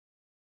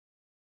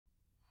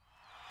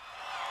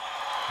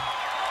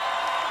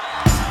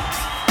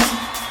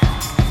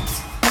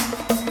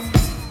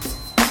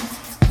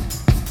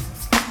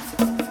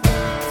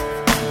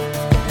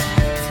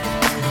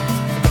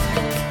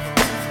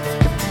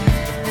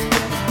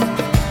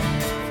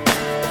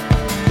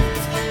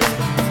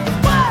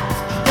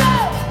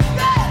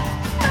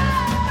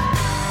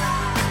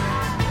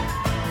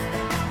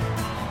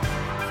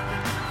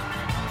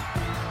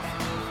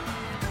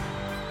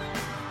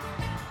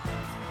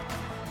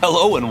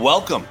Hello and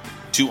welcome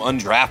to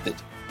Undrafted,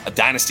 a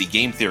Dynasty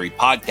Game Theory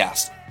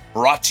podcast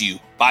brought to you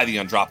by the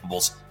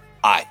Undroppables.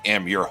 I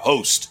am your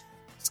host,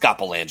 Scott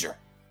Belanger,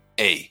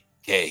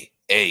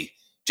 a.k.a.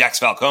 Jax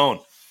Falcone.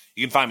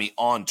 You can find me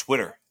on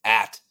Twitter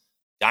at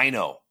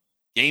Dino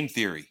Game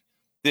Theory.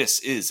 This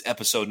is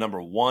episode number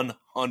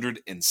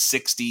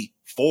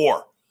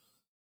 164.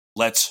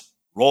 Let's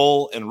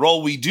roll and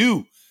roll. We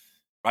do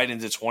right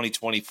into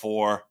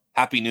 2024.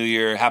 Happy New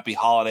Year. Happy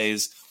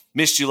holidays.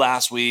 Missed you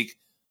last week.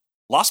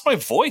 Lost my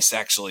voice,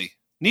 actually.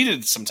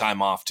 Needed some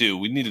time off, too.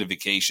 We needed a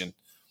vacation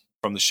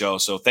from the show,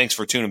 so thanks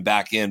for tuning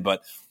back in.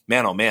 But,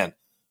 man, oh, man,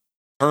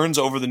 turns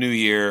over the new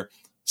year,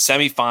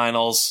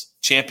 semifinals,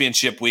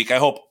 championship week. I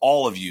hope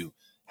all of you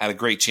had a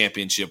great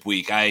championship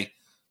week. I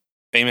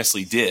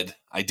famously did.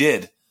 I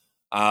did.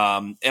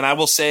 And I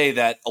will say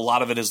that a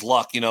lot of it is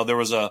luck. You know, there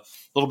was a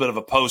little bit of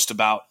a post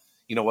about,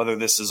 you know, whether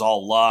this is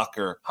all luck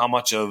or how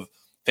much of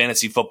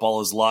fantasy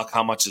football is luck,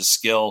 how much is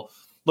skill.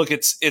 Look,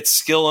 it's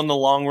skill in the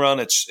long run.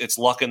 It's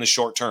luck in the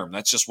short term.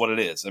 That's just what it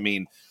is. I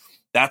mean,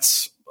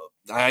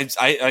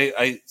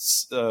 I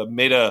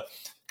made a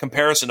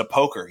comparison to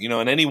poker. You know,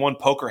 in any one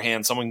poker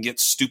hand, someone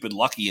gets stupid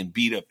lucky and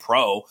beat a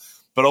pro.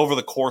 But over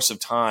the course of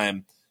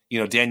time, you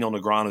know, Daniel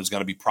Negreanu is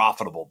going to be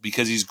profitable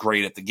because he's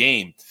great at the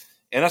game.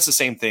 And that's the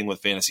same thing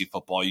with fantasy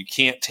football. You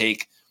can't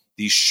take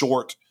these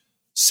short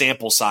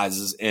sample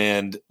sizes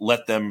and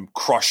let them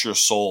crush your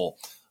soul.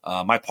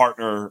 My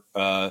partner,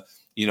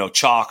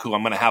 Chalk, who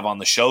I'm going to have on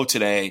the show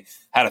today,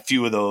 had a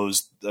few of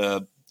those,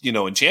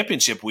 in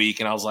championship week.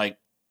 And I was like,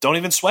 don't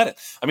even sweat it.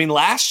 I mean,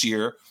 last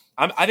year,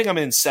 I think I'm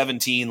in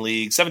 17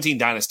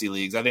 dynasty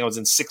leagues. I think I was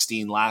in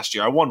 16 last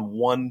year. I won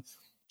one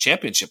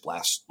championship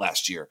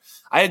last year.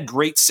 I had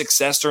great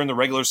success during the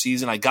regular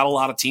season. I got a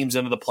lot of teams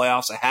into the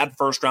playoffs. I had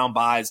first round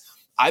buys.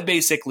 I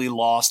basically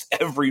lost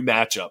every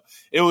matchup.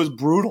 It was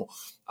brutal.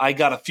 I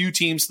got a few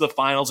teams to the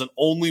finals and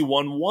only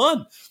won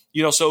one.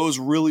 You know, so it was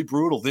really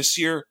brutal. This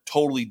year,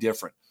 totally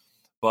different.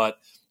 But,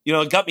 you know,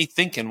 it got me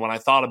thinking when I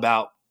thought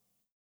about,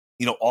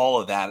 you know,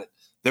 all of that.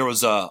 There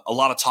was a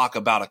lot of talk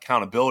about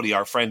accountability.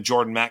 Our friend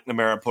Jordan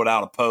McNamara put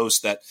out a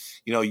post that,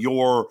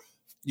 your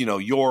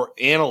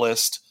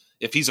analyst,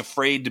 if he's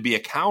afraid to be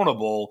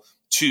accountable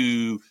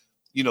to,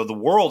 the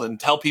world and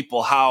tell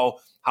people how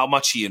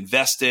much he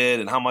invested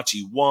and how much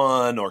he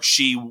won or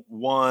she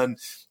won,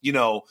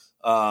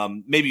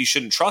 maybe you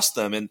shouldn't trust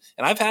them. And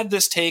I've had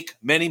this take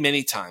many,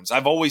 many times.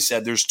 I've always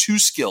said there's two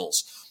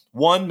skills.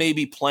 One,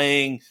 maybe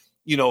playing,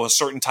 a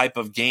certain type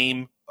of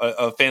game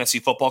of fantasy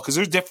football, because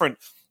there's different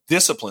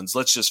disciplines.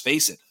 Let's just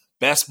face it.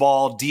 Best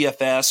ball,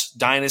 DFS,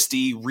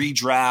 dynasty,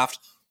 redraft,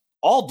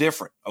 all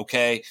different.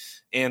 Okay.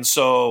 And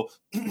so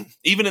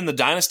even in the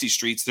dynasty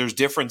streets, there's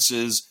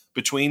differences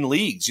between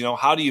leagues.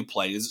 How do you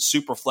play? Is it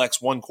super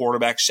flex, one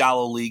quarterback,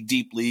 shallow league,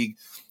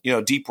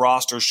 deep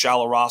roster,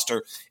 shallow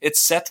roster, et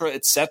cetera,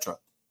 et cetera.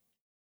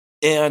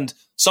 And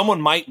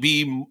someone might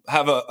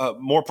have a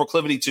more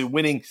proclivity to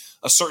winning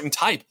a certain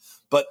type.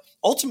 But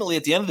ultimately,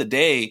 at the end of the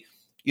day,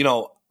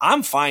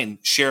 I'm fine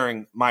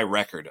sharing my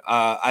record.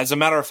 As a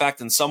matter of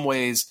fact, in some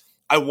ways,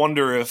 I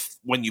wonder if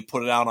when you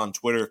put it out on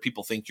Twitter, if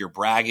people think you're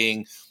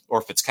bragging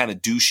or if it's kind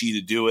of douchey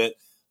to do it.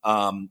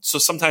 So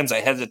sometimes I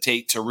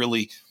hesitate to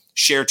really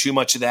share too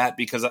much of that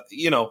because,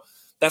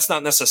 that's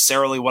not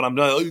necessarily what I'm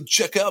doing. Oh,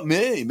 check out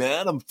me,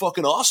 man. I'm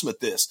fucking awesome at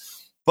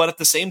this. But at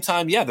the same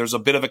time, yeah, there's a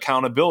bit of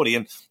accountability.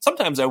 And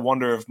sometimes I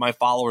wonder if my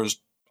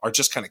followers are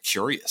just kind of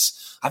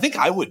curious. I think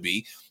I would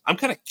be. I'm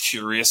kind of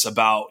curious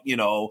about,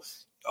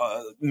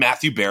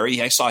 Matthew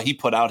Berry. I saw he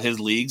put out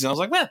his leagues and I was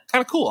like, man,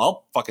 kind of cool.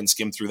 I'll fucking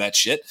skim through that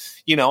shit.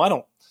 I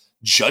don't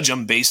judge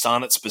him based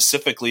on it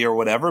specifically or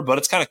whatever, but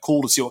it's kind of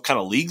cool to see what kind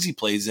of leagues he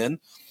plays in.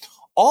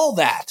 All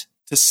that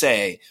to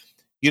say,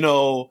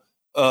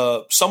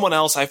 someone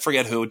else, I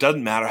forget who, it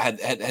doesn't matter,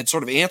 had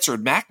sort of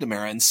answered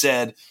McNamara and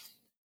said,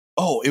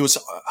 oh, it was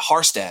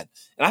Harstad.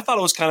 And I thought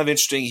it was kind of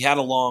interesting. He had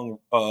a long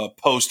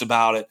post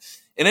about it.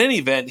 In any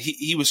event,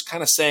 he was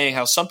kind of saying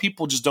how some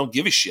people just don't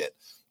give a shit.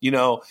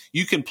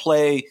 You can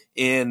play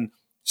in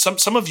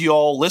some of you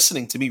all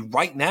listening to me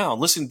right now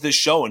and listening to this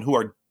show and who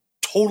are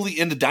totally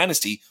into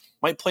Dynasty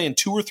might play in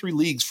 2 or 3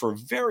 leagues for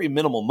very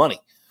minimal money.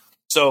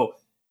 So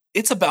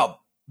it's about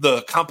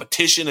the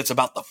competition. It's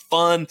about the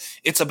fun.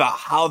 It's about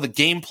how the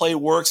gameplay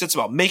works. It's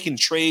about making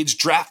trades,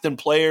 drafting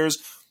players,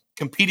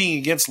 competing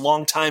against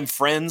longtime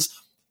friends.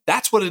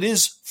 That's what it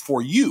is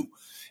for you.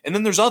 And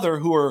then there's other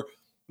who are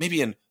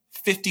maybe in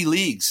 50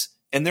 leagues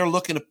and they're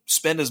looking to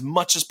spend as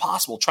much as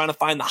possible, trying to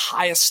find the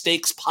highest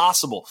stakes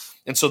possible.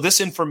 And so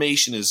this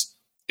information is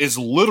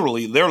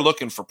literally, they're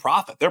looking for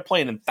profit. They're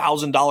playing in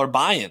 $1,000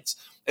 buy-ins,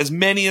 as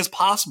many as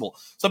possible.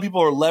 Some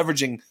people are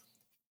leveraging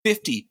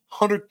 $50,000,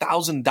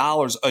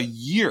 $100,000 a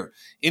year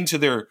into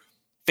their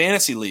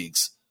fantasy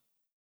leagues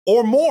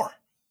or more.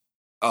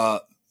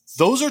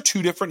 Those are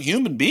two different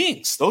human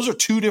beings. Those are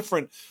two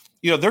different,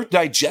 they're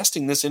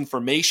digesting this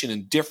information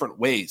in different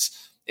ways.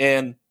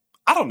 And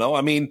I don't know.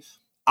 I mean,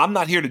 I'm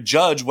not here to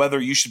judge whether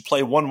you should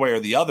play one way or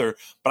the other,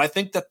 but I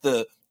think that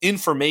the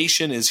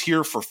information is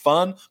here for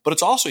fun, but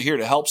it's also here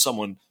to help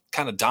someone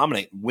kind of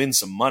dominate and win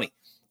some money.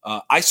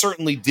 I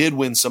certainly did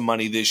win some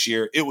money this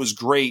year. It was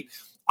great.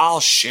 I'll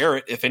share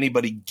it if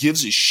anybody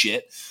gives a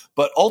shit.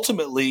 But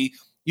ultimately,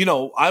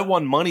 I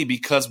won money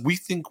because we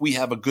think we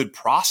have a good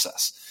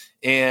process.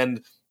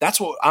 And that's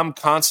what I'm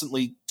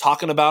constantly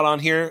talking about on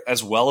here,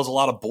 as well as a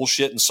lot of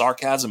bullshit and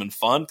sarcasm and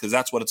fun, because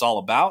that's what it's all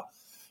about.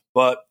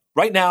 But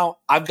right now,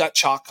 I've got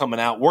Chalk coming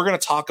out. We're going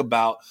to talk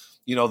about,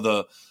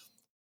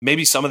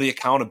 maybe some of the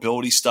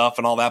accountability stuff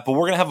and all that, but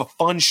we're going to have a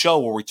fun show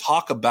where we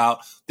talk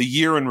about the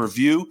year in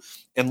review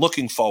and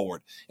looking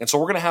forward. And so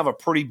we're going to have a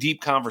pretty deep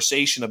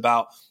conversation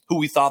about who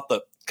we thought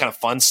the kind of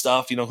fun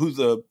stuff, who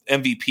the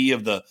MVP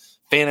of the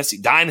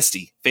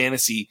dynasty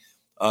fantasy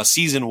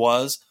season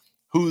was,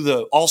 who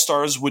the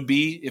all-stars would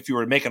be if you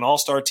were to make an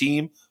all-star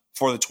team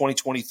for the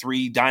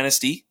 2023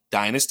 dynasty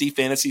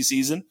fantasy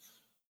season,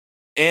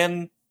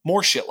 and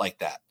more shit like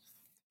that.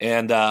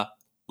 And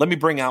let me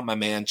bring out my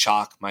man,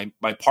 Chalk,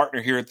 my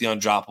partner here at the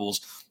Undroppables.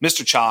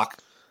 Mr. Chalk,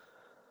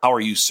 how are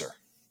you, sir?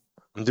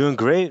 I'm doing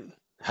great.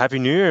 Happy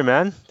New Year,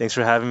 man. Thanks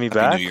for having me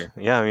back. New Year.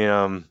 Yeah,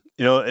 I mean,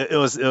 it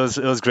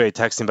was great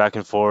texting back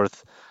and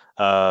forth.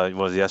 It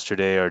was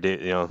yesterday or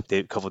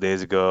a couple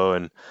days ago,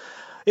 and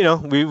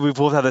we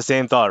both had the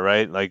same thought,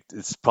 right? Like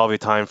it's probably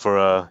time for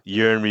a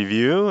year in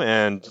review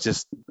and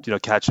just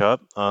catch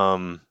up.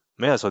 So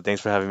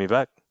thanks for having me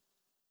back.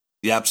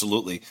 Yeah,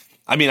 absolutely.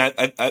 I mean,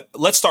 I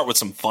let's start with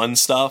some fun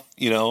stuff.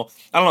 I don't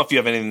know if you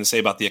have anything to say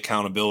about the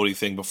accountability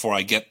thing before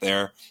I get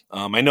there.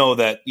 I know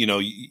that,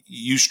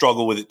 you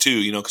struggle with it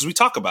too, because we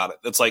talk about it.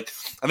 It's like,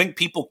 I think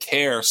people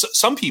care.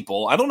 Some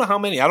people, I don't know how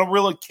many, I don't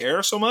really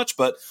care so much,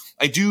 but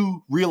I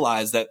do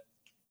realize that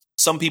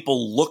some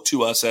people look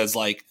to us as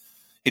like,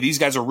 hey, these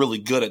guys are really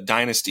good at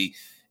Dynasty.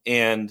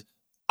 And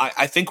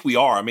I think we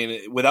are. I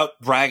mean, without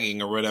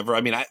bragging or whatever,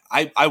 I mean,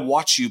 I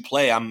watch you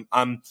play.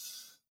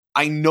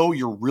 I know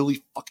you're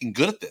really fucking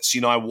good at this.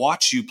 I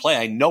watch you play.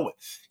 I know it.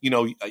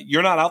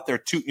 You're not out there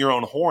tooting your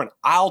own horn.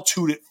 I'll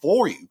toot it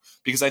for you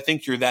because I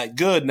think you're that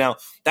good. Now,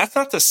 that's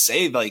not to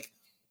say like,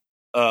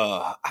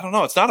 I don't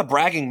know. It's not a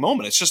bragging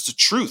moment. It's just the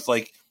truth.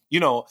 Like,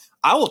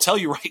 I will tell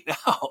you right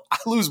now, I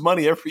lose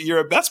money every year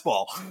at best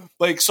ball.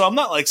 Like, so I'm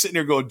not like sitting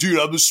here going, dude,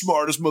 I'm the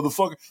smartest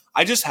motherfucker.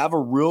 I just have a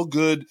real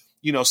good,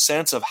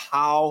 sense of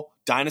how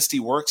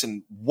Dynasty works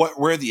and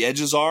where the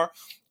edges are.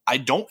 I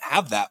don't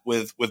have that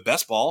with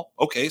best ball.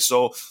 Okay,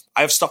 so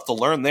I have stuff to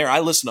learn there. I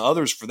listen to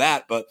others for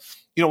that. But,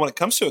 when it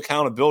comes to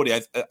accountability,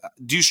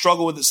 do you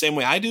struggle with it the same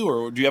way I do,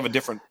 or do you have a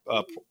different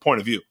point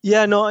of view?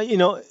 Yeah, no,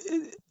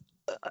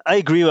 I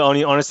agree with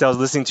honestly. I was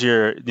listening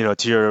to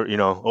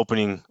your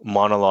opening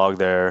monologue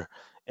there,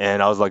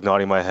 and I was like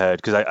nodding my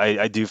head because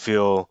I do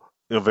feel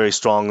very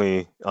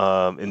strongly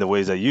in the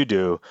ways that you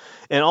do,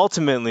 and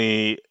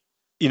ultimately,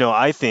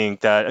 I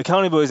think that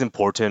accountability is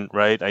important,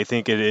 right? I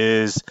think it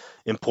is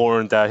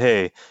important that,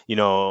 hey,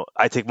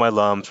 I take my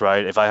lumps,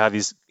 right? If I have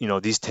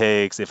these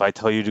takes, if I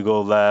tell you to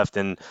go left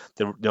and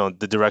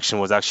the direction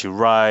was actually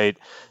right,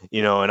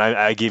 and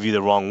I give you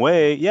the wrong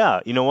way, yeah,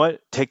 you know what?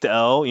 Take the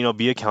L,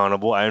 be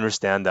accountable. I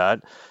understand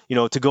that.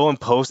 To go and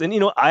post, and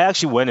I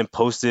actually went and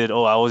posted,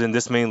 oh, I was in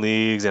this many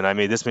leagues and I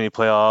made this many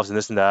playoffs and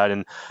this and that,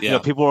 and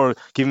people were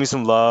giving me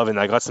some love and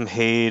I got some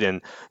hate,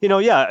 and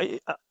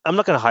I'm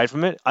not gonna hide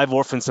from it. I've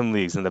orphaned some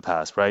leagues in the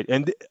past, right?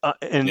 And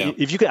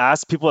if you could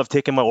ask people who have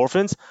taken my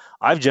orphans,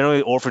 I've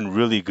generally orphaned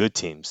really good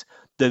teams.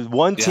 The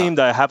one team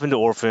that I happened to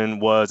orphan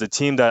was a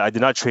team that I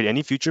did not trade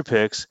any future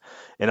picks,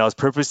 and I was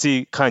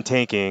purposely kind of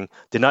tanking,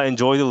 did not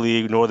enjoy the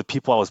league nor the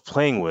people I was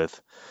playing with,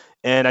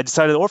 and I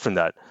decided to orphan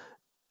that.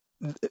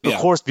 Of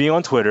course, being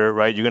on Twitter,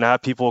 right, you're going to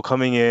have people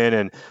coming in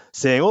and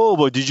saying, oh,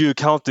 but did you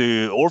count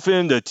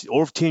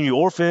the team you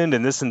orphaned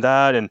and this and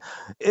that? And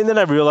then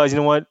I realized, you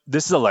know what,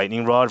 this is a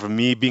lightning rod for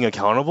me being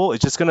accountable.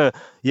 It's just going to,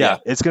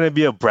 it's going to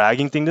be a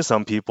bragging thing to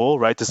some people,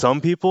 right? To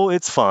some people,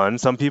 it's fun.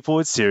 Some people,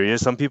 it's serious.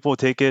 Some people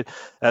take it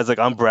as like,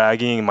 I'm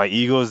bragging, my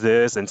ego is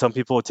this. And some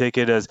people take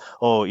it as,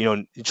 oh,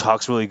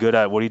 Chalk's really good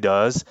at what he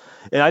does.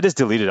 And I just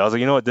deleted it. I was like,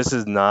 you know what, this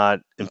is not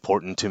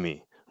important to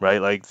me. Right?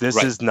 Like this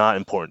is not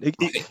important.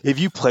 If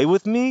you play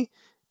with me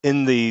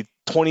in the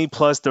 20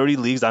 plus 30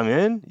 leagues I'm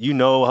in, you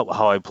know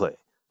how I play,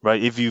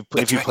 right? If you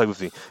play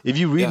with me, if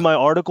you read my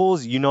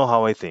articles, you know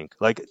how I think.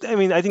 Like, I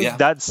mean, I think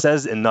that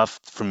says enough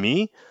for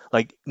me.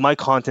 Like my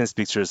content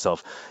speaks for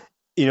itself.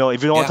 If you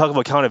don't want to talk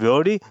about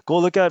accountability, go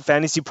look at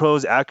Fantasy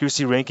Pros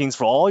accuracy rankings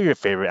for all your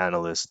favorite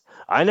analysts.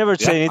 I never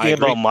say anything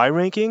about my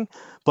ranking,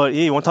 but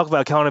you want to talk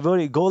about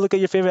accountability, go look at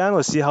your favorite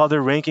analysts, see how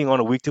they're ranking on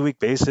a week-to-week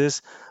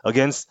basis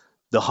against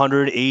the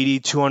 180,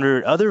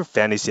 200 other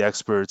fantasy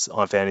experts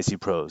on Fantasy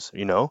Pros,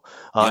 and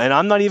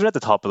I'm not even at the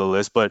top of the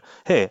list, but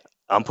hey,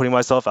 I'm putting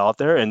myself out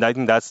there, and I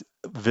think that's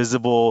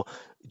visible,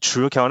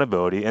 true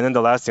accountability. And then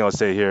the last thing I'll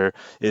say here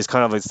is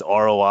kind of this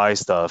ROI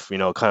stuff,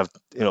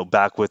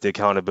 back with the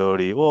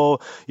accountability.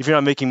 Well, if you're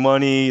not making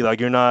money, like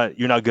you're not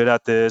good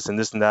at this and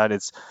this and that,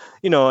 it's,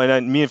 and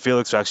then me and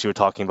Felix actually were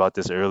talking about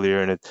this earlier,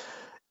 and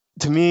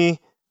to me,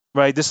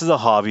 right? This is a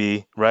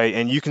hobby, right?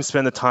 And you can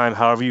spend the time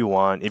however you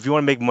want. If you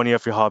want to make money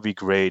off your hobby,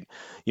 great.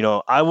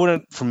 I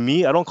wouldn't, for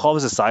me, I don't call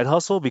this a side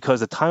hustle because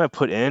the time I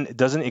put in, it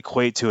doesn't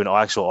equate to an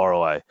actual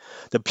ROI.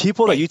 The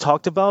people that Right. you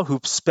talked about who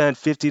spent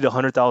 50 to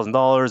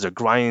 $100,000 are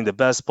grinding the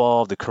best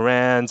ball, the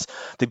Korans,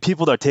 the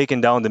people that are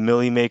taking down the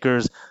milli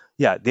makers.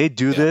 Yeah, they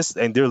do Yeah. this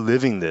and they're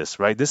living this,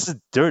 right? This is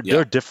they're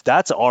Yeah.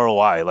 that's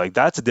ROI. Like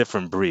that's a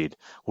different breed.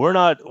 We're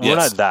not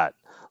Yes. that.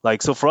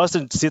 Like, so for us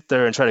to sit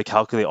there and try to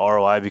calculate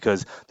ROI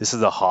because this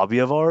is a hobby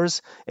of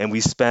ours and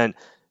we spent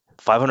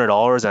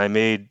 $500 and I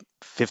made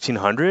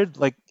 1,500,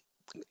 like,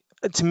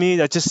 to me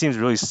that just seems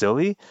really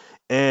silly.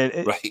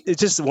 And Right. it's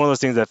just one of those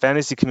things that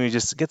fantasy community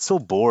just gets so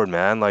bored,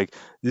 man. Like,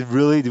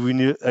 really, do we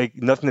need like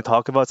nothing to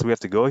talk about, so we have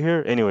to go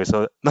here anyway?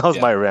 So that was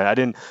Yeah. my rant. I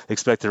didn't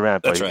expect to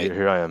rant, but That's right.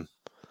 here I am.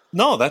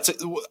 No,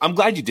 I'm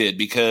glad you did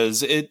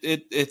because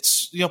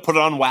it's put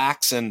it on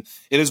wax and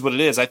it is what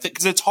it is. I think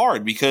because it's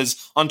hard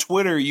because on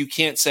Twitter you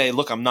can't say,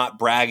 look, I'm not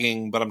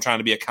bragging, but I'm trying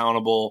to be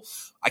accountable.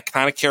 I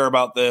kind of care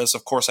about this.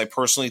 Of course, I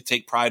personally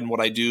take pride in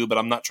what I do, but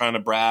I'm not trying to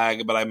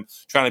brag, but I'm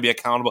trying to be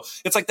accountable.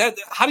 It's like that.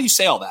 How do you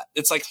say all that?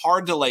 It's like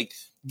hard to like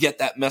get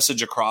that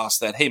message across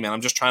that, hey man,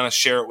 I'm just trying to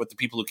share it with the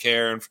people who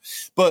care.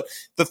 But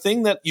the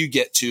thing that you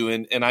get to,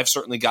 and I've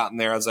certainly gotten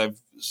there as I've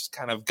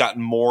kind of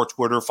gotten more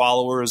Twitter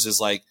followers,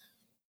 is like,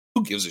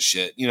 who gives a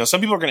shit?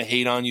 Some people are going to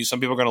hate on you. Some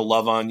people are going to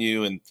love on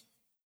you. And,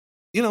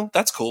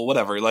 that's cool.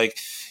 Whatever. Like,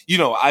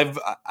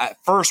 at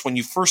first, when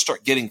you first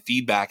start getting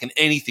feedback in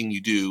anything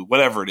you do,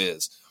 whatever it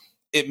is,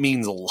 it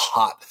means a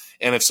lot.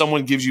 And if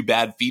someone gives you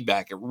bad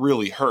feedback, it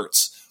really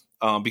hurts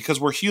because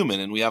we're human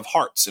and we have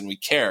hearts and we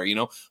care,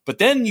 But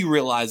then you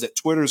realize that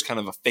Twitter is kind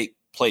of a fake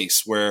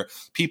place where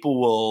people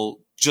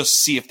will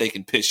just see if they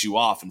can piss you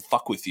off and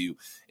fuck with you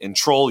and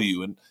troll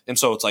you. And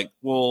so it's like,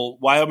 well,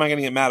 why am I going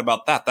to get mad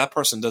about that? That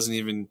person doesn't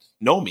even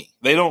know me.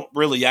 They don't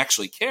really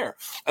actually care.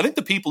 I think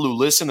the people who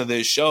listen to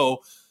this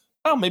show,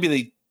 well,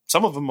 maybe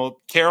some of them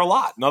will care a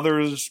lot and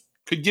others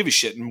could give a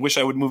shit and wish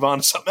I would move on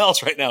to something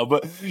else right now.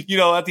 But,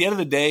 at the end of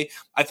the day,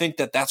 I think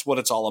that that's what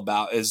it's all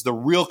about is the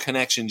real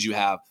connections you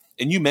have.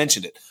 And you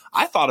mentioned it.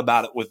 I thought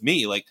about it with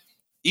me, like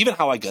even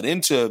how I got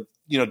into,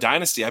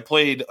 Dynasty. I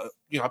played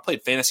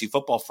fantasy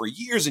football for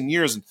years and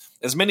years and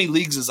as many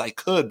leagues as I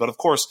could. But of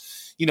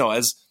course,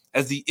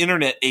 as the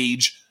internet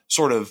age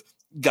sort of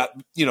got,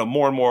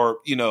 more and more,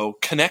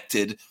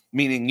 connected,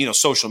 meaning,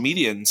 social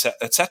media and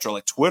et cetera,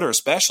 like Twitter,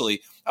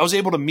 especially, I was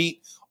able to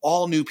meet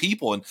all new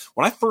people. And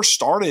when I first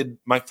started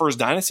my first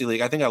Dynasty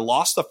League, I think I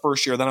lost the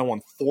first year, then I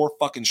won 4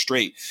 fucking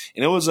straight.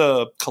 And it was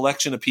a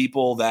collection of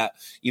people that,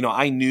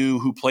 I knew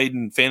who played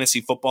in fantasy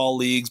football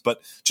leagues,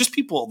 but just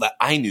people that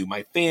I knew,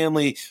 my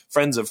family,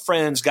 friends of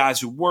friends,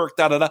 guys who worked,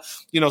 So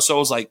it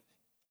was like,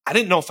 I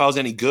didn't know if I was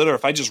any good or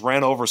if I just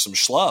ran over some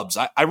schlubs.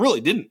 I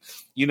really didn't,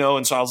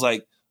 and so I was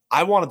like,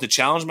 I wanted to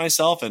challenge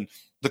myself. And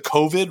the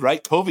COVID,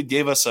 right? COVID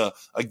gave us a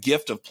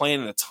gift of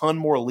playing in a ton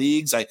more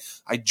leagues. I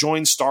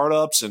joined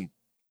startups and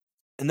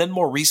then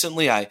more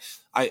recently, I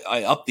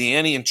upped the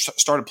ante and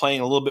started playing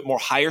a little bit more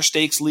higher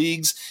stakes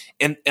leagues.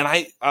 And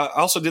I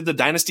also did the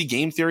Dynasty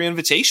Game Theory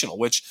Invitational,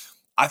 which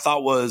I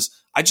thought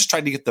I just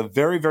tried to get the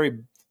very, very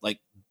like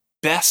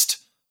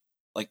best,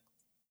 like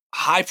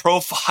high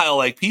profile,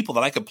 like people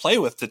that I could play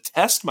with to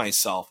test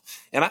myself.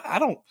 And I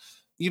don't,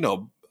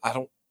 I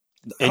don't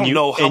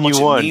know how much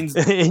it Won. means.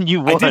 And you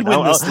I won. did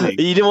win this league.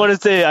 You didn't want to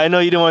say. I know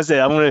you didn't want to say.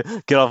 I'm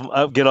gonna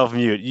get off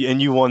mute.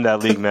 And you won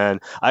that league,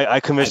 man. I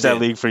commissioned that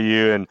league for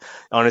you, and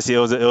honestly, it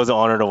was an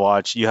honor to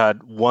watch. You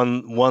had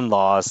one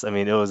loss. I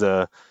mean, it was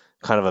a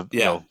kind of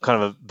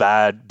a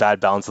bad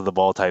bounce of the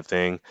ball type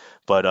thing.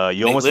 But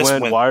you almost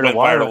went wire to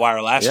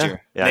wire last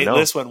year. Yeah, Nate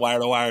List went wire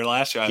to wire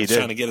last year. I was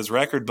trying to get his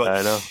record, but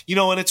I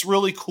know. and it's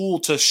really cool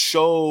to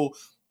show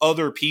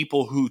other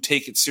people who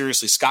take it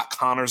seriously. Scott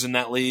Connor's in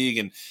that league,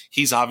 and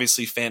he's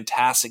obviously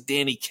fantastic.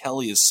 Danny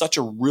Kelly is such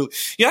a real.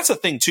 That's the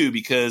thing too,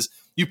 because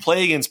you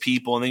play against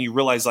people and then you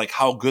realize like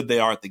how good they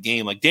are at the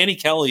game. Like Danny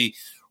Kelly,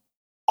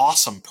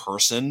 awesome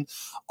person,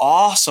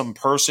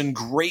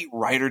 great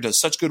writer, does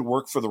such good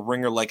work for the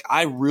Ringer. Like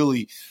I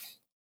really,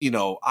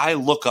 I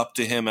look up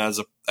to him as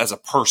a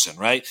person,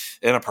 right,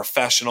 and a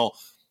professional.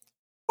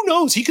 Who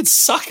knows? He could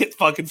suck at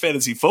fucking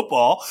fantasy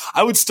football.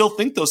 I would still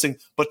think those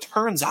things, but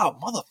turns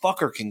out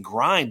motherfucker can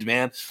grind,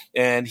 man.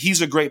 And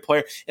he's a great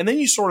player. And then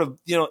you sort of,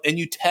 and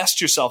you test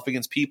yourself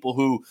against people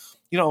who,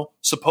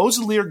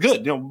 supposedly are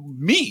good.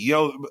 Me,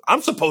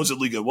 I'm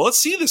supposedly good. Well, let's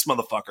see this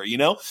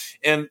motherfucker,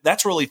 and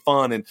that's really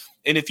fun. And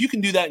if you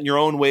can do that in your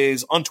own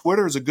ways, on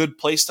Twitter is a good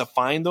place to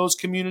find those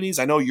communities.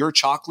 I know your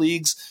chalk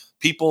leagues,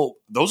 people,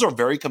 those are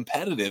very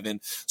competitive. And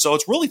so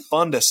it's really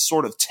fun to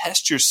sort of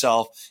test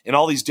yourself in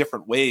all these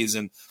different ways.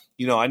 And,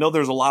 I know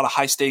there's a lot of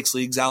high stakes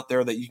leagues out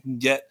there that you can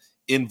get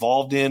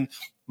involved in.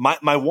 My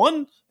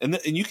one, and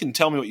you can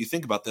tell me what you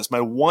think about this.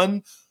 My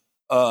one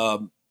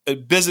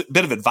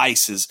bit of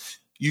advice is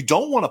you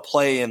don't want to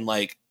play in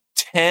like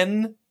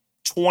 $10,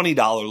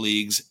 $20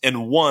 leagues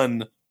and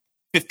one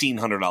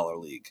 $1,500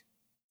 league.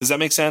 Does that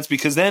make sense?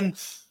 Because then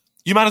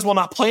you might as well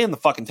not play in the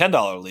fucking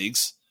 $10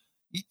 leagues.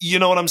 You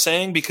know what I'm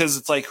saying? Because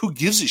it's like, who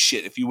gives a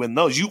shit if you win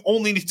those? You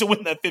only need to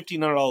win that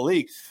 $1,500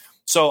 league.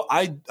 So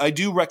I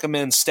do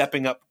recommend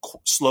stepping up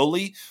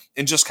slowly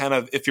and just kind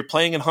of, if you're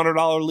playing in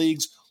 $100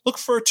 leagues, look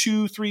for a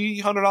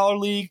 $200-$300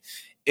 league.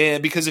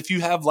 And because if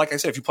you have, like I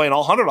said, if you play in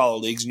all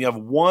 $100 leagues and you have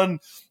one,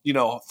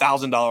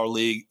 $1,000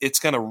 league, it's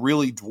going to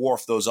really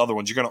dwarf those other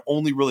ones. You're going to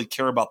only really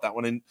care about that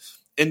one.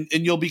 And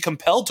you'll be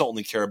compelled to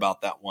only care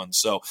about that one.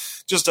 So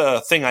just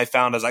a thing I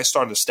found as I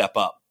started to step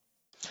up.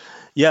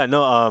 Yeah,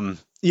 no,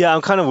 yeah,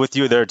 I'm kind of with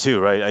you there too,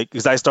 right?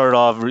 Because I started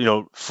off,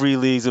 free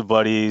leagues with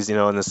buddies,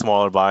 and the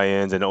smaller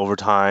buy-ins, and over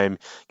time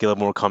get a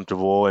little more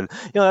comfortable, and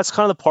that's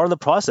kind of the part of the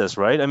process,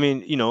 right? I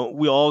mean,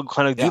 we all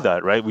kind of do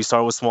that, right? We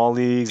start with small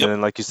leagues, and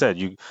then, like you said,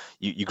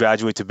 you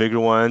graduate to bigger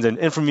ones,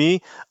 and for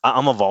me,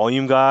 I'm a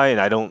volume guy, and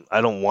I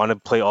don't want to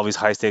play all these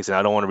high stakes, and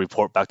I don't want to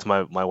report back to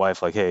my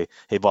wife like, hey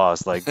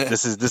boss, like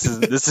this is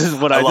what this is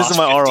my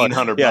ROI,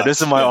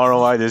 this is my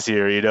ROI this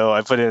year,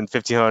 I put in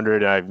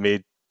 1,500 and I've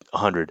made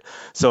 100.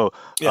 So,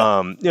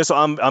 so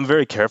I'm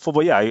very careful,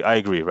 but I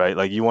agree, right?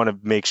 Like you want to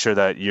make sure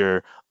that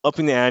you're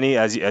upping the ante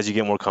as you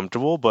get more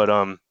comfortable, but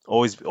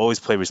always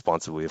play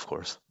responsibly, of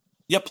course.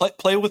 Yeah,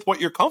 play with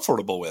what you're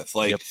comfortable with.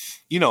 Like,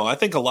 I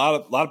think a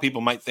lot of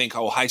people might think,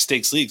 oh, high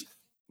stakes leagues.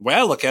 The way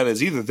I look at it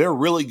is either they're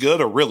really good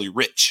or really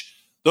rich.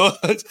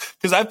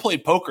 Because I've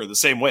played poker the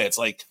same way. It's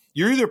like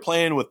you're either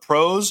playing with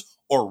pros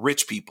or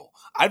rich people.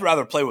 I'd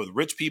rather play with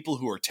rich people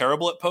who are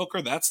terrible at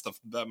poker. That's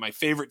my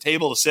favorite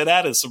table to sit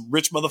at is some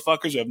rich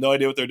motherfuckers who have no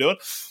idea what they're doing,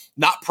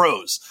 not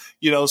pros.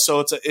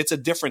 So it's a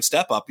different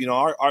step up.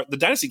 The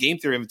Dynasty Game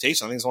Theory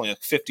Invitation, I think it's only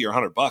like $50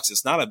 or $100.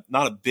 It's not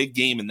a big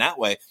game in that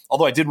way.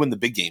 Although I did win the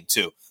big game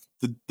too.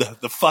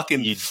 The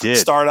fucking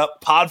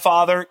startup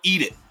Podfather,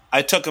 eat it.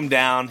 I took him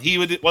down.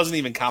 It wasn't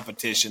even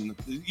competition.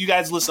 You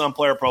guys listen on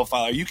Player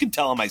Profiler. You can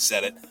tell him I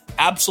said it.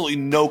 Absolutely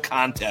no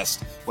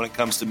contest when it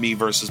comes to me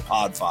versus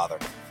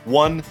Podfather.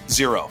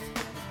 1-0.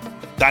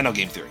 Dino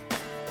Game Theory.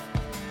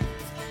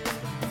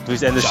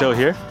 Please end the show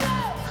here.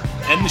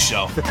 End the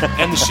show.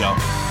 End the show.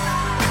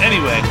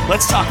 Anyway,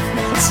 let's talk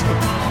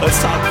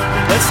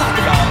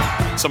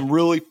about some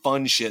really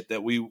fun shit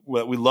that we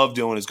love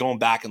doing is going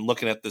back and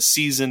looking at the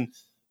season,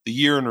 the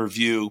year in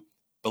review.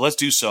 But let's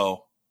do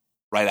so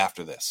right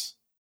after this.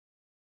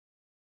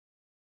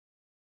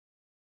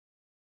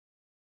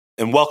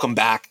 And welcome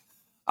back.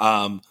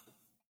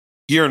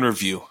 Year in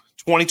review.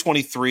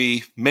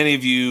 2023, many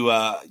of you,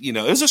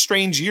 it was a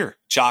strange year,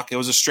 Chalk. It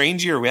was a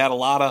strange year. We had a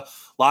lot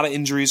of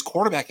injuries,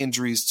 quarterback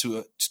injuries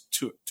to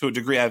a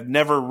degree I've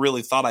never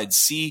really thought I'd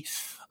see.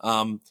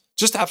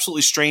 Just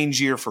absolutely strange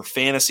year for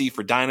fantasy,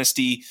 for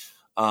dynasty.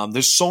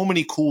 There's so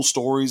many cool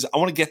stories. I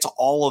want to get to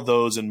all of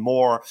those and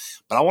more,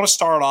 but I want to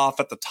start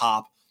off at the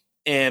top,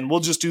 and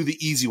we'll just do the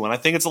easy one. I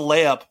think it's a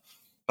layup,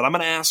 but I'm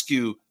going to ask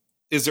you,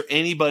 is there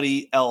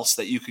anybody else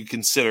that you could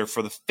consider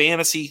for the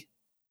fantasy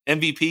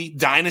MVP,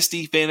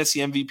 dynasty fantasy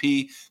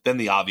MVP, then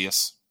the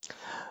obvious?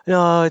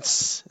 No,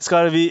 it's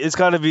got to be the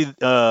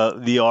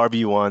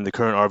RB1, the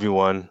current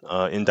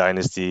RB1 in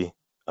dynasty,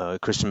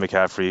 Christian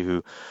McCaffrey,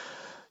 who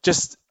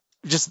just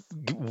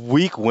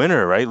week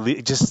winner,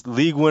 right? Just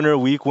league winner,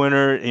 week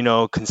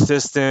winner,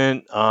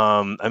 consistent.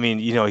 I mean,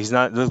 he's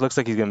not, it looks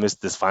like he's going to miss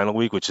this final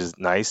week, which is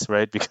nice,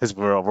 right? Because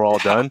we're all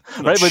done,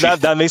 right?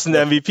 But that makes him the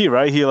MVP,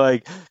 right? He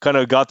kind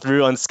of got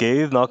through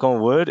unscathed, knock on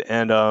wood,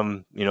 and,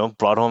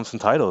 brought home some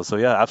titles. So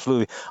yeah,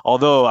 absolutely.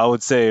 Although I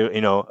would say,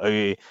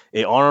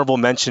 a honorable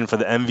mention for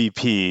the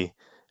MVP,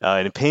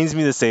 and it pains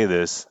me to say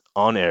this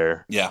on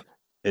air,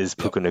 is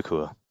Puka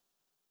Nacua.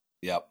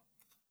 Yep.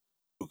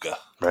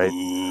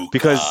 Right?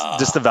 Because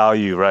just the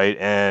value, right?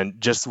 And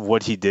just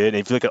what he did.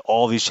 And if you look at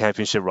all these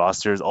championship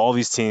rosters, all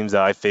these teams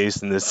that I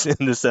faced in the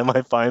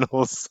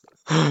semifinals,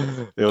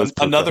 it was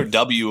another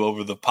W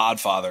over the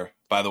Podfather,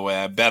 by the way.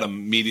 I bet him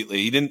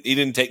immediately. He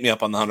didn't take me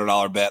up on the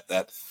 $100 bet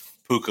that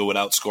Puka would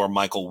outscore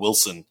Michael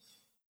Wilson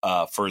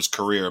for his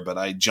career, but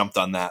I jumped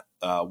on that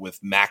with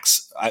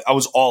Max. I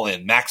was all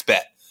in. Max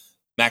bet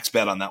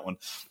on that one.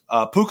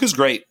 Puka's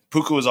great.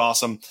 Puka was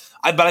awesome.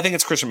 But I think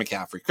it's Christian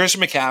McCaffrey.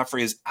 Christian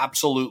McCaffrey is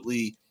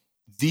absolutely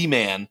the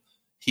man.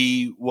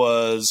 He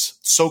was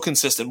so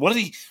consistent. What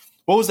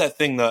was that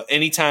thing? The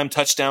anytime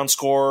touchdown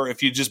score.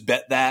 If you just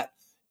bet that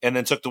and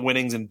then took the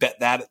winnings and bet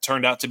that, it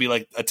turned out to be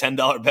like a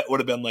 $10 bet would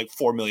have been like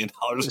 $4 million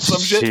or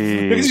some shit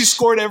because he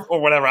scored or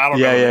whatever. I don't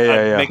know.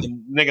 Yeah.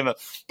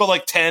 But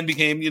like 10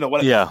 became,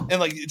 whatever. Yeah. And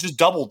like it just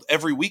doubled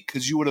every week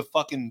because you would have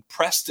fucking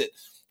pressed it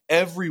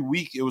every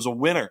week. It was a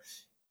winner.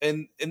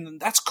 And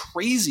that's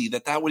crazy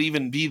that would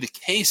even be the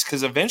case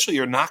because eventually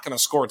you're not going to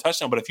score a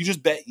touchdown. But if you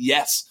just bet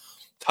yes,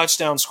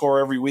 touchdown score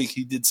every week,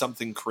 he did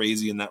something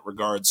crazy in that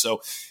regard.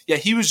 So, yeah,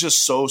 he was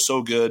just so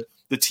good.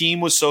 The team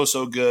was so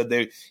good.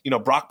 They,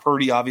 Brock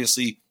Purdy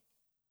obviously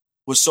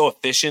was so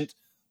efficient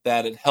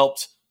that it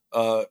helped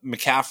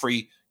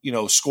McCaffrey,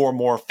 score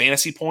more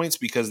fantasy points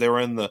because they were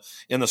in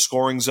the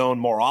scoring zone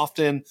more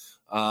often.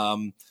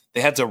 They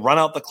had to run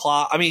out the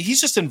clock. I mean,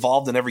 he's just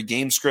involved in every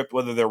game script,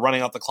 whether they're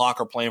running out the clock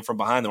or playing from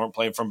behind. They weren't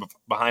playing from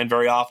behind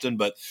very often,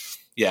 but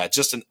yeah,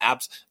 just an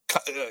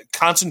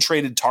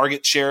concentrated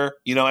target share.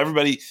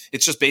 Everybody,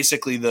 it's just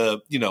basically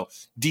the,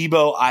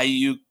 Debo,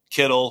 Ayuk,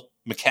 Kittle,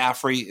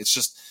 McCaffrey. It's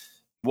just,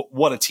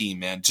 what a team,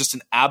 man. Just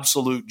an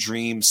absolute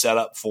dream set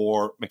up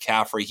for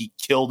McCaffrey. He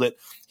killed it.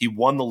 He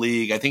won the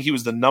league. I think he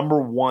was the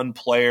number one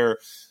player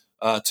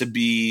to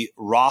be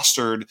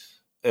rostered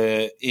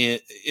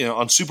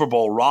on Super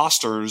Bowl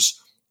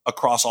rosters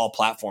across all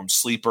platforms,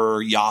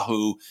 Sleeper,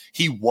 Yahoo.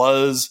 He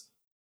was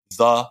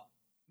the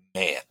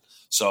man.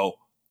 So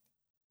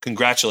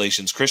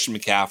congratulations, Christian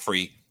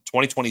McCaffrey,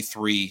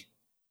 2023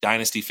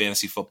 Dynasty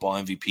Fantasy Football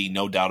MVP,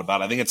 no doubt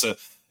about it. I think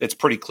it's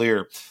pretty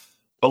clear.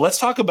 But let's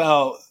talk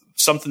about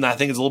something that I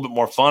think is a little bit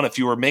more fun. If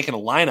you were making a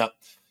lineup,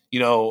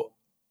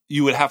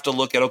 you would have to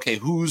look at, okay,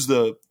 who's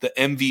the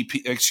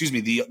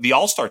MVP, the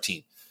All-Star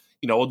team.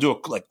 We'll do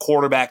like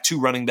quarterback, 2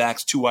 running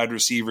backs, 2 wide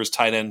receivers,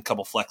 tight end,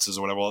 couple flexes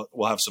or whatever.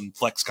 We'll have some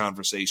flex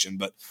conversation.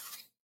 But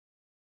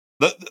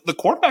the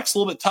quarterback's a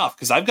little bit tough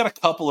because I've got a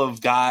couple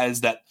of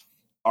guys that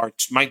are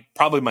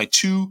probably my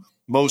 2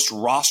 most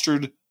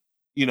rostered,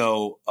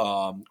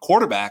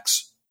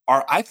 quarterbacks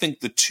are, I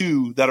think, the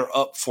 2 that are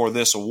up for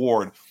this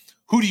award.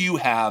 Who do you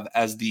have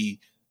as the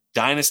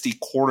Dynasty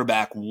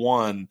quarterback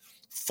 1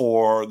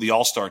 for the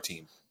All-Star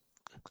team?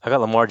 I got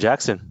Lamar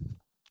Jackson.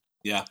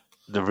 Yeah.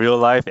 The real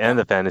life and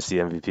the fantasy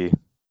MVP.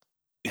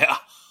 Yeah.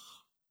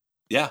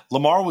 Yeah.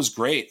 Lamar was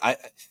great.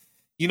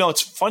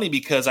 It's funny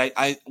because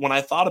I when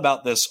I thought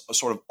about this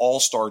sort of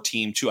all-star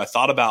team too, I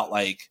thought about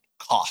like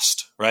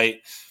cost,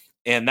 right?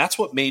 And that's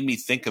what made me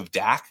think of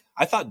Dak.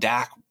 I thought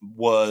Dak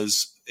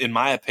was, in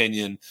my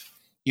opinion,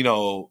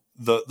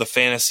 the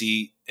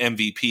fantasy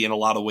MVP in a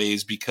lot of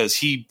ways because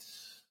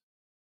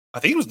I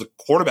think he was the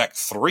quarterback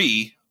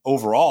 3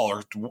 overall,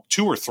 or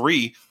 2 or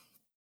 3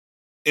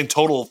 in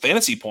total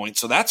fantasy points.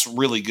 So that's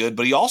really good.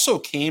 But he also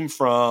came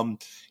from,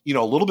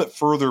 a little bit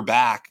further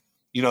back.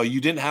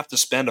 You didn't have to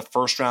spend a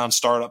first round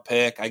startup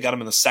pick. I got him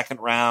in the second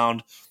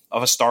round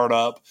of a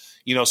startup,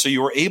 so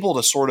you were able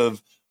to sort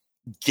of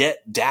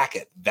get Dak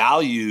at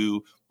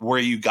value where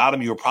you got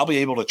him. You were probably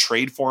able to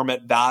trade for him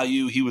at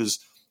value. He was,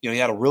 he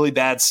had a really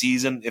bad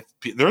season.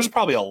 There's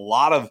probably a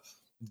lot of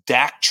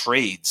Dak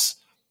trades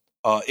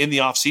in the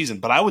offseason,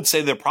 but I would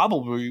say there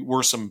probably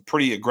were some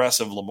pretty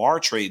aggressive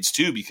Lamar trades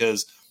too,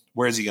 because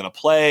where is he going to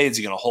play? Is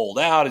he going to hold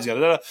out? Is he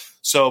going to?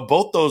 So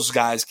both those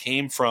guys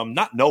came from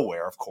not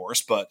nowhere, of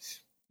course, but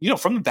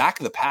from the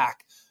back of the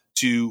pack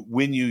to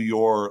win you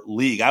your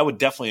league. I would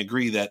definitely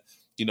agree that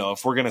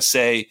if we're going to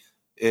say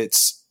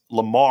it's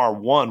Lamar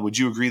 1, would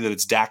you agree that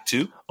it's Dak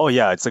 2? Oh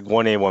yeah, it's like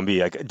 1A,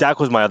 1B. Like Dak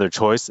was my other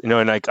choice, and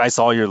like I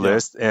saw your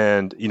list,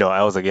 and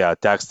I was like, yeah,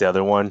 Dak's the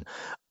other one.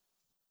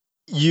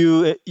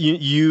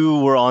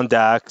 You were on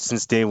Dak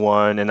since day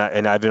one, and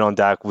I've been on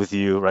Dak with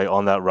you, right,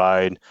 on that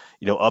ride,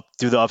 up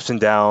through the ups and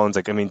downs.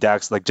 Like, I mean,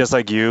 Dak's like just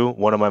like you,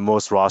 one of my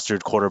most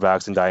rostered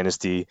quarterbacks in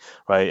Dynasty,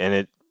 right?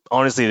 And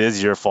honestly, it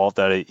is your fault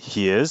that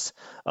he is.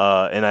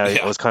 And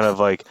I was kind of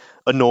like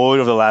annoyed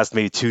over the last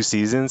maybe 2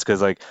 seasons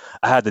because like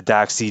I had the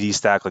Dak CD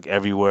stack like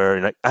everywhere,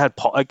 and I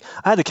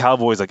had the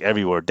Cowboys like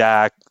everywhere,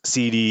 Dak,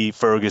 CD,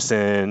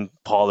 Ferguson,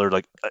 Pollard,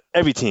 like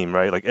every team,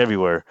 right, like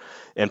everywhere.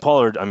 And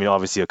Pollard, I mean,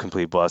 obviously a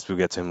complete bust. We'll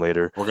get to him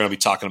later. We're going to be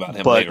talking about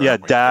him later. But yeah,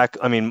 Dak,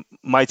 I mean,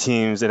 my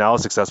teams, and I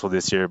was successful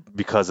this year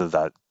because of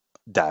that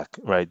Dak,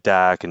 right?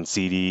 Dak and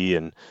CD,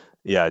 and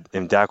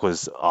Dak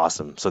was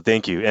awesome. So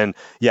thank you. And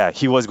yeah,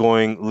 he was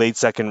going late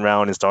second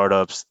round in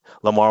startups.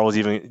 Lamar was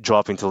even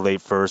dropping to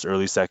late first,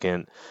 early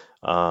second.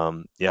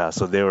 So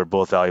they were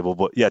both valuable.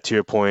 But yeah, to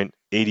your point,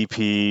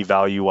 ADP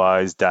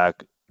value-wise,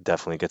 Dak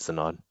definitely gets the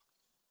nod.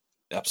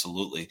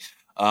 Absolutely.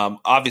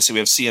 Obviously, we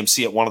have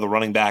CMC at one of the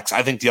running backs.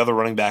 I think the other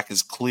running back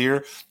is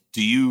clear.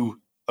 Do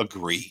you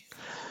agree?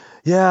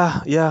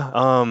 Yeah.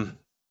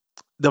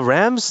 The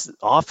Rams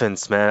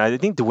offense, man. I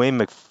think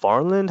Dwayne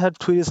McFarland had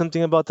tweeted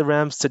something about the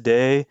Rams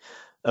today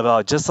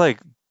about just like,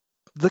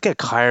 look at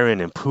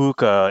Kyron and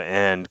Puka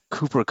and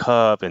Cooper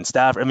Kupp and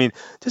Stafford. I mean,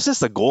 this is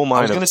just a gold mine.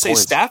 I was going to say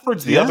points.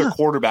 Stafford's the other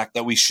quarterback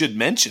that we should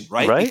mention,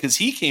 right? Because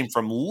he came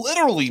from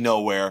literally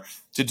nowhere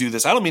to do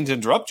this. I don't mean to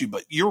interrupt you,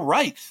 but you're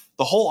right.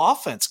 The whole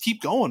offense,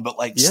 keep going. But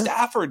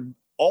Stafford,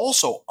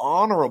 also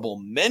honorable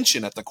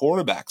mention at the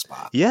quarterback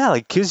spot. Yeah,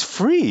 like he was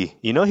free.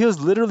 He was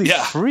literally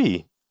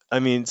free. I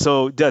mean,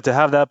 so to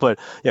have that, but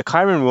yeah,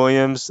 Kyron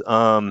Williams,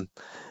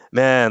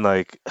 man,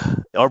 like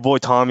our boy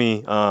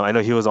Tommy, I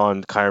know he was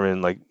on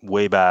Kyron like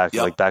way back,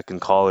 like back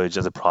in college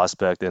as a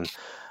prospect, and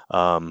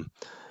man,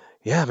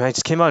 it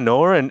just came out of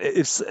nowhere. And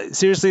it's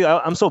seriously,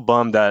 I'm so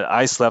bummed that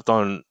I slept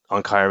on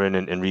Kyron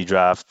in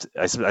redraft.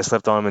 I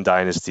slept on him in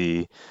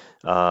Dynasty.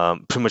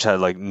 Pretty much had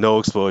like no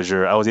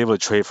exposure. I was able to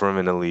trade for him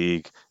in the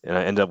league, and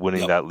I ended up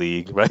winning that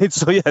league, right?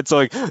 So yeah, it's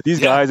like these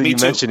guys that you're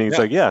mentioning. It's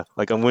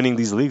like I'm winning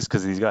these leagues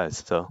because of these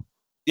guys. So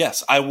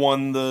yes, I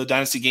won the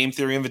Dynasty Game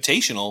Theory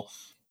Invitational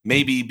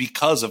maybe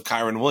because of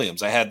Kyron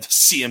Williams. I had the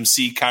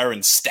CMC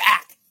Kyron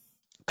stack.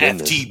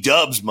 FT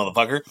dubs,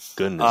 motherfucker.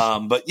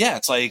 Goodness. But yeah,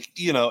 it's like,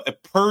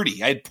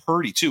 Purdy. I had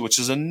Purdy too, which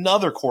is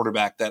another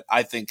quarterback that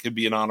I think could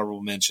be an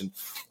honorable mention.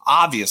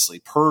 Obviously,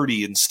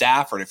 Purdy and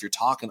Stafford, if you're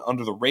talking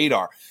under the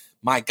radar.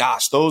 my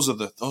gosh, those are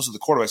the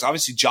quarterbacks.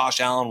 Obviously, Josh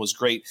Allen was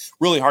great.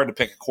 Really hard to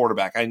pick a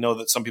quarterback. I know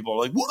that some people are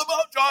like, "What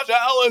about Josh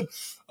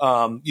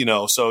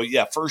Allen?" So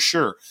yeah, for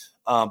sure.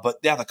 But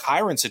yeah, the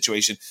Kyren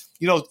situation.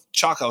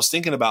 Chuck, I was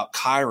thinking about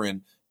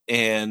Kyren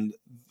and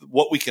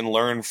what we can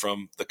learn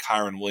from the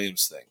Kyren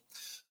Williams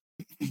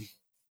thing.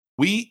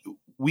 We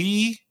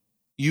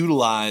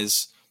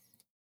utilize,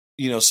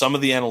 some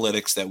of the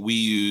analytics that we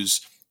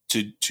use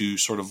to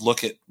sort of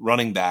look at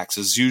running backs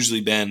has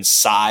usually been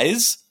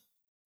size.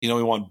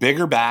 We want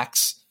bigger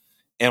backs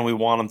and we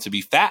want them to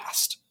be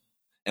fast.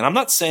 And I'm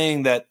not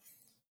saying that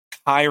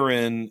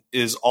Kyren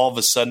is all of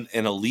a sudden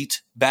an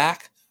elite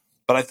back,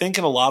 but I think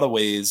in a lot of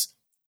ways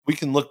we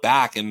can look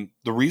back, and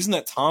the reason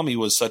that Tommy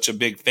was such a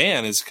big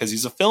fan is because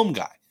he's a film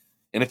guy.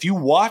 And if you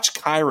watch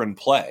Kyren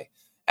play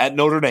at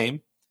Notre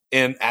Dame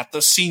and at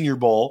the Senior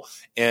Bowl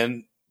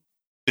and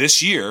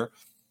this year,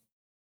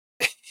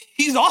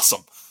 he's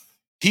awesome.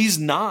 He's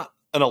not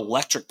an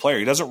electric player.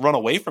 He doesn't run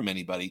away from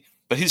anybody,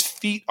 but his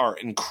feet are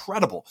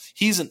incredible.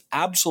 He's an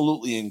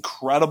absolutely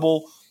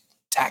incredible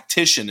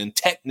tactician and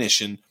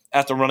technician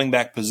at the running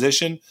back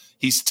position.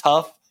 He's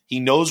tough. He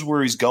knows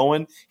where he's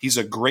going. He's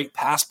a great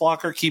pass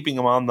blocker, keeping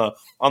him on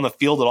the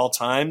field at all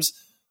times.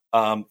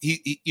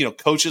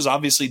 Coaches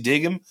obviously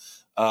dig him.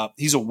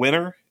 He's a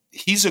winner.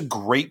 He's a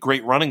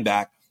great running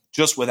back,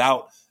 just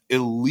without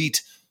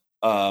elite,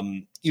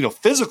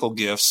 physical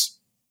gifts.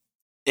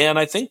 And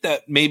I think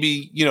that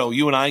maybe,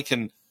 you and I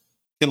can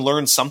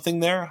learn something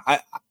there.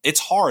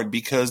 It's hard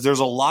because there's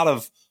a lot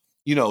of,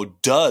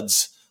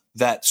 duds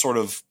that sort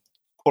of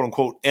quote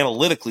unquote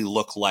analytically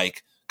look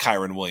like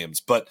Kyren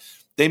Williams, but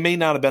they may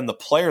not have been the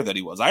player that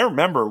he was. I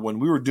remember when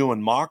we were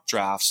doing mock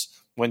drafts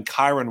when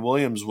Kyren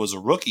Williams was a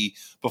rookie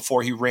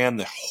before he ran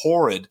the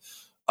horrid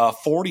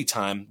 40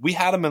 time, we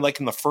had him in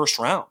the first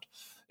round.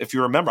 If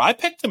you remember, I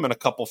picked him in a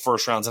couple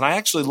first rounds, and I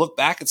actually looked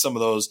back at some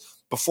of those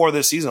before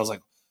this season. I was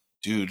like,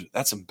 dude,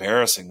 that's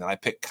embarrassing that I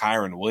picked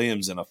Kyren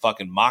Williams in a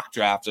fucking mock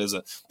draft. There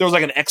was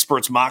an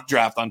experts mock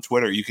draft on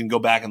Twitter. You can go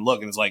back and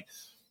look, and it's like,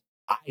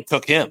 I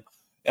took him.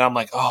 And I'm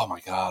like, oh my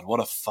God, what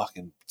a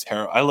fucking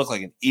terror. I look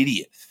like an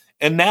idiot.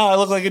 And now I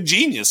look like a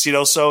genius,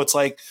 so it's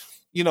like,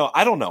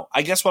 I don't know.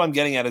 I guess what I'm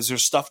getting at is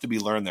there's stuff to be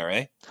learned there,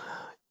 eh?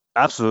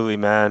 Absolutely,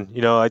 man.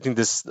 I think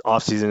this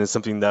offseason is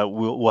something that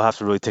we'll have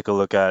to really take a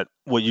look at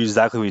what you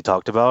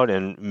talked about,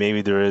 and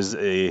maybe there is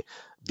a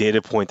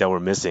data point that we're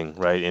missing,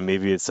 right? And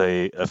maybe it's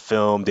a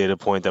film data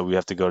point that we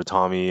have to go to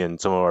Tommy and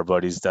some of our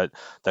buddies that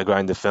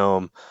grind the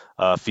film,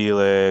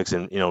 Felix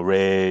and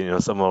Ray,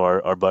 some of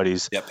our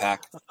buddies.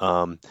 Jetpack.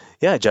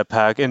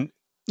 Jetpack, and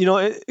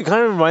it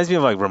kind of reminds me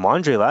of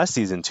Ramondre last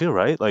season too,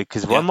 right?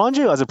 Because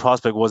Ramondre as a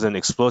prospect wasn't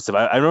explosive.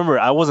 I remember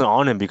I wasn't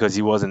on him because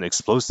he wasn't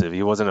explosive.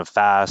 He wasn't a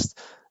fast,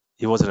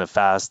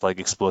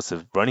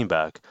 explosive running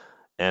back.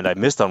 And I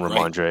missed on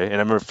Ramondre. Right. And I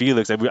remember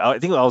Felix. I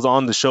think I was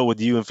on the show with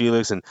you and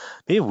Felix and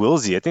maybe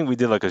Wilsey. I think we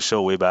did a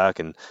show way back,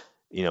 and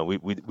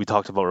we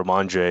talked about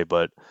Ramondre.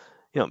 But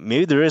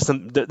maybe there is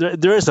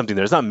there is something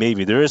there. It's not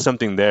maybe, there is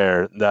something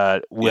there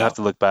that we have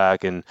to look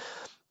back, and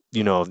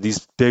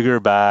these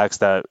bigger backs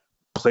that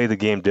play the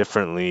game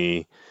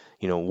differently.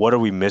 What are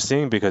we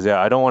missing? Because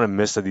I don't want to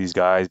miss these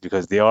guys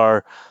because they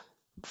are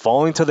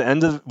falling to the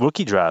end of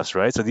rookie drafts,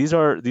 right? So these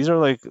are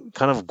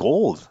kind of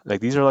gold.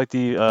 These are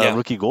the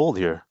rookie gold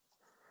here.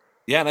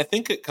 Yeah, and I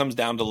think it comes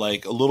down to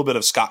a little bit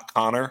of Scott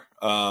Connor.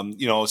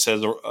 It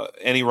says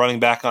any running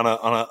back on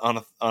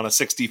a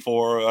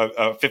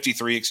 64,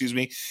 53, excuse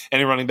me,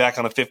 any running back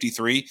on a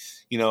 53.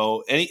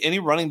 Any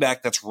running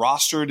back that's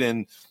rostered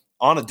and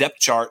on a depth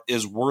chart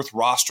is worth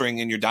rostering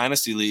in your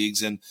dynasty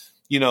leagues. And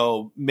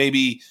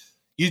maybe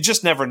you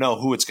just never know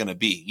who it's going to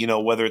be.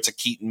 Whether it's a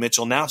Keaton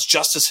Mitchell. Now it's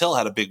Justice Hill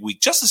had a big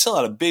week. Justice Hill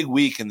had a big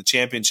week in the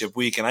championship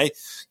week, and I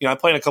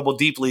played in a couple of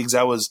deep leagues.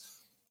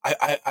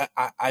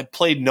 I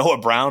played Noah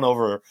Brown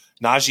over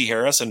Najee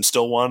Harris and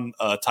still won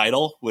a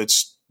title,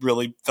 which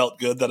really felt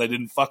good that I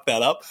didn't fuck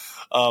that up.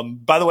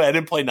 By the way, I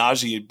didn't play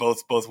Najee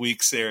both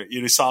weeks there.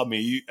 You saw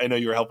me. I know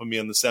you were helping me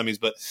in the semis,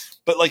 but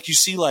you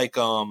see,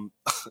 that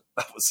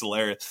was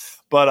hilarious.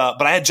 But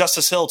I had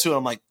Justice Hill too, and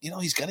I'm like,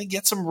 he's gonna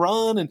get some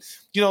run, and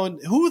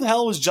who the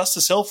hell was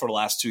Justice Hill for the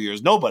last 2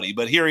 years? Nobody.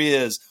 But here he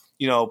is,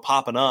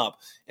 popping up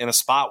in a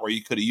spot where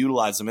you could have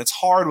utilized him. It's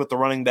hard with the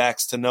running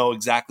backs to know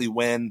exactly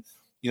when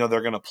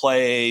they're going to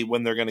play,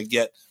 when they're going to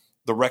get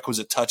the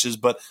requisite touches.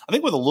 But I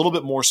think with a little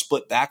bit more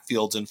split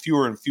backfields and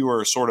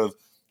fewer sort of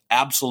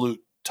absolute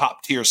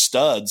top tier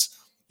studs,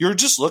 you're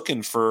just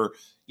looking for,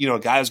 a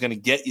guy who's going to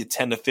get you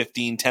 10 to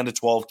 15, 10 to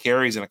 12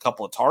 carries and a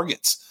couple of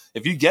targets.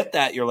 If you get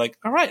that, you're like,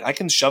 all right, I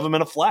can shove him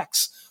in a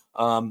flex.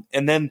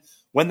 And then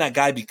when that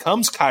guy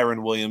becomes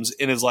Kyren Williams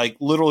and is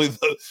literally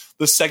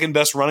the second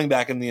best running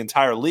back in the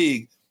entire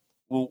league,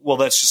 well,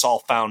 that's just all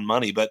found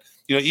money. But,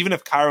 even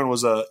if Kyren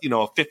was a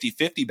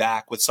 50-50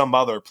 back with some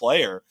other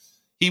player,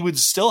 he would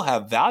still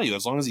have value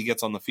as long as he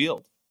gets on the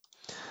field.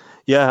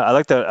 Yeah, I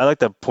like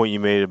that point you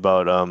made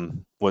about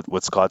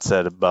what Scott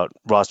said about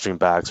rostering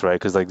backs, right?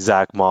 Because like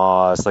Zach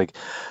Moss, like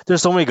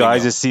there's so many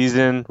guys this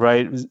season,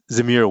 right?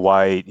 Zamir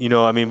White,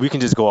 I mean, we can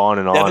just go on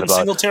and on Devin about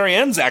Singletary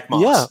and Zach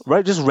Moss. Yeah,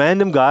 right. Just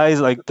random guys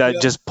like that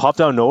just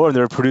popped out of nowhere and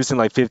they're producing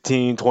like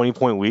 15,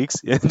 20-point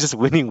weeks and just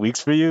winning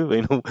weeks for you.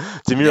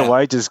 Zamir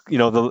White just,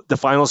 the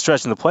final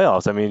stretch in the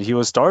playoffs. I mean, he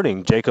was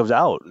starting, Jacobs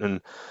out,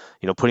 and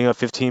putting up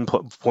 15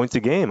 points a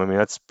game. I mean,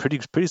 that's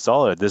pretty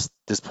solid at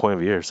this point of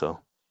the year. So,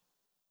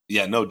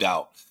 yeah, no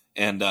doubt.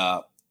 And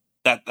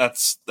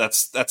that's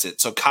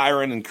it. So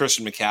Kyren and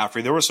Christian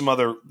McCaffrey. There were some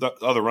other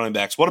running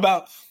backs. What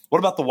about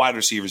the wide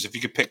receivers? If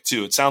you could pick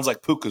two, it sounds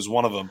like Puka's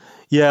one of them.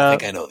 Yeah, I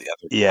think I know the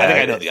other. Yeah, I think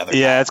I know the other.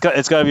 Yeah, guy.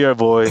 it's got to be our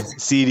boy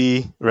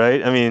CD,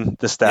 right? I mean,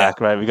 the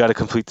stack, right? We got to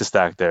complete the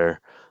stack there.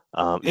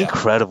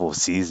 Incredible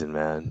season,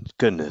 man.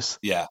 Goodness.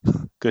 Yeah.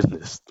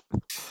 Goodness.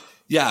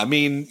 Yeah, I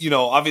mean,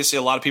 obviously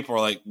a lot of people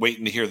are like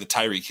waiting to hear the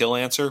Tyreek Hill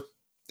answer.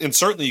 And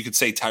certainly you could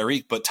say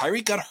Tyreek, but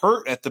Tyreek got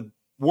hurt at the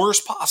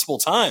worst possible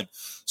time.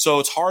 So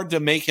it's hard to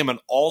make him an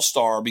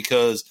all-star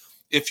because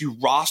if you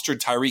rostered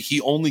Tyreek, he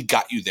only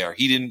got you there.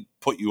 He didn't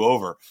put you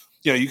over.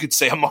 You could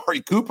say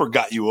Amari Cooper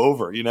got you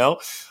over,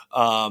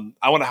 I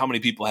wonder how many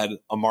people had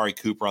Amari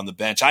Cooper on the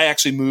bench. I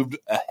actually moved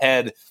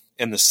ahead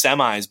in the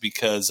semis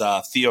because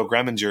Theo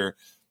Greminger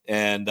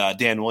and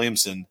Dan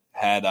Williamson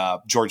had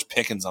George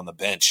Pickens on the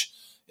bench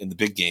in the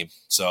big game.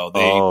 So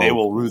they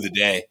will rue the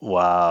day.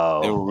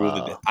 Wow. They will rue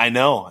the day. I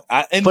know.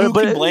 Who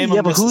can blame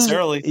them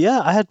necessarily?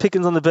 I had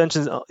Pickens on the bench,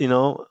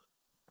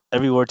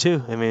 everywhere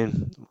too. I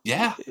mean,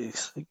 yeah,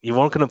 you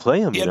weren't going to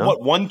play him. He had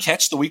one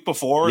catch the week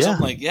before or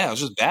something it was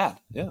just bad.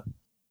 Yeah.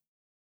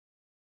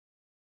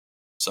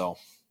 So,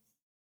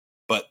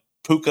 but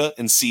Puka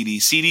and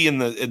CD in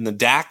the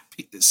Dak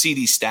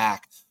CD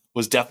stack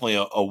was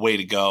definitely a way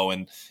to go,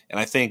 and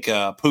I think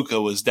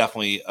Puka was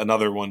definitely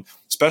another one,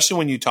 especially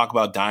when you talk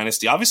about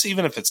dynasty. Obviously,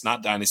 even if it's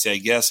not dynasty, I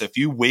guess if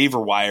you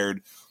waiver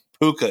wired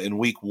Puka in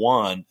week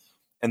 1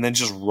 and then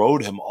just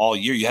rode him all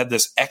year, you had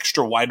this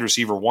extra wide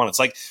receiver 1. It's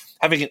like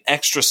having an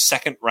extra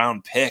second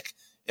round pick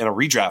in a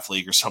redraft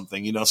league or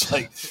something. It's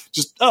like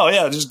just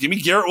give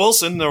me Garrett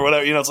Wilson or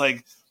whatever. It's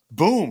like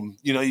boom.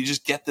 You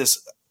just get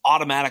this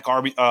automatic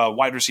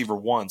wide receiver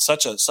 1.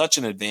 Such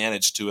an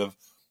advantage to have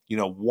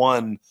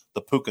won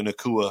the Puka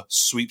Nacua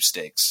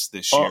sweepstakes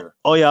this year.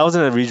 Oh yeah, I was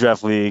in a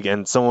redraft league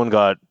and someone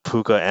got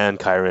Puka and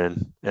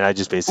Kyren, and I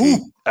just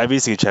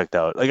basically checked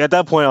out. Like at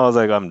that point, I was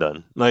like, I'm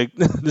done. Like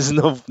there's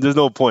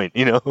no point.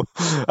 I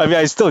mean,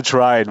 I still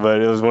tried,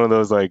 but it was one of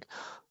those like,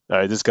 all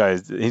right, this guy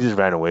he just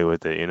ran away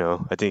with it.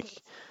 I think.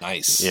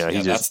 Nice. Yeah,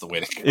 that's the way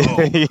to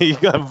go. He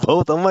got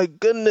both. Oh my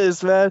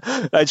goodness, man!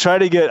 I tried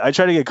to get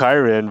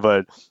Kyren,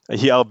 but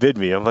he outbid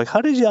me. I'm like, how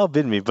did you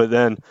outbid me? But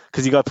then,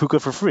 because he got Puka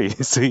for free,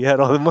 so he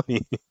had all the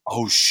money.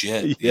 Oh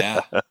shit!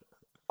 Yeah.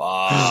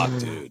 Fuck,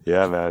 dude.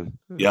 Yeah, man.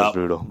 Yeah,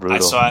 brutal.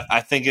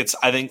 I think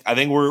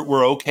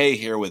we're okay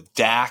here with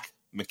Dak,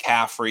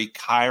 McCaffrey,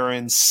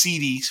 Kyren,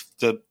 CD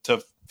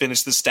to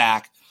finish the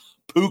stack.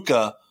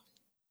 Puka.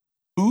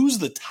 Who's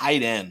the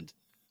tight end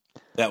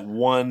that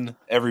won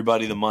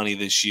everybody the money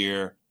this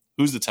year?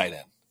 Who's the tight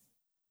end?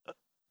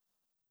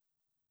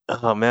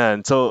 Oh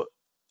man, so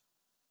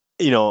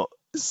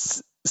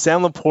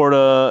Sam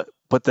Laporta,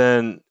 but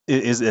then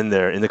is in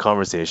there in the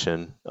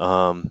conversation.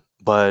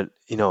 But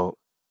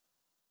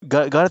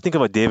got to think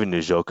about David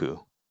Njoku,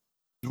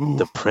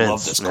 the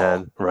Prince,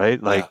 man,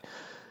 right? Like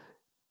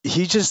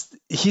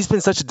he's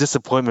been such a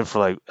disappointment for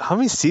like how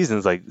many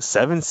seasons? Like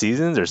 7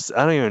 seasons, or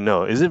I don't even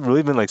know. Is it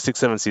really been like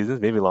 6-7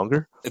 seasons, maybe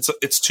longer?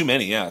 It's too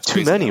many. Yeah, it's too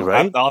crazy. many,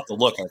 right? I'll have to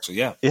look actually.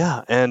 Yeah,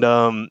 yeah,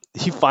 and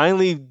he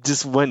finally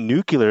just went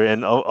nuclear,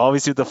 and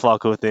obviously with the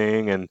Flacco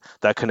thing and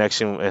that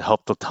connection, it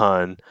helped a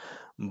ton.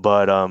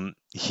 But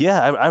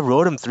I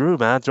rode him through,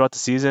 man, throughout the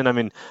season. I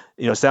mean,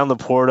 Sam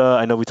Laporta,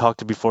 I know we talked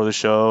to before the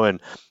show,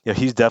 and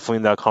he's definitely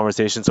in that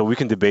conversation. So we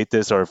can debate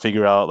this or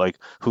figure out like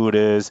who it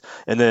is,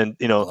 and then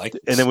and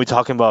then we're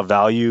talking about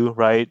value,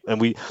 right? And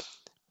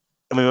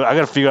I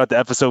got to figure out the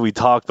episode we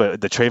talked,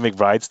 but the Trey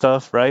McBride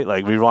stuff, right?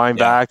 Like rewind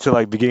back to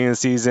like beginning of the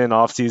season,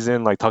 off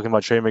season, like talking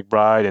about Trey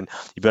McBride, and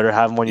you better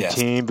have him on your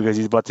team because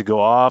he's about to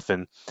go off,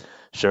 and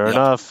sure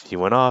enough, he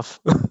went off.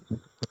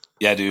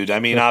 Yeah, dude. I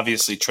mean,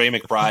 obviously Trey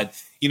McBride.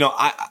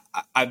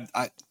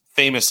 I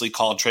famously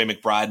called Trey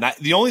McBride. And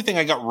the only thing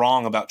I got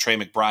wrong about Trey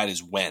McBride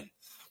is when.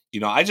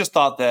 I just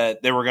thought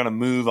that they were going to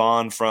move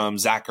on from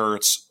Zach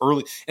Ertz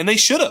early, and they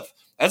should have.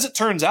 As it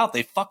turns out,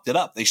 they fucked it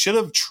up. They should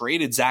have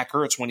traded Zach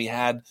Ertz when he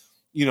had,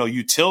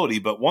 utility.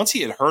 But once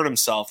he had hurt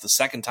himself the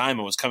second time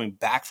and was coming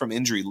back from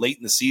injury late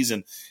in the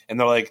season, and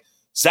they're like,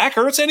 Zach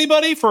Ertz,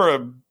 anybody for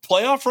a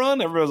playoff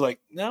run? Everybody's like,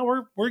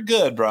 no, we're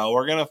good, bro.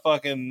 We're going to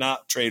fucking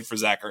not trade for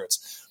Zach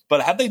Ertz.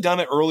 But had they done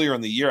it earlier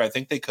in the year, I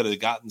think they could have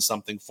gotten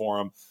something for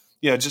him.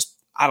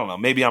 I don't know.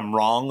 Maybe I'm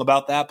wrong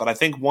about that. But I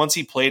think once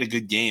he played a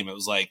good game, it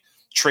was like,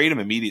 trade him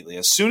immediately.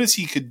 As soon as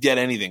he could get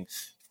anything,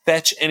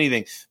 fetch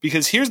anything.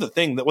 Because here's the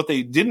thing, that what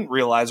they didn't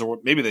realize, or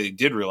maybe they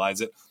did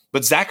realize it,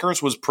 but Zach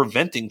Ertz was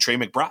preventing Trey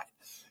McBride.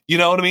 You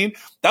know what I mean?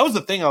 That was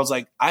the thing. I was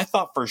like, I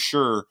thought for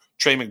sure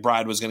Trey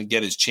McBride was going to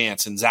get his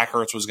chance and Zach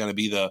Ertz was going to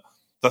be the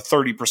the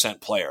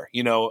 30% player.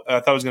 You know, I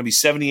thought it was going to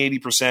be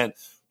 70-80%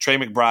 Trey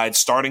McBride,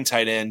 starting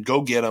tight end,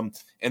 go get him.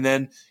 And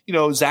then, you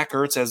know, Zach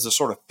Ertz as the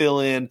sort of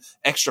fill-in,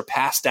 extra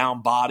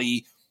pass-down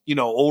body, you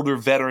know, older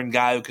veteran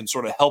guy who can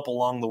sort of help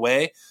along the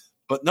way.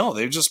 But no,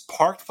 they just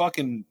parked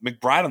fucking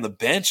McBride on the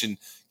bench and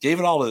gave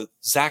it all to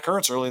Zach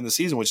Ertz early in the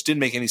season, which didn't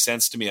make any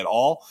sense to me at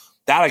all.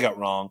 That I got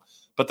wrong.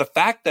 But the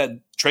fact that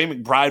Trey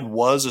McBride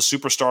was a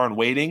superstar in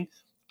waiting,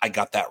 I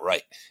got that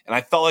right. And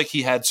I felt like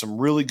he had some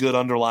really good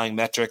underlying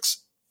metrics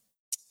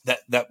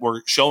that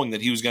were showing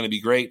that he was going to be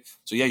great.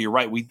 So, yeah, you're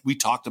right. We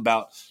talked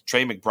about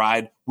Trey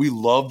McBride. We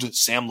loved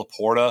Sam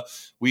Laporta.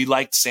 We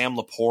liked Sam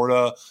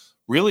Laporta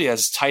really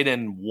as tight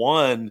end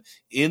 1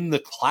 in the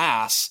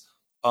class,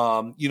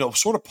 you know,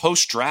 sort of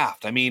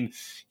post-draft. I mean,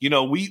 you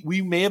know,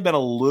 we may have been a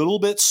little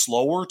bit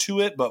slower to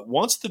it, but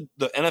once the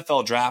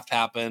NFL draft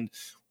happened,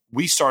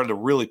 we started to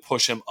really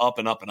push him up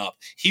and up and up.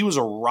 He was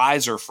a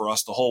riser for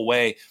us the whole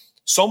way,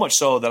 so much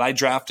so that I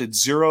drafted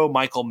 0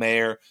 Michael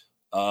Mayer,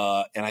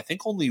 and I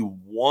think only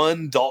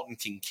 1 Dalton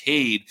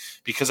Kincaid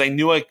because I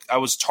knew I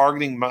was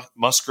targeting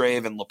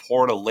Musgrave and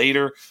Laporta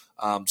later.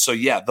 So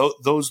yeah,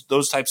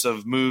 those types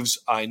of moves,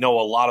 I know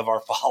a lot of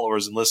our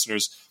followers and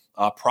listeners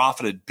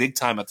profited big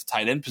time at the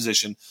tight end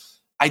position.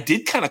 I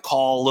did kind of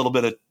call a little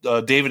bit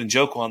of David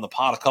Njoku on the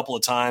pod a couple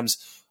of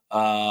times,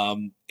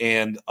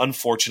 and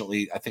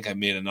unfortunately, I think I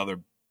made another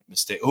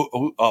mistake.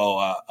 One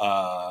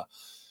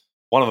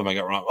of them I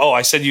got wrong. Oh,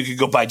 I said you could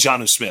go buy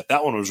Jonnu Smith.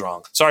 That one was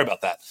wrong. Sorry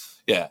about that.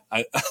 Yeah.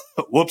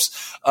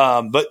 Whoops.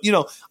 But, you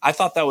know, I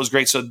thought that was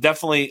great. So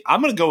definitely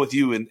I'm going to go with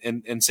you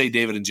and say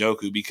David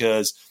Njoku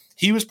because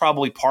he was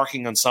probably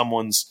parking on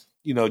someone's,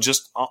 you know,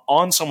 just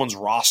on someone's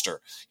roster.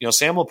 You know,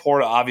 Sam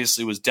Laporta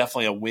obviously was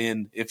definitely a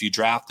win if you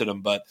drafted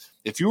him. But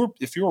if you were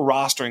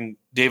rostering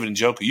David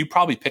Njoku, you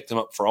probably picked him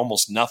up for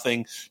almost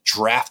nothing,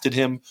 drafted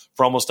him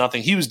for almost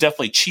nothing. He was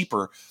definitely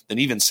cheaper than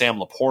even Sam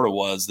Laporta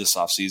was this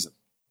offseason.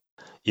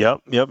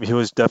 Yep. He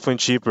was definitely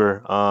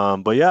cheaper.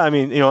 But yeah, I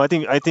mean, you know, I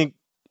think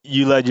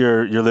you led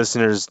your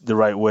listeners the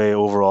right way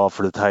overall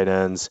for the tight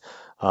ends,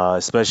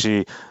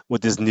 especially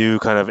with this new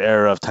kind of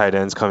era of tight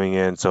ends coming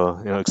in. So,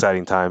 you know,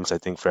 exciting times, I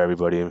think, for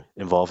everybody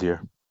involved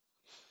here.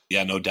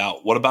 Yeah, no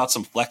doubt. What about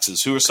some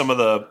flexes? Who are some of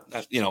the,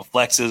 you know,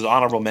 flexes,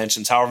 honorable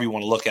mentions, however you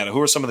want to look at it?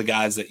 Who are some of the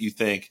guys that you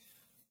think,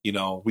 you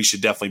know, we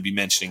should definitely be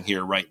mentioning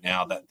here right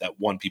now that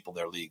won people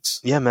their leagues?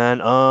 Yeah,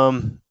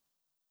 man.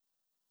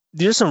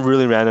 There's some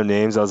really random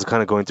names. I was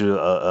kind of going through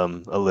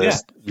a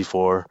list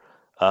before.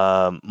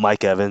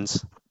 Mike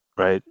Evans,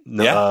 right?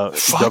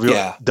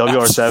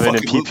 WR7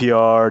 and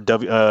PPR,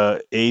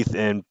 8th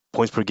in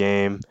points per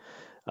game.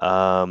 You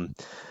know,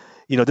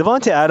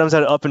 Devontae Adams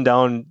had an up and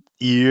down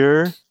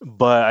year,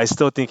 but I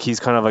still think he's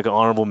kind of like an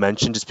honorable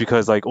mention just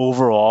because, like,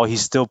 overall, he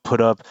still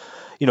put up,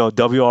 you know,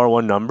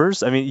 WR1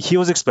 numbers. I mean, he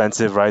was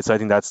expensive, right? So I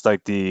think that's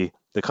like the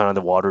kind of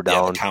the watered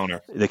down,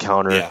 the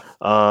counter. Yeah.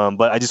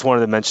 But I just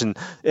wanted to mention,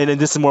 and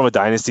this is more of a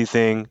dynasty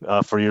thing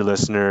for your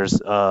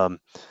listeners.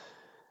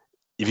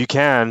 If you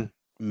can,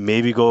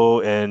 maybe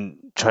go and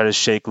try to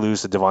shake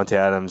loose a Devontae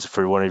Adams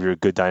for one of your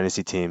good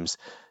dynasty teams.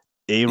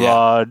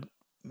 A-Rod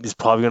is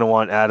probably going to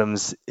want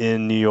Adams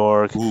in New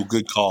York. Ooh,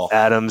 good call.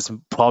 Adams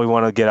probably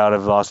want to get out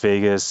of Las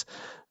Vegas.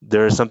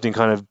 There's something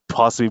kind of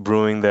possibly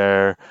brewing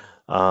there.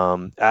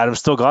 Adams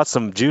still got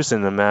some juice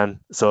in him, man.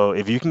 So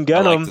if you can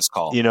get him,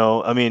 you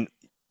know, I mean,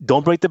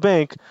 don't break the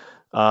bank,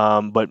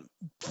 but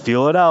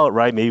feel it out,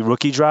 right? Maybe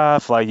rookie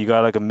draft, like you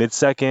got like a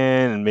mid-second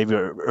and maybe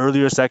an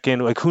earlier second,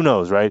 like who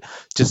knows, right?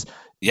 Just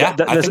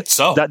I think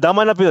so. That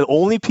might not be the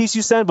only piece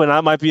you send, but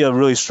that might be a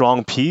really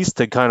strong piece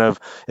to kind of,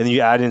 and then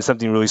you add in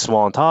something really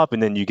small on top,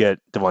 and then you get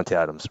Devontae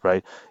Adams,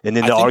 right? And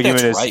then the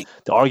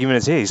argument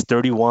is, hey, he's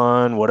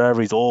 31,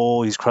 whatever, he's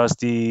old, he's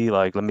crusty,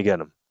 like let me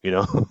get him. You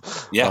know,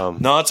 yeah,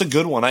 no, it's a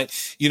good one.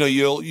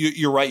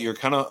 You're right. You're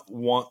kind of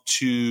want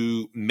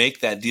to make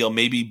that deal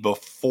maybe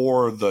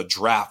before the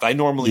draft. I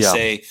normally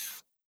say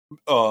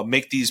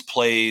make these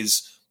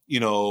plays, you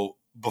know,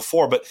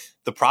 before, but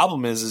the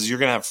problem is you're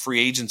going to have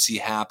free agency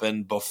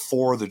happen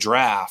before the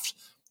draft,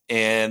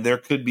 and there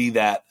could be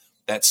that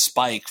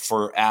spike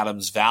for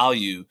Adams'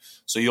 value.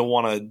 So you'll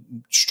want to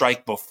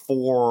strike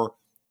before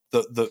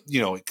the you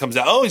know, it comes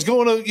out, oh, he's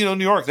going to, you know,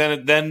 New York,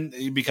 then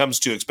it becomes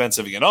too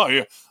expensive again. Oh,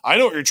 yeah, I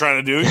know what you're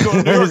trying to do. You're going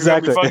to New York.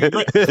 Exactly. Fucking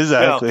great.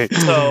 Exactly.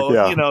 You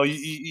know? So,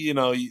 you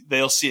know,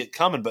 they'll see it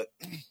coming. But,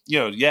 you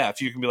know, yeah,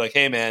 if you can be like,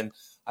 hey, man,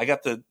 I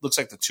got looks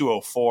like the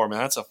 204, man,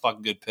 that's a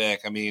fucking good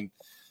pick. I mean,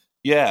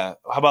 yeah,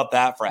 how about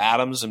that for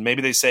Adams? And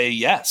maybe they say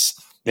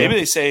yes. Maybe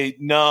they say,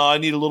 no, I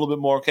need a little bit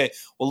more. Okay,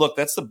 well, look,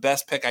 that's the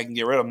best pick I can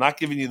get rid of. I'm not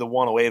giving you the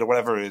 108 or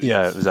whatever it is.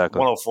 Yeah, exactly.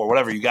 104,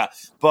 whatever you got.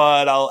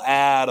 But I'll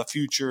add a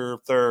future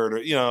third or,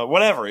 you know,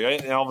 whatever.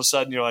 Right? And all of a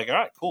sudden you're like, all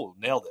right, cool,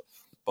 nailed it.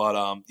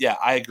 But, yeah,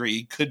 I agree.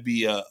 He could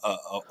be a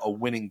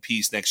winning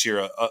piece next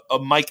year, a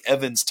Mike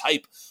Evans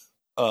type,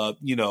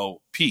 you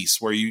know,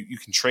 piece where you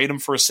can trade him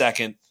for a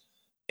second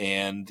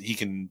and he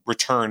can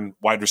return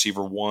wide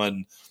receiver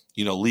 1,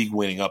 league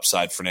winning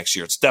upside for next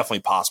year. It's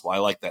definitely possible. I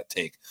like that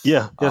take.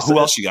 Yeah. Who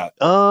else you got?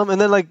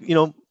 And then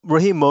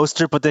Raheem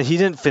Mostert, but then he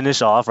didn't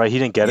finish off, right? He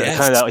didn't get it.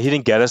 He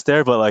didn't get us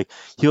there, but like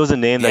he was a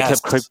name that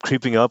kept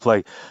creeping up.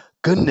 Like,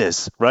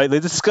 goodness, right?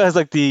 Like this guy's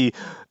like the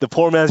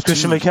poor man's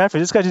Christian McCaffrey.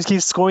 This guy just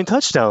keeps scoring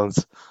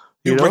touchdowns.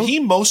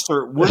 Raheem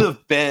Mostert would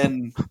have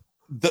been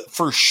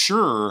for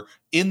sure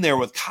in there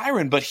with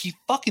Kyron, but he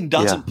fucking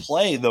doesn't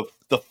play the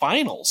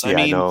finals. I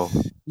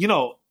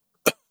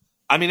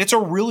mean, it's a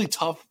really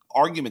tough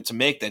argument to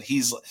make that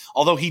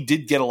although he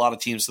did get a lot of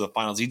teams to the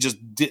finals, he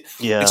just did.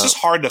 Yeah. It's just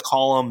hard to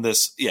call him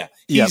this. Yeah.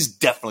 He's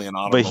definitely an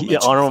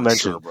honorable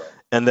mention. Sure,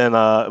 and then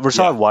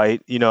Rachaad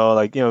White,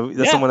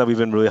 that's someone that we've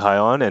been really high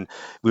on. And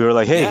we were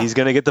like, hey, he's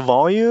going to get the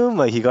volume.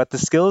 Like he got the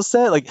skill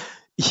set. Like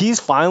he's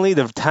finally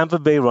the Tampa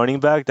Bay running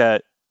back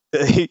that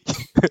he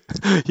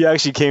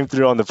actually came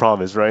through on the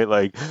promise, right?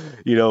 Like,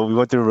 we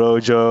went through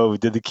Rojo, we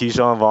did the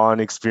Keyshawn Vaughn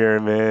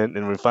experiment,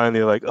 and we're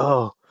finally like,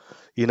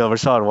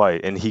 Rachaad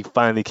White, and he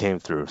finally came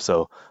through.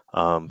 So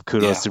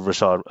kudos to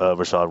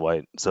Rachaad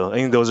White. So I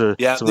think those are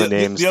some of the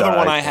names. The other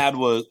one I had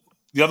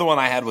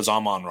was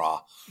Amon-Ra.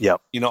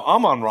 Yep.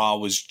 Amon-Ra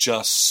was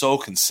just so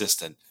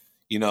consistent.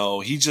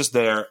 He's just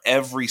there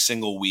every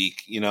single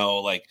week.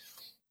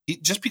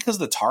 Just because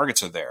the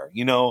targets are there.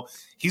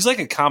 He's like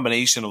a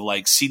combination of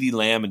like CeeDee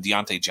Lamb and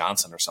Deontay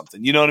Johnson or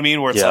something. You know what I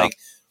mean? Where it's like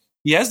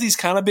he has these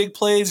kind of big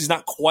plays. He's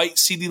not quite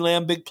CeeDee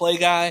Lamb big play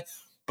guy,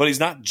 but he's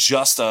not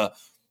just a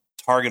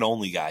target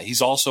only guy.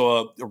 He's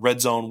also a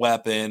red zone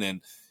weapon, and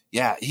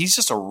he's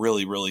just a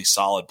really, really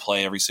solid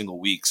play every single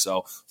week.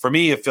 So for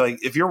me, I feel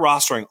like if you're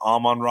rostering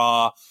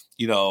Amon-Ra,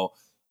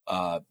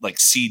 like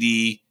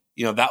CD,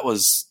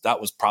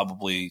 that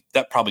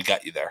probably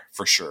got you there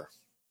for sure.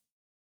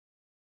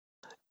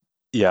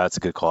 Yeah, it's a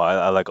good call.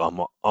 I like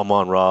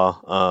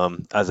Amon-Ra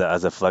as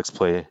a flex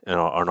play on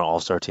our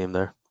all-star team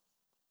there.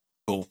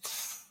 Cool.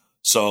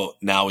 So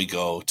now we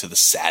go to the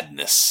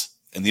sadness.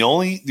 And the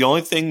only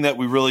thing that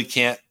we really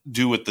can't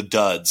do with the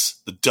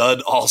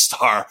dud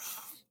all-star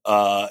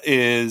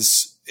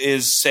is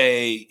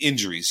say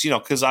injuries,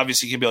 because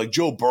obviously you can be like,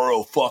 Joe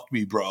Burrow, fuck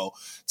me, bro.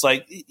 It's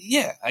like,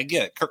 yeah, I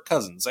get it. Kirk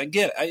Cousins, I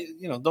get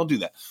it. Don't do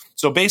that.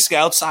 So basically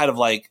outside of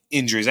like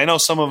injuries, I know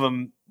some of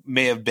them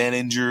may have been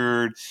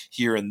injured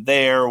here and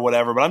there or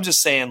whatever, but I'm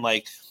just saying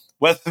like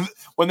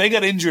when they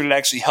got injured, it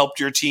actually helped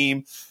your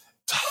team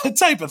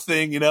type of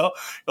thing, You're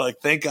like,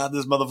 thank God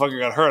this motherfucker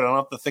got hurt. I don't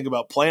have to think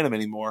about playing him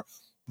anymore.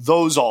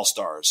 Those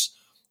all-stars,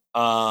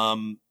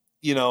 and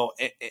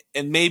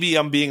maybe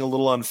I'm being a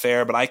little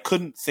unfair, but I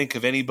couldn't think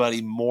of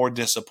anybody more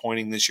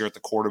disappointing this year at the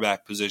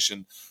quarterback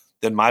position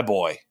than my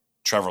boy,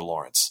 Trevor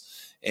Lawrence.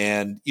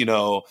 And,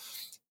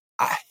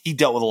 he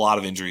dealt with a lot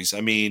of injuries.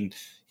 I mean,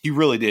 he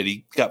really did.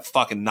 He got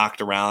fucking knocked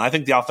around. I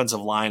think the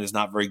offensive line is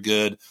not very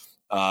good.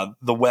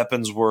 The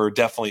weapons were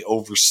definitely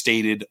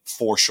overstated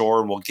for sure,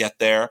 and we'll get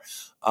there.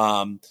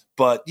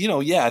 But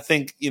I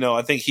think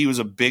he was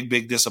a big,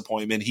 big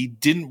disappointment. He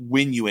didn't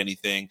win you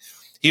anything.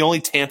 He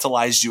only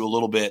tantalized you a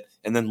little bit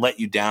and then let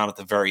you down at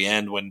the very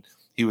end when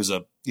he was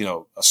a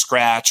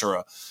scratch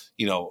or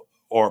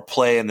a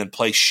play and then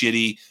play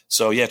shitty.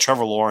 So yeah,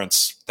 Trevor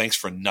Lawrence, thanks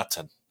for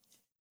nutting.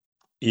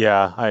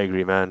 Yeah, I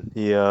agree, man.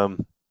 He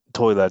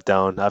totally let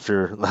down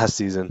after last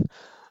season.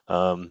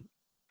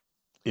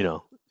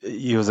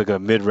 He was like a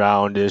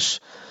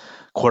mid-round-ish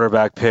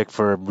quarterback pick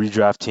for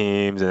redraft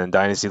teams and then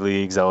dynasty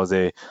leagues. That was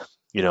a,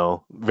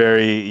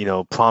 very,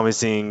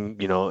 promising,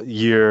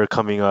 year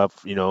coming up,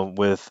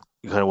 with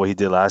kind of what he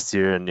did last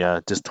year, and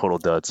just total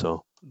dud.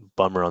 So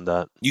bummer on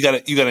that. You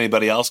got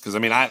anybody else? Because I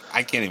mean, I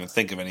can't even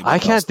think of anybody. I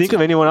can't think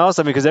of anyone else.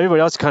 I mean, because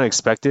everybody else kind of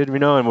expected,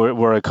 and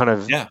we're kind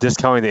of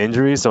discounting the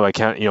injuries, so I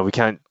can't, we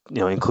can't,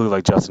 include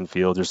like Justin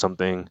Fields or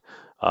something.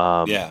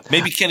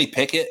 Maybe Kenny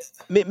Pickett.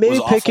 Maybe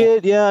Pickett,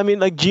 awful. Yeah. I mean,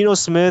 like Geno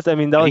Smith. I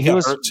mean, he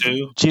was hurt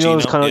too. Geno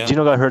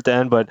got hurt at the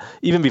end, but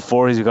even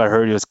before he got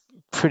hurt, he was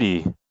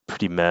pretty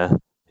meh.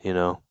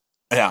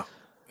 Yeah.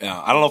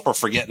 I don't know if we're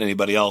forgetting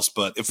anybody else,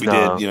 but if we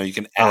did, you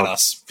can add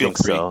us. Feel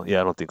free. So.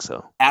 Yeah, I don't think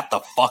so. At the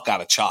fuck out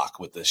of chalk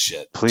with this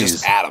shit. Please,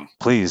 just add him.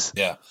 Please.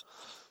 Yeah.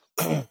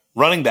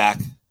 Running back.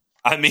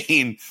 I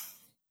mean,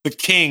 the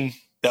king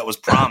that was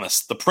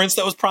promised, the prince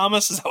that was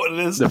promised. Is that what it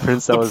is? The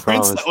prince that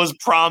was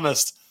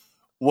promised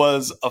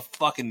was a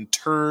fucking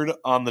turd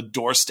on the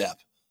doorstep.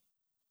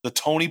 The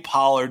Tony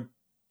Pollard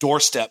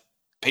doorstep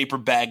paper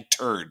bag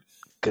turd.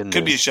 Goodness.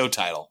 Could be a show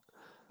title.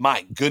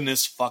 My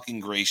goodness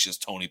fucking gracious,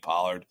 Tony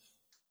Pollard.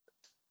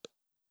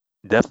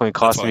 Definitely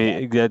cost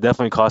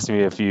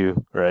me a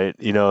few, right?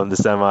 In the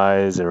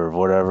semis or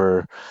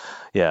whatever.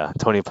 Yeah,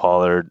 Tony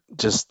Pollard,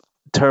 just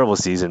terrible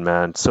season,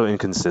 man. So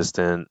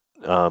inconsistent.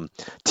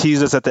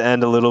 Teased us at the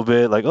end a little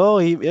bit, like, oh,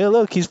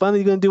 look, he's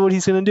finally going to do what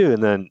he's going to do,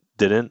 and then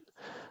didn't.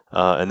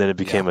 And then it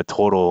became a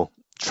total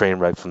train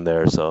wreck from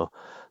there. So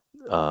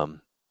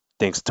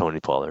thanks, Tony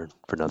Pollard,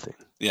 for nothing.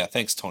 Yeah,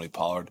 thanks, Tony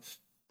Pollard.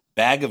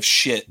 Bag of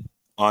shit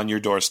on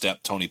your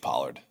doorstep, Tony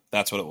Pollard.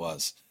 That's what it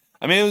was.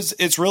 I mean,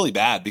 it's really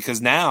bad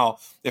because now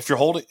if you're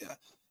holding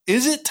 –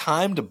 Is it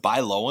time to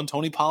buy low on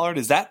Tony Pollard?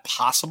 Is that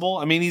possible?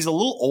 I mean, he's a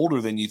little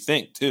older than you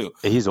think, too.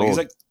 He's like, old. He's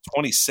like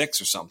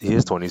 26 or something. He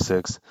is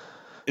 26.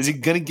 Is he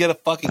going to get a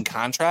fucking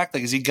contract?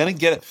 Like, is he going to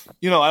get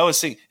I always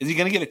think, is he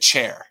going to get a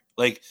chair?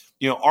 Like,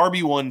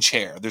 RB1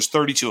 chair. There's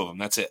 32 of them.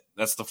 That's it.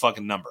 That's the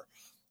fucking number.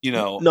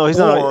 No, he's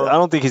not. I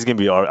don't think he's going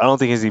to be. I don't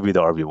think he's going to be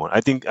the RB1.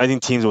 I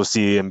think teams will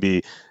see him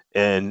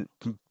and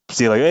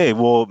see like, hey,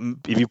 well,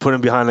 if you put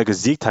him behind like a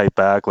Zeke type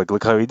back, like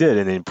look how he did,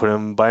 and then put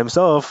him by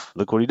himself,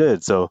 look what he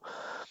did. So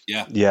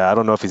yeah, I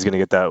don't know if he's going to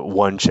get that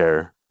one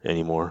chair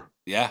anymore.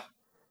 Yeah,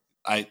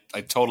 I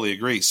totally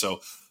agree.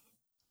 So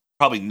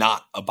probably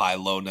not a buy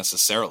low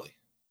necessarily.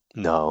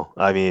 No,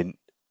 I mean,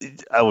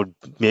 I would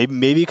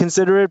maybe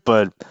consider it,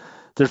 but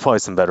there's probably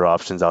some better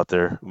options out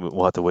there.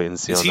 We'll have to wait and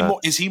see on that.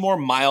 Is he more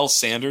Miles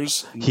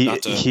Sanders?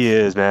 He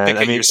is, man.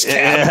 I mean,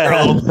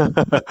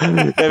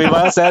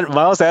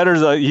 Miles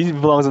Sanders, he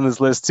belongs on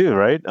this list too,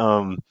 right?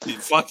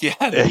 Fuck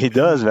yeah, dude. He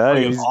does,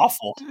 man. He's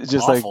awful.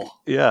 Just awful. Like,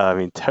 yeah, I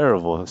mean,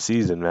 terrible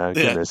season, man.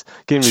 Goodness,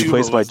 getting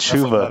replaced by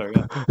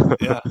Chuba.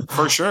 Yeah,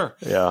 for sure.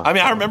 Yeah. I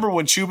mean, I remember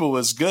when Chuba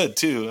was good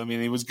too. I mean,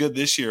 he was good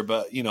this year,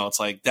 but it's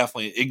like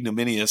definitely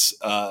ignominious,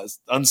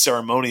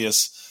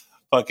 unceremonious.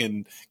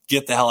 Fucking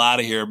get the hell out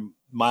of here.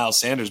 Miles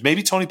Sanders.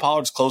 Maybe Tony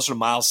Pollard's closer to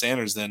Miles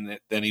Sanders than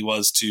he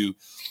was to,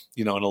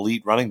 an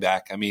elite running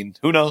back. I mean,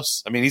 who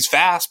knows? I mean, he's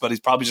fast, but he's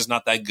probably just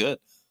not that good.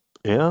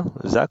 Yeah,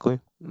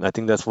 exactly. I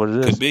think that's what it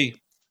is. Could be.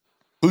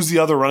 Who's the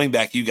other running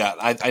back you got?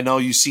 I know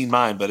you've seen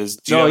mine, but do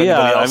you have yeah.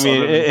 anybody else? I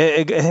mean,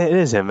 it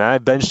is him, man. I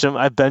benched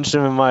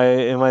him in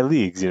my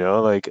leagues.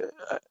 Like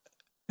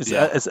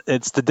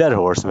it's the dead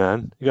horse,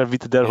 man. You got to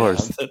beat the dead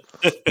horse.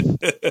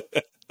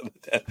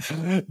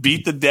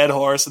 Beat the dead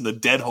horse, and the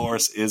dead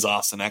horse is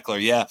Austin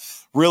Eckler. Yeah,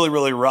 really,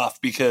 really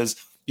rough because,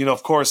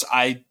 of course,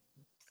 I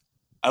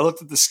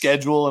looked at the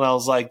schedule and I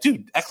was like,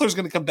 dude, Eckler's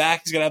going to come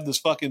back. He's going to have this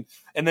fucking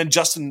 – and then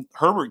Justin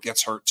Herbert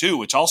gets hurt too,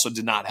 which also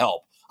did not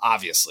help,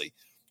 obviously.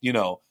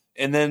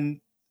 And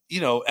then,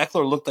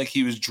 Eckler looked like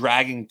he was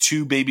dragging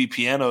two baby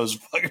pianos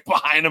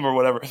behind him or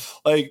whatever.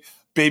 Like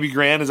baby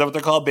grand, is that what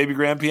they're called? Baby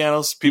grand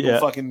pianos? People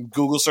fucking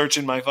Google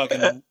searching my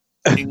fucking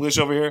English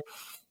over here.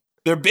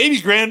 They're baby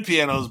grand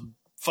pianos,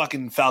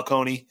 fucking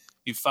Falcone,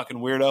 you fucking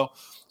weirdo.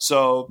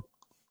 So,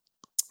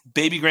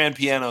 baby grand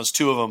pianos,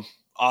 two of them.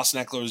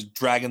 Austin Eckler was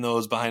dragging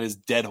those behind his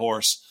dead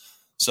horse.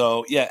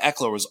 So, yeah,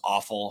 Eckler was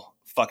awful.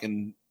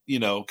 Fucking,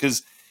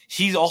 because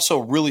he also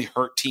really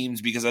hurt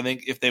teams because I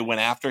think if they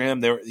went after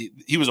him,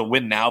 he was a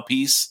win now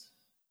piece,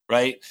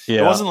 right? Yeah.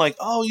 It wasn't like,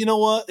 oh, you know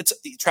what? It's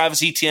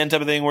Travis Etienne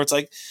type of thing where it's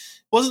like,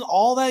 wasn't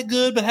all that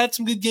good, but had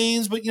some good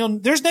games. But,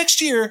 there's next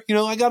year.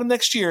 I got him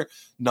next year.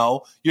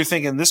 No, you're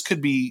thinking this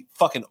could be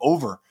fucking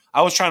over.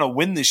 I was trying to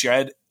win this year. I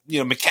had,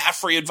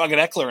 McCaffrey and fucking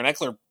Eckler, and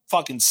Eckler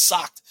fucking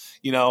sucked,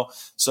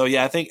 So,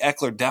 yeah, I think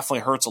Eckler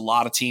definitely hurts a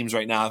lot of teams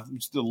right now.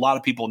 A lot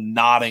of people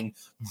nodding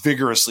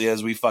vigorously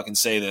as we fucking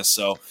say this.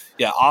 So,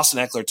 yeah, Austin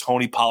Eckler,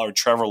 Tony Pollard,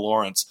 Trevor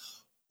Lawrence.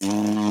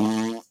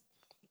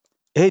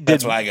 Hey,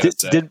 that's what I got to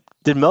say.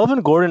 Did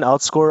Melvin Gordon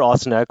outscore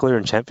Austin Eckler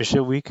in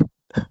championship week?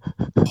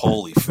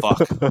 Holy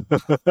fuck.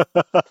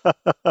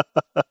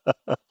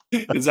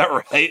 Is that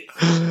right?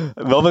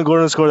 Melvin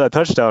Gordon scored that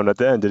touchdown at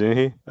the end, didn't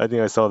he? I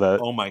think I saw that.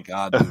 Oh my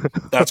God, dude.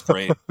 That's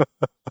great.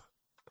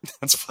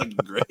 That's fucking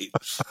great.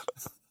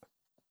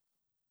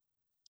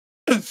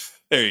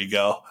 There you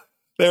go.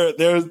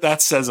 There.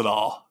 That says it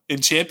all.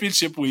 In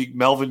championship week,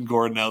 Melvin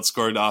Gordon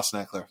outscored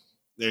Austin Eckler.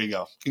 There you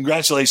go.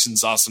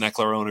 Congratulations, Austin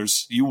Eckler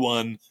owners. You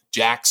won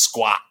jack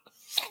squat.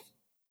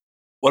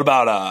 What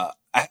about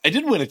I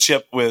did win a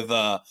chip with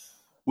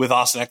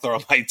Austin Eckler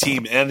on my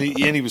team, and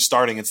he was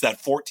starting. It's that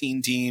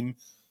 14 team.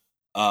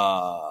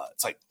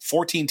 It's like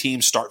 14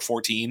 teams start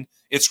 14.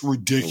 It's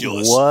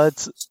ridiculous.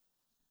 What?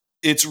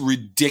 It's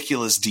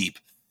ridiculous deep.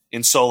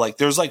 And so like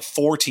there's like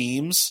 4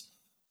 teams.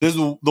 There's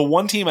the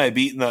one team I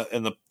beat in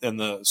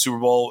the Super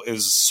Bowl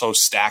is so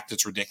stacked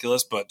it's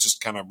ridiculous, but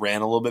just kind of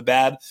ran a little bit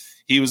bad.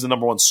 He was the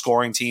number 1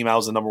 scoring team. I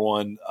was the number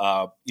 1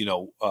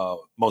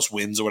 most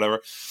wins or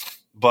whatever.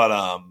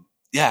 But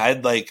yeah, I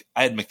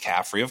had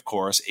McCaffrey, of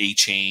course,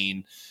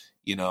 A-Chain,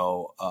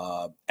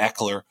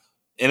 Eckler,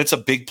 and it's a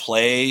big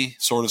play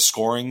sort of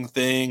scoring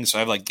thing. So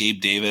I have like Gabe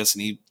Davis,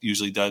 and he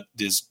usually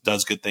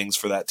does good things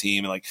for that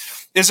team. And like,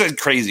 it's like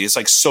crazy. It's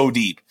like so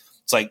deep.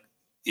 It's like,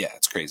 yeah,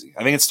 it's crazy.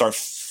 I think it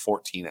starts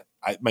 14.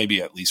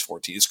 Maybe at least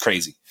 14. It's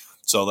crazy.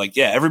 So like,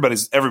 yeah,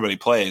 everybody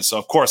plays. So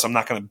of course I'm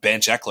not going to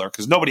bench Eckler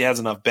because nobody has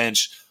enough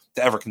bench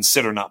to ever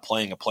consider not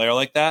playing a player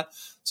like that.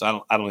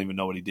 So I don't even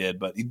know what he did,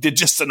 but he did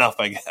just enough,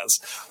 I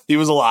guess. He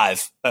was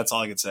alive. That's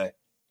all I could say.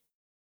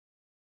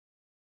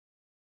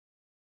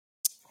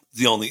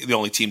 The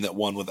only team that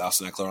won with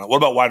Austin Eckler on it. What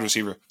about wide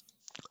receiver?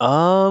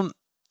 I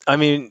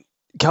mean,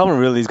 Calvin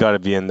Ridley's got to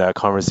be in that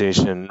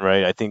conversation,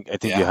 right? I think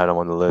you had him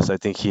on the list. I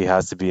think he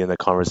has to be in the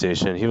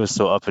conversation. He was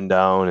so up and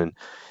down, and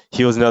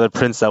he was another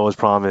prince that was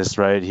promised,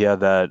 right? He had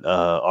that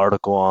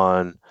article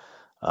on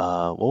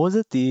what was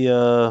it?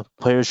 The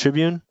Players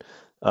Tribune.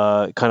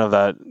 kind of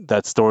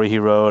that story he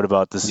wrote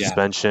about the Yeah.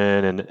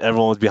 suspension, and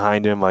everyone was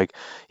behind him. Like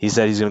he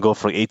said, he's gonna go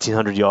for like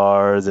 1,800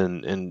 yards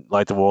and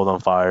light the world on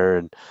fire.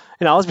 And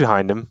I was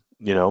behind him,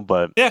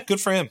 but Yeah,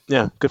 good for him.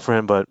 yeah, good for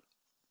him. But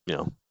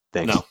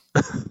thanks. No.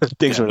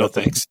 Thanks Yeah, for no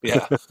nothing. thanks.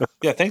 Yeah.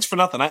 Yeah, thanks for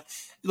nothing.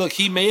 Look,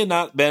 he may have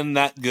not been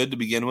that good to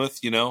begin with,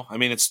 I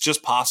mean, it's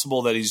just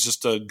possible that he's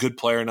just a good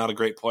player, not a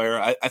great player.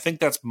 I think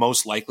that's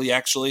most likely,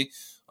 actually.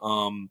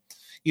 And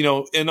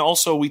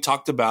also we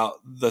talked about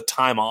the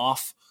time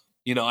off.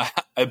 I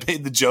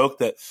made the joke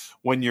that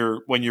when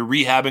you're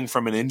rehabbing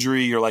from an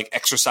injury, you're like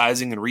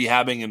exercising and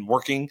rehabbing and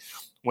working.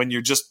 When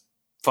you're just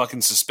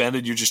fucking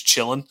suspended, you're just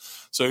chilling.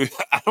 So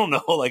I don't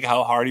know like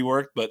how hard he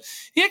worked, but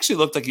he actually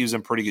looked like he was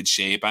in pretty good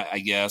shape, I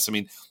guess. I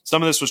mean,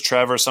 some of this was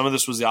Trevor, some of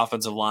this was the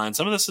offensive line,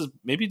 some of this is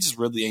maybe just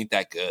really ain't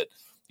that good.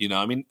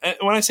 I mean,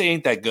 when I say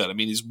ain't that good, I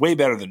mean he's way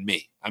better than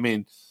me. I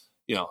mean,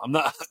 I'm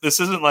not. This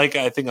isn't like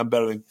I think I'm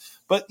better than,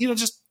 but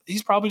just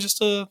he's probably just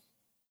a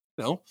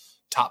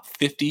top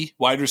 50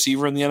 wide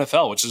receiver in the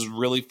NFL, which is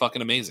really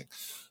fucking amazing,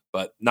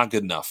 but not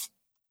good enough.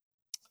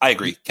 I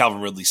agree.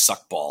 Calvin Ridley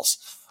sucked balls.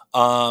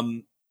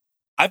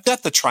 I've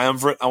got the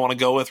triumvirate I want to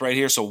go with right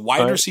here. So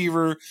wide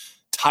receiver,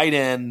 tight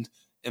end,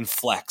 and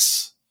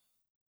flex.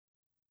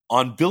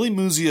 On Billy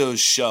Muzio's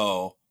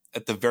show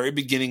at the very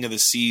beginning of the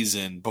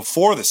season,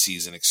 before the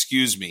season,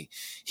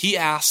 he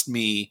asked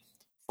me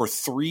for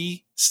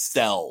 3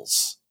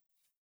 sells.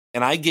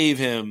 And I gave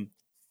him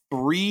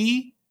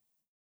 3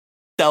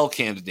 sell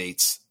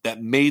candidates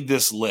that made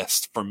this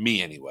list for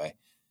me anyway.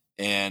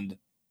 And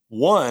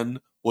 1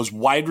 was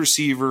wide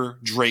receiver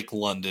Drake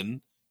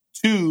London.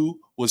 2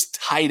 was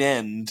tight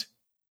end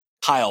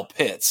Kyle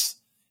Pitts.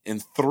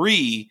 And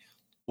 3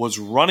 was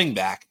running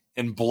back,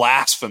 and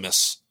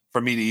blasphemous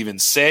for me to even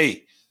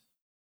say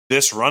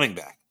this running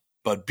back,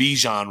 but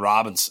Bijan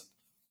Robinson.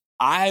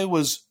 I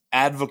was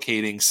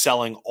advocating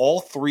selling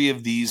all 3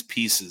 of these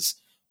pieces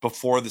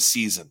before the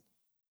season.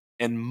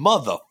 And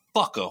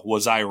motherfucker,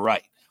 was I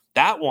right.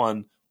 That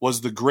one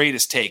was the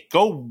greatest take.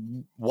 Go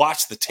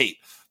watch the tape,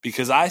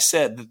 because I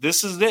said that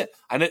this is it.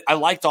 I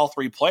liked all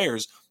 3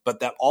 players,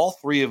 but that all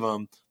 3 of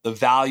them, the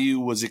value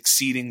was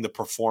exceeding the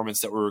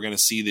performance that we were going to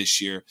see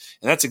this year.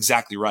 And that's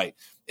exactly right.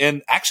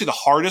 And actually the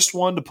hardest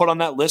one to put on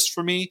that list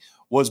for me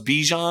was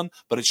Bijan,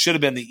 but it should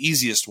have been the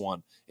easiest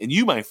one. And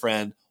you, my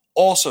friend,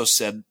 also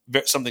said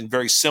something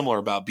very similar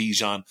about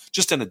Bijan,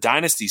 just in a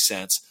dynasty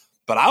sense.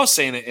 But I was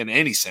saying it in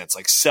any sense,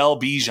 like sell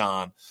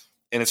Bijan,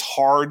 and it's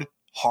hard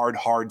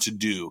to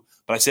do.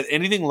 But I said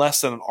anything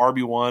less than an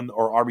RB1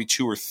 or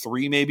RB2 or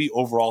 3 maybe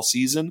overall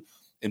season,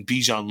 and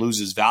Bijan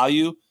loses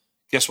value.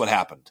 Guess what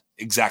happened?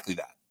 Exactly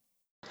that.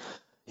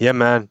 Yeah,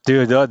 man,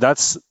 dude,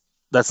 that's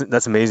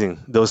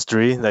amazing. Those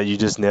 3 that you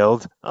just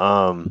nailed.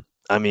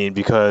 I mean,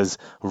 because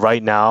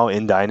right now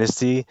in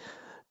Dynasty,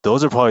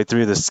 those are probably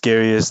 3 of the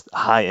scariest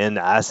high-end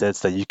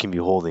assets that you can be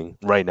holding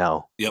right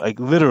now. Yep. Like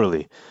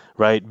literally,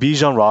 right?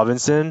 Bijan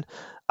Robinson,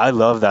 I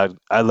love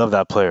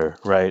that player,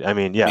 right? I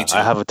mean, yeah,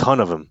 I have a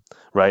ton of him,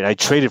 right? I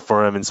traded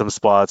for him in some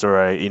spots, or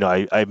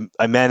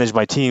I managed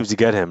my teams to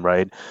get him,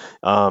 right?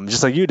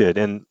 Just like you did.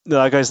 And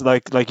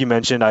like you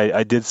mentioned,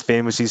 I did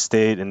famously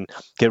state and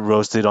get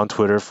roasted on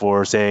Twitter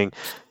for saying,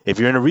 if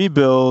you're in a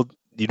rebuild,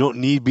 you don't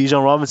need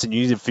Bijan Robinson.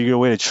 You need to figure a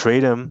way to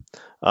trade him.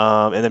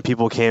 And then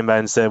people came back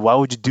and said, "Why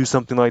would you do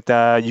something like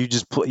that? You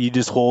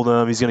just hold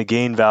him. He's going to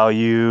gain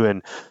value,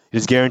 and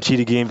he's guaranteed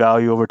to gain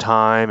value over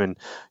time." And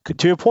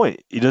to your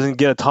point, he doesn't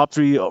get a top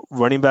 3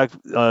 running back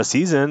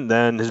season,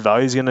 then his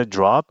value is going to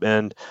drop.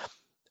 And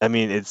I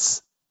mean,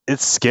 it's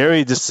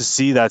scary just to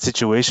see that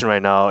situation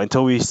right now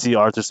until we see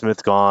Arthur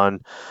Smith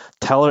gone,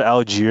 Tyler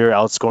Algier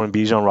outscoring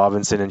Bijan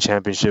Robinson in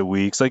championship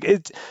weeks. Like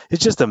it's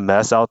just a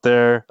mess out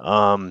there.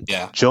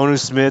 Yeah. Jonnu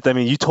Smith, I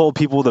mean, you told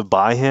people to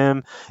buy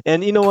him,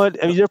 and you know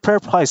what? I mean, they're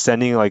probably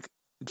sending like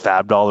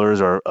fab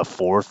dollars or a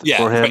fourth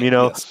for him, right,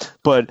 yes.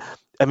 But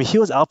I mean, he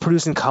was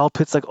outproducing Kyle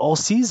Pitts like all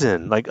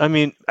season. Like, I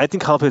mean, I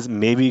think Kyle Pitts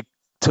maybe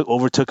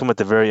overtook him at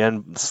the very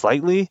end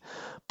slightly,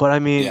 but I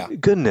mean,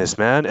 goodness,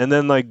 man. And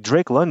then like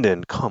Drake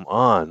London, come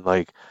on,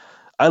 like.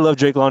 I love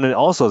Drake London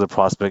also as a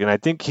prospect, and I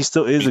think he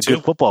still is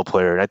good football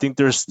player. And I think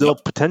there's still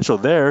potential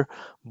there.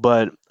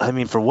 But, I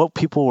mean, for what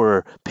people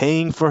were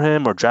paying for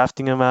him or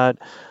drafting him at,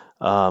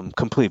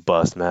 complete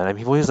bust, man. I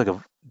mean, he was like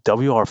a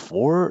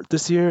WR4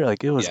 this year.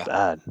 Like, it was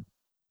bad.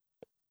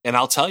 And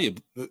I'll tell you,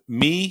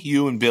 me,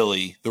 you, and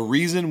Billy, the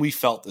reason we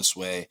felt this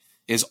way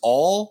is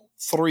all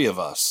 3 of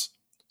us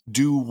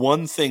do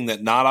one thing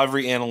that not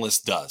every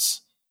analyst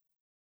does.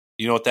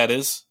 You know what that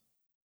is?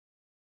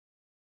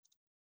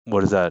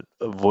 What is that?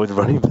 Avoid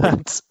running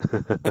backs?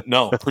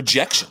 No,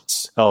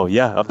 projections. Oh,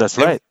 yeah, that's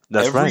right.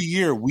 Every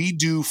year we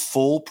do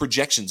full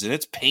projections, and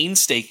it's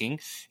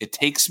painstaking. It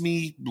takes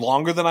me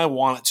longer than I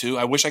want it to.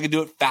 I wish I could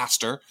do it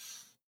faster,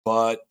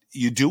 but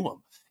you do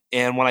them.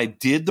 And when I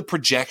did the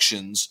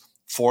projections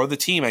for the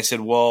team, I said,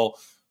 well,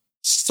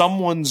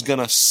 someone's going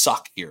to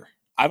suck here.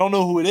 I don't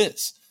know who it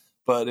is,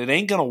 but it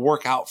ain't going to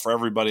work out for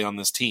everybody on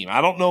this team.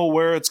 I don't know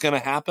where it's going to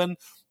happen.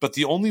 But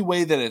the only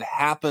way that it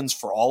happens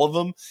for all of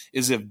them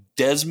is if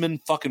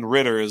Desmond fucking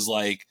Ritter is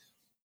like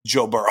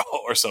Joe Burrow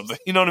or something.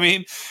 You know what I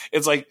mean?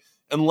 It's like,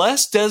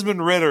 unless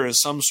Desmond Ridder is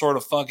some sort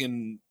of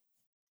fucking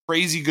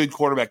crazy good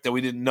quarterback that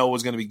we didn't know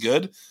was going to be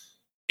good.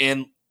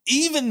 And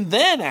even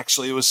then,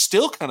 actually, it was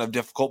still kind of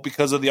difficult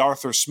because of the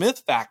Arthur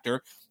Smith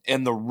factor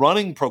and the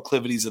running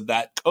proclivities of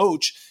that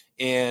coach,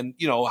 and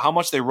how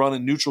much they run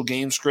in neutral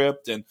game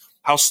script and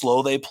how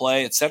slow they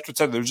play, et cetera, et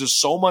cetera. There's just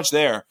so much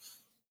there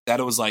that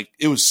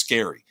it was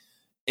scary.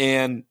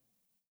 And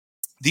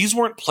these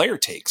weren't player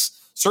takes.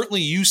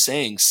 Certainly you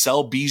saying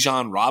sell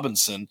Bijan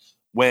Robinson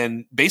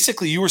when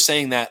basically you were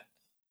saying that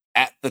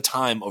at the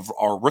time of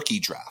our rookie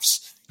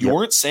drafts. You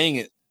weren't saying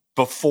it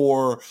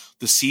before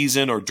the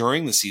season or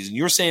during the season.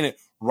 You were saying it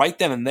right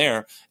then and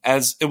there,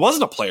 as it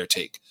wasn't a player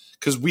take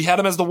because we had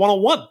him as the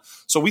 101.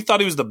 So we thought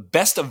he was the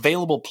best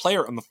available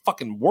player in the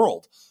fucking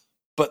world.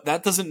 But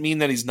that doesn't mean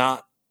that he's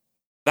not.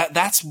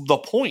 That's the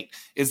point,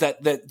 is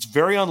that it's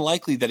very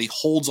unlikely that he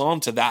holds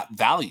on to that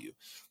value.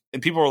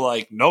 And people are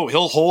like, no,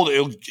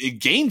 he'll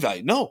gain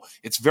value. No,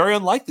 it's very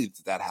unlikely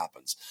that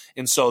happens.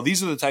 And so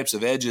these are the types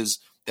of edges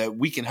that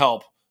we can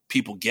help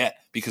people get,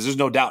 because there's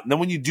no doubt. And then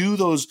when you do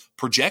those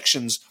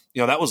projections,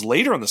 that was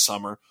later in the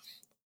summer,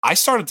 I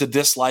started to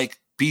dislike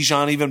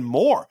Bijan even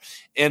more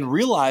and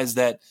realize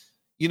that,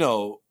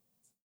 I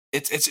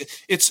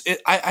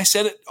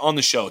said it on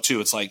the show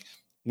too. It's like,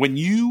 when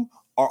you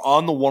are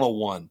on the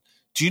 101,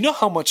 do you know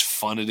how much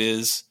fun it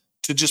is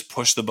to just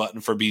push the button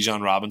for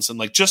Bijan Robinson?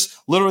 Like, just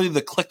literally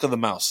the click of the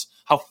mouse,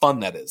 how fun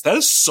that is. That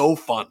is so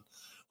fun.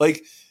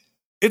 Like,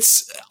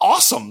 it's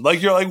awesome.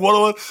 Like, you're like,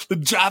 what? The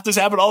draft has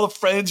happened. All the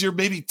friends, you're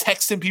maybe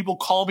texting people,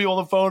 calling people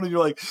on the phone, and you're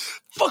like,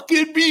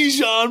 fucking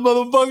Bijan,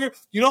 motherfucker.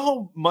 You know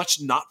how much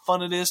not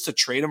fun it is to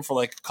trade him for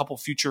like a couple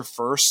future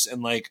firsts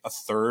and like a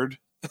third?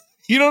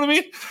 You know what I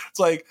mean? It's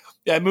like,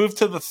 I moved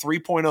to the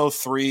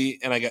 3.03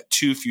 and I got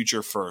 2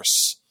 future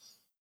firsts.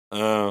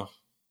 Oh,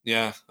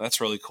 yeah,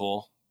 that's really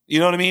cool. You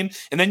know what I mean?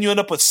 And then you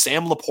end up with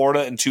Sam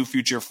Laporta and 2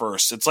 future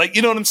firsts. It's like,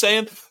 you know what I'm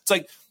saying? It's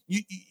like,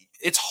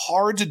 it's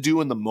hard to do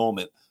in the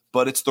moment,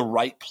 but it's the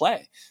right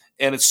play.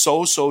 And it's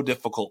so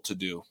difficult to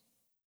do.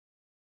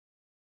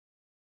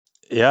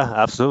 Yeah,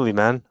 absolutely,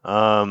 man.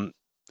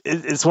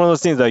 It's one of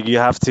those things, like, you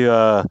have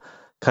to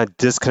kind of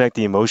disconnect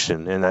the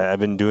emotion, and I've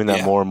been doing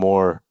that more and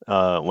more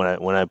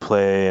when I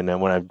play, and then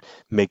when I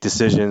make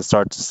decisions,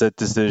 start to set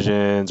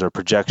decisions or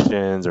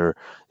projections or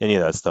any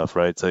of that stuff,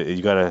 right? So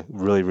you got to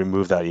really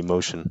remove that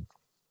emotion.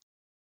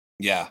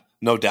 Yeah,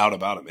 no doubt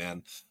about it,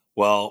 man.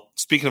 Well,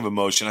 speaking of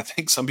emotion, I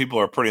think some people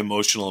are pretty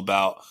emotional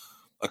about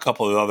a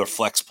couple of other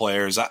flex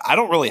players. I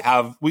don't really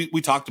have. We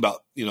talked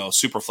about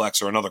super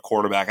flex or another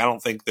quarterback. I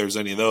don't think there's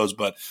any of those,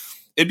 but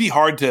it'd be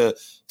hard to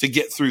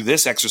get through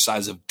this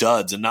exercise of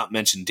duds and not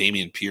mention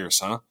Dameon Pierce,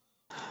 huh?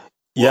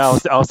 Yeah,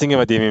 I was thinking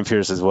about Dameon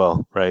Pierce as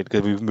well, right?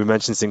 Because we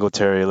mentioned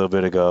Singletary a little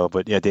bit ago,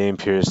 but yeah, Dameon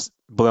Pierce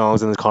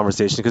belongs in the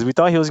conversation because we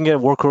thought he was going to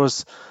get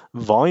workhorse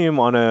volume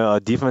on a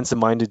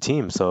defensive-minded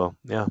team. So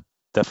yeah,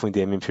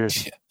 definitely Dameon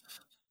Pierce. Yeah.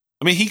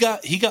 I mean, he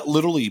got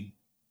literally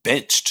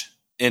benched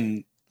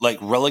and like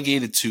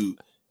relegated to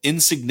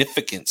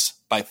insignificance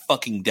by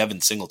fucking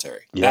Devin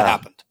Singletary. Yeah, that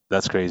happened.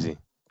 That's crazy.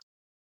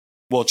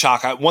 Well,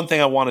 Chalk, one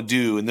thing I want to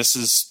do, and this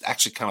is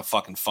actually kind of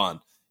fucking fun,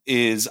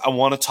 is I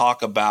want to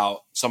talk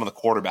about some of the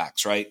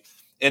quarterbacks, right?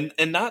 And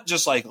not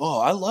just like, oh,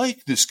 I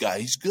like this guy,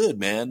 he's good,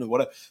 man,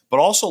 whatever, but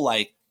also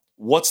like,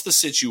 what's the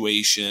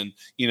situation?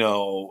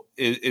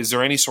 Is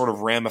there any sort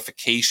of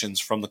ramifications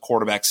from the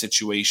quarterback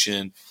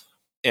situation,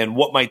 and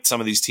what might some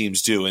of these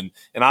teams do? And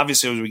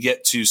obviously, as we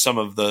get to some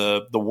of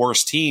the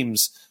worst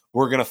teams,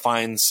 we're going to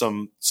find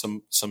some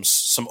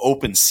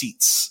open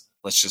seats,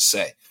 let's just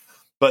say.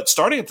 But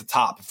starting at the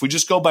top, if we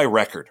just go by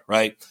record,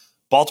 right?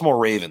 Baltimore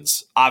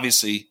Ravens,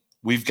 obviously,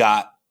 we've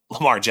got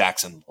Lamar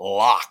Jackson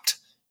locked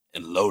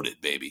and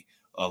loaded, baby.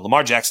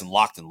 Lamar Jackson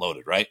locked and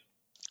loaded, right?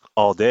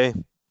 All day.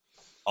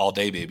 All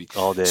day, baby.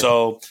 All day.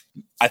 So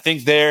I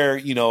think there,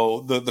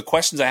 the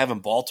questions I have in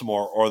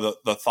Baltimore, or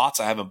the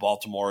thoughts I have in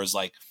Baltimore is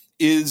like,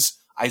 is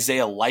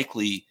Isaiah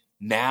Likely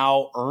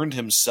now earned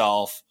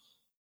himself,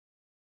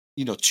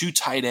 2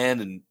 tight end,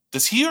 and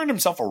does he earn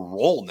himself a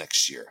role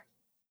next year?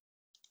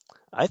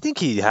 I think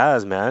he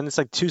has, man. It's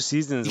like 2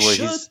 seasons where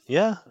he's.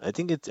 Yeah, I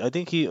think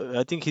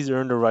he's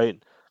earned the right,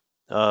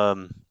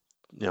 for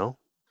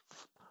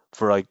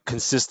like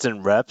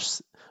consistent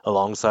reps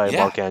alongside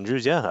Mark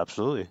Andrews. Yeah,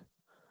 absolutely.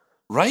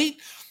 Right?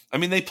 I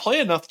mean, they play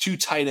enough 2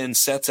 tight end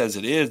sets as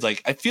it is.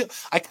 Like, I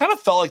kind of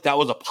felt like that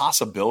was a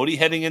possibility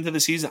heading into the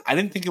season. I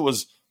didn't think it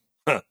was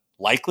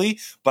likely,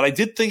 but I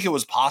did think it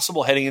was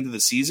possible heading into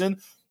the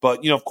season.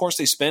 But of course,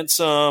 they spent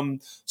some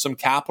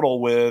capital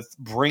with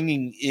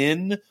bringing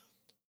in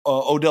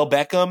Odell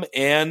Beckham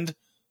and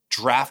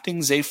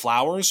drafting Zay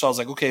Flowers. So I was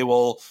like, okay,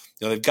 well,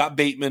 they've got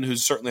Bateman,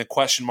 who's certainly a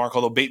question mark,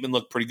 although Bateman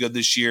looked pretty good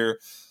this year.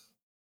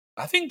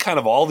 I think kind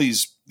of all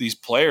these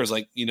players,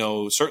 like,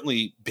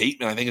 certainly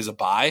Bateman, I think, is a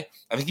buy.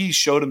 I think he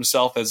showed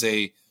himself as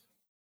a,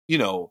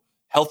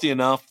 healthy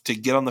enough to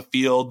get on the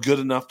field, good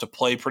enough to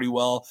play pretty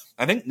well.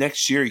 I think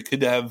next year he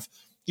could have,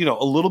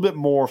 a little bit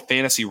more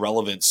fantasy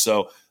relevance.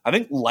 So I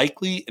think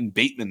Likely and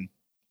Bateman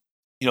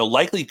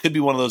likely could be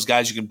one of those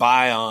guys you can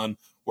buy on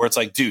where it's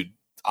like, dude,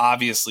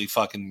 obviously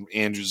fucking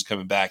Andrews is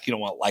coming back. You don't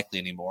want Likely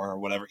anymore or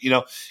whatever.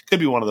 Could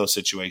be one of those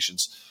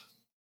situations.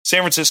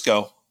 San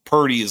Francisco,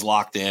 Purdy is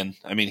locked in.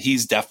 I mean,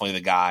 he's definitely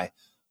the guy.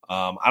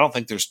 I don't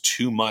think there's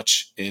too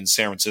much in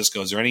San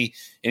Francisco. Is there any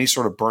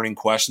sort of burning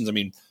questions? I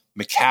mean,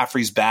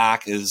 McCaffrey's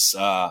back is,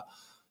 I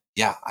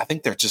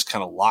think they're just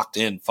kind of locked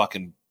in,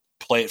 fucking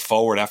play it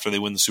forward after they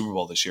win the Super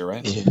Bowl this year,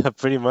 right? Yeah,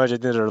 pretty much. I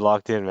think they're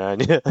locked in, man.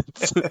 Yeah,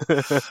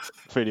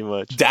 pretty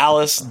much.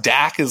 Dallas,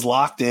 Dak is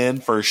locked in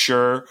for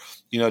sure.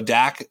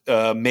 Dak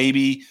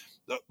maybe.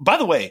 By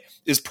the way,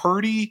 is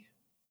Purdy?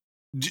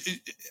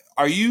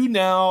 Are you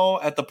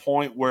now at the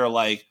point where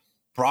like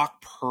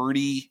Brock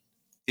Purdy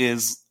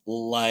is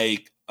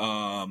like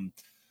let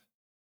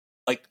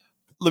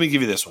me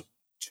give you this one: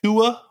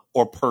 Tua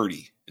or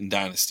Purdy in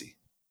Dynasty?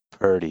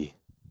 Purdy.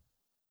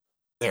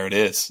 There it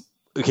is.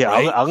 Okay,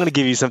 right? I'm going to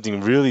give you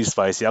something really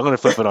spicy. I'm going to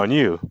flip it on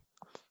you.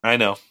 I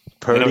know.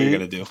 Purdy, I know what you're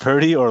going to do.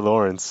 Purdy or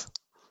Lawrence?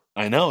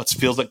 I know. It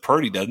feels like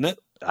Purdy, doesn't it?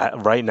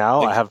 Right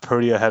now, I have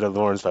Purdy ahead of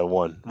Lawrence by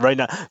 1. Right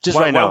now.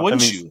 Why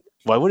wouldn't you?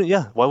 Why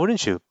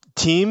wouldn't you?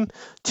 Team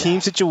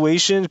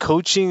situation,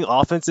 coaching,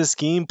 offensive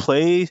scheme,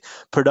 play,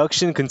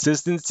 production,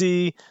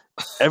 consistency,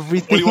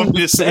 everything. What do you want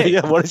me to say?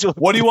 Yeah, what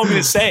do you want me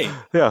to say?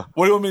 Yeah.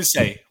 What do you want me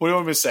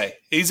to say?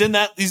 He's in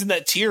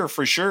that tier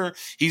for sure.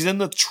 He's in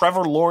the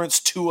Trevor Lawrence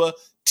Tua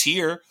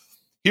tier.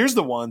 Here's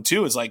the one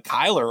too. It's like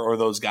Kyler or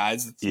those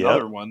guys. It's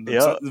another one.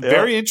 That's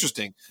very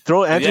interesting.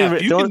 Throw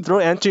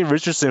Anthony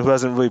Richardson, who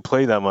hasn't really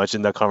played that much,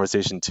 in that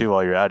conversation too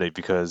while you're at it,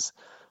 because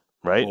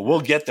right. Well,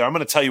 we'll get there. I'm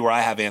going to tell you where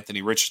I have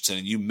Anthony Richardson,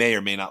 and you may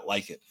or may not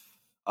like it.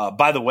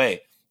 By the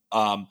way,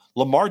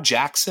 Lamar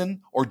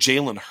Jackson or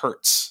Jalen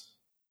Hurts?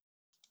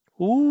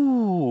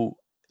 Ooh,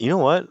 you know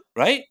what?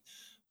 Right?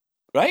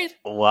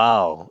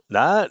 Wow,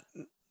 that.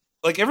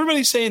 Like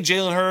everybody's saying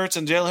Jalen Hurts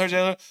and Jalen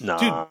Hurts. No,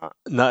 dude,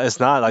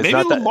 it's not. Like, maybe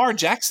it's not Lamar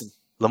Jackson.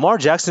 Lamar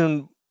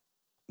Jackson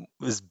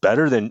is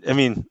better than. I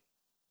mean,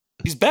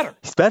 he's better.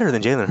 He's better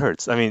than Jalen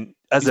Hurts. I mean,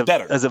 as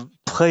a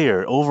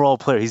player, overall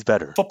player, he's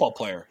better. Football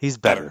player, he's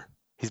better.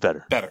 He's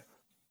better.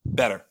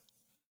 Better.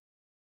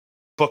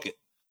 Book it.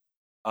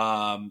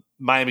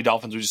 Miami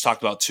Dolphins. We just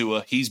talked about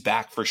Tua. He's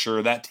back for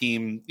sure. That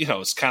team,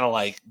 it's kind of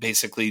like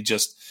basically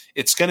just.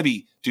 It's going to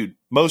be, dude.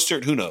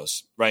 Mostert. Who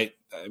knows, right?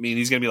 I mean,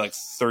 he's going to be like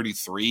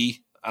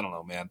 33. I don't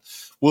know, man.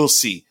 We'll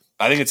see.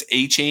 I think it's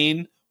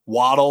A-Chain,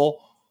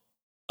 Waddle,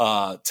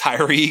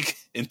 Tyreek,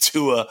 and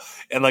Tua,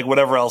 and like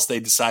whatever else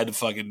they decide to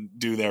fucking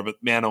do there. But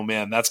man, oh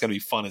man, that's going to be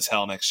fun as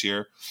hell next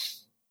year.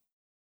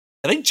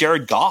 I think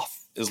Jared Goff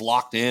is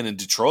locked in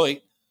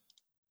Detroit,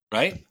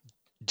 right?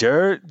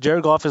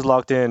 Jared Goff is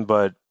locked in,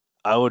 but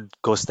I would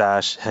go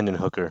stash Hendon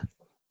Hooker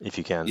if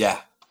you can.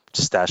 Yeah.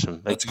 Just stash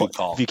him. That's a good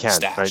call. If you can,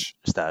 stash. Right?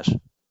 Stash.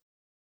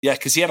 Yeah,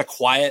 because he had a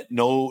quiet,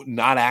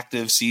 not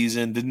active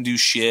season, didn't do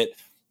shit,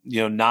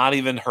 not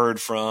even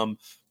heard from.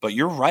 But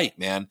you're right,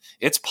 man.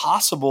 It's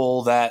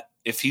possible that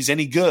if he's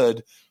any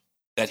good,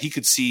 that he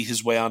could see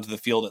his way onto the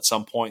field at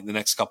some point in the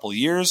next couple of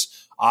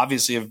years.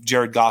 Obviously, if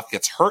Jared Goff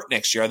gets hurt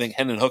next year, I think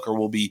Hendon Hooker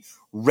will be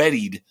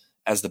readied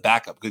as the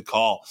backup. Good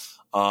call.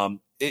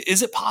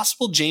 Is it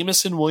possible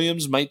Jamison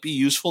Williams might be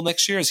useful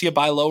next year? Is he a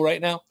buy low right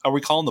now? Are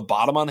we calling the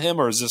bottom on him,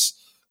 or is this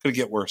going to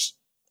get worse?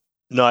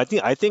 No, I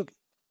think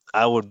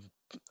I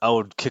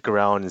would kick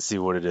around and see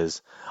what it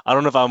is. I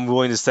don't know if I'm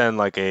willing to send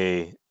like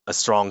a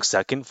strong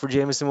second for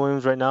Jamison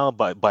Williams right now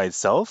by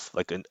itself,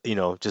 like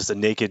just a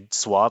naked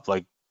swap,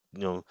 like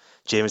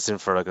Jamison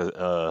for like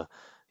a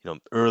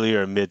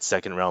earlier mid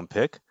second round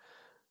pick.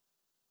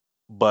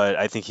 But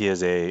I think he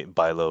is a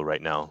buy low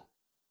right now.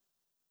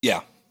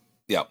 Yeah.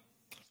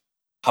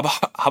 How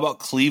about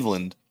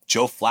Cleveland?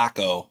 Joe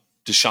Flacco,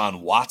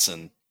 Deshaun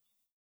Watson.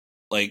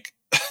 Like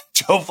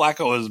Joe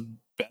Flacco is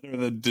better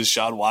than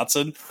Deshaun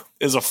Watson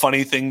is a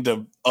funny thing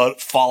to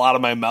fall out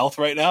of my mouth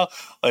right now.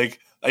 Like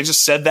I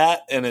just said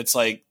that, and it's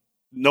like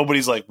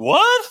nobody's like,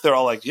 what? They're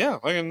all like, yeah,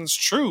 it's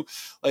true.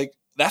 Like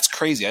that's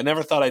crazy. I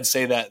never thought I'd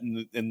say that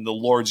in the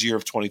Lord's year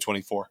of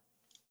 2024.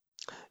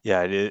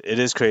 Yeah, it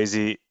is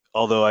crazy.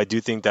 Although I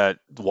do think that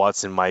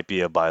Watson might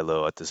be a buy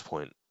low at this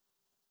point.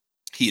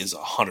 He is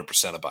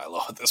 100% a buy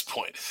low at this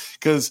point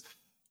because,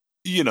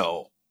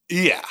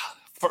 yeah.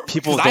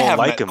 People don't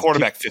like him.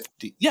 Quarterback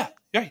 50. Yeah,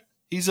 right.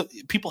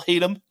 People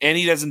hate him, and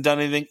he hasn't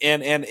done anything,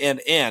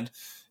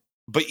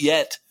 but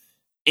yet,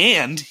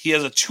 and he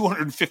has a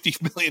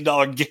 $250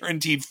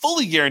 million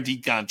fully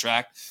guaranteed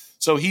contract,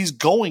 so he's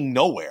going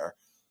nowhere.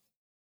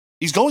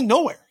 He's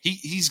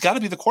got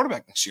to be the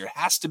quarterback next year. It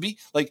has to be.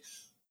 Like,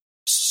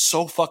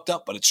 so fucked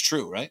up, but it's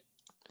true, right?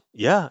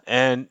 Yeah,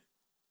 and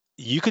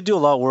you could do a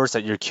lot worse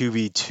at your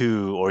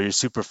QB2 or your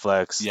super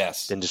flex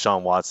than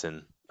Deshaun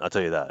Watson. I'll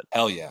tell you that.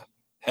 Hell yeah.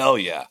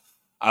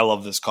 I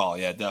love this call.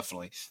 Yeah,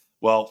 definitely.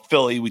 Well,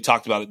 Philly, we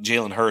talked about it.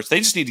 Jalen Hurts. They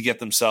just need to get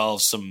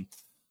themselves some.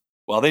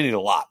 Well, they need a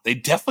lot. They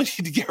definitely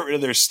need to get rid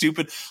of their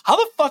stupid. How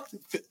the fuck,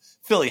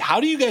 Philly?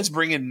 How do you guys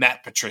bring in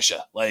Matt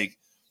Patricia? Like,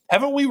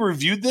 haven't we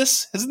reviewed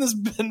this? Hasn't this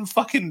been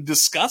fucking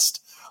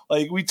discussed?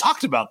 Like, we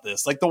talked about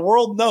this. Like, the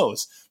world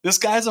knows this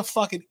guy's a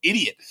fucking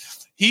idiot.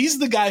 He's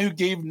the guy who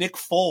gave Nick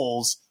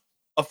Foles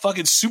a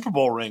fucking Super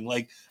Bowl ring.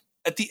 Like,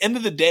 at the end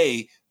of the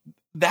day,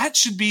 that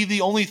should be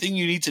the only thing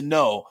you need to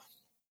know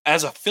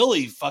as a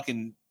Philly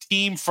fucking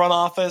team front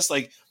office.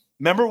 Like,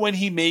 remember when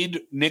he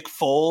made Nick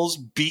Foles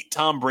beat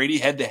Tom Brady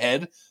head to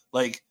head?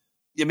 Like,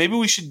 yeah, maybe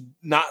we should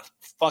not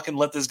fucking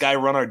let this guy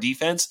run our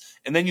defense.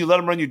 And then you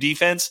let him run your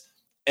defense,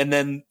 and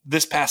then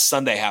this past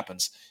Sunday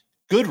happens.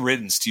 Good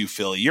riddance to you,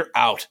 Philly. You're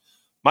out.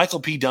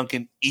 Michael P.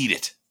 Duncan, eat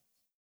it.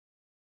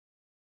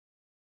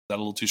 Is that a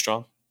little too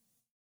strong?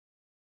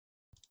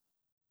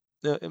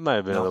 Yeah, it might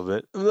have been a little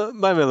bit. It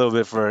might have been a little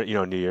bit for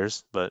New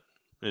Year's, but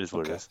it is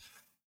what it is.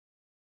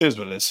 It is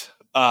what it is.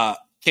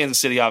 Kansas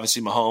City,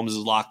 obviously, Mahomes is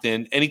locked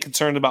in. Any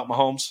concern about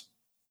Mahomes?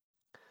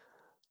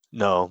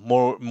 No,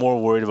 more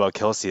worried about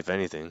Kelsey, if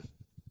anything.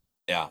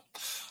 Yeah,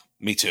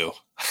 me too.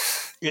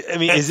 I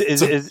mean, is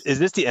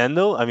this the end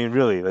though? I mean,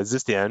 really, is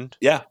this the end?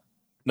 Yeah.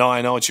 No,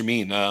 I know what you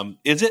mean.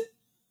 Is it?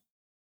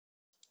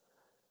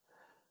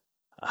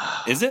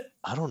 Is it?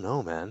 I don't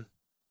know, man.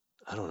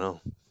 I don't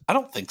know. I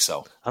don't think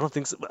so. I don't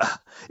think so.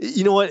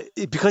 You know what?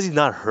 Because he's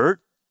not hurt,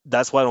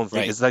 that's why I don't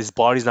think it's like his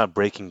body's not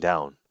breaking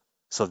down.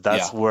 So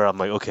that's where I'm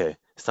like, okay,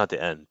 it's not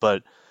the end.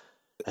 But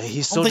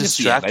he's so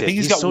distracted. I think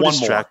he's got one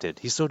more.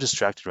 He's so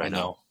distracted right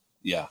now.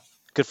 Yeah.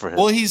 Good for him.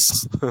 Well,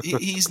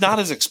 he's not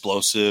as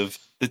explosive.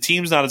 The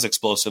team's not as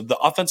explosive. The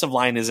offensive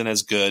line isn't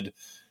as good.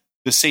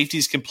 The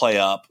safeties can play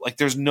up. Like,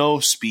 there's no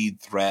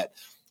speed threat.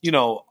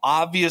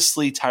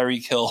 Obviously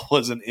Tyreek Hill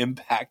was an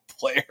impact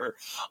player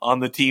on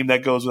the team.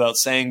 That goes without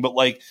saying. But,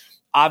 like,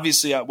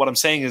 obviously what I'm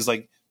saying is,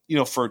 like,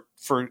 for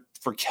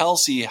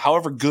Kelsey,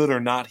 however good or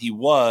not he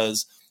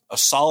was, a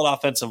solid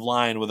offensive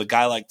line with a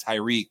guy like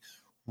Tyreek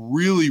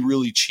really,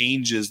 really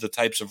changes the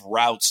types of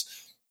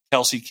routes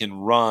Kelsey can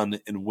run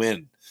and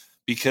win.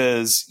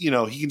 Because, he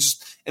can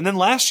just – and then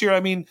last year, I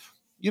mean,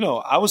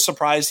 I was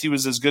surprised he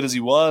was as good as he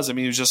was. I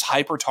mean, he was just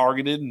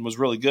hyper-targeted and was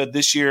really good.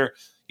 This year,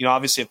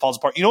 obviously it falls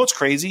apart. You know what's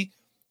crazy?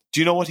 Do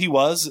you know what he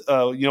was?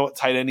 You know what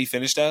tight end he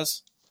finished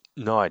as?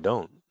 No, I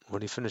don't. What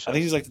did he finish as? I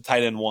think he's like the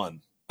tight end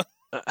 1.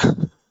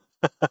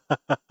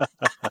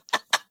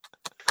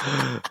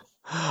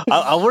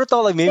 I would have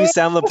thought like maybe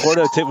Sam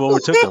Laporta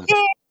overtook him.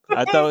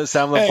 I thought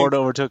Sam Laporta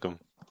overtook him.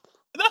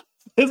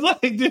 It's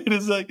like, dude,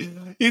 it's like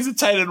he's a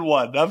tight end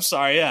 1. I'm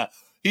sorry, yeah.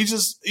 He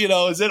just,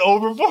 is it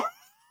over for?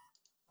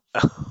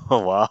 Oh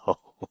wow!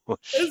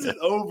 Is it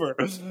over?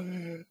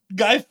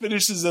 Guy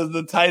finishes as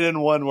the tight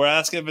end 1. We're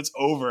asking if it's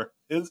over.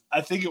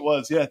 I think it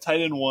was, yeah,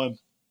 tight end 1.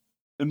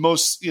 And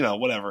most,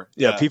 whatever.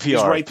 Yeah, PPR,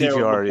 he's right there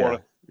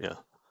PPR, yeah.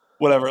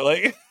 Whatever,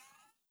 like.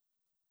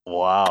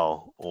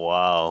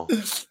 Wow.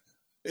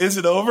 Is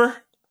it over?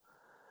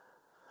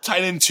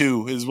 Tight end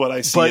 2 is what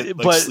I see.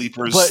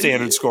 Sleepers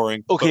standard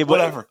scoring. Okay, but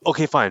whatever.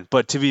 Okay, fine.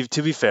 But to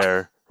be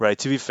fair, right?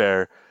 To be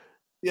fair,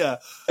 yeah.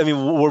 I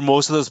mean, were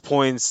most of those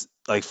points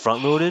like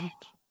front loaded?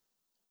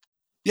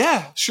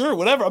 Yeah, sure,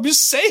 whatever. I'm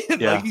just saying.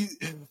 Yeah.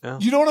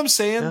 Like, you know what I'm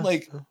saying? Yeah.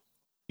 Like,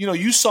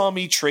 you saw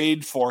me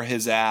trade for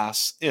his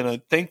ass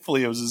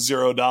thankfully it was a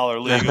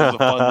 $0 league. It was a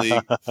fun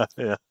league.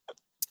 Yeah.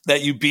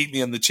 That you beat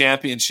me in the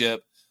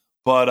championship.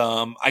 But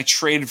I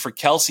traded for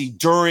Kelsey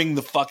during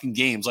the fucking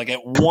games, like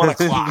at 1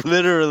 o'clock.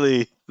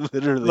 Literally.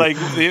 Like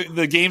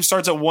the game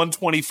starts at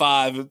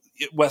 1:25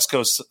 West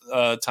Coast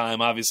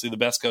time, obviously the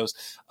best coast,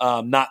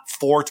 not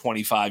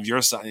 4:25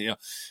 your side.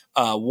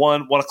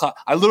 1 o'clock.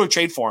 I literally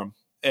trade for him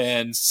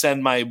and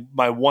send my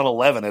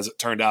 111 as it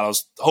turned out. I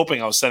was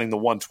hoping I was sending the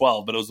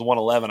 112, but it was the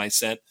 111 I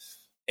sent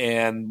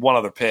and one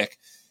other pick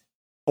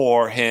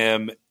for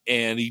him,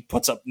 and he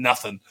puts up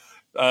nothing.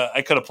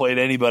 I could have played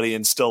anybody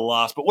and still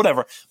lost, but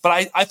whatever.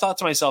 But I thought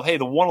to myself, hey,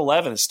 the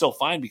 111 is still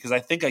fine because I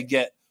think I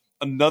get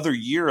another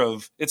year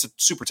of – it's a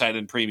super tight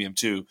end premium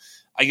too.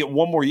 I get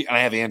one more year – and I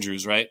have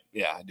Andrews, right?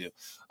 Yeah, I do.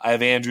 I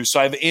have Andrews. So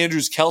I have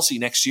Andrews Kelsey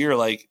next year,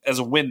 like as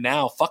a win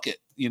now. Fuck it.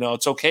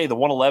 It's okay. The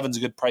 111 is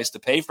a good price to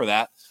pay for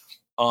that.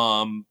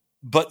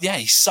 But, yeah,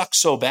 he sucked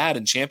so bad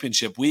in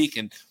championship week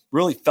and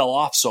really fell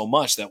off so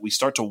much that we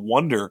start to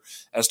wonder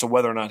as to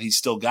whether or not he's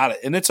still got it.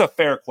 And it's a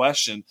fair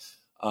question.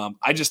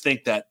 I just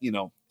think that,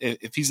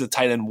 if he's the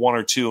tight end 1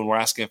 or 2 and we're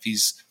asking if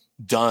he's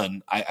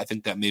done, I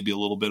think that may be a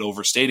little bit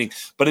overstating.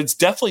 But it's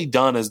definitely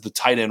done as the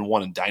tight end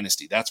 1 in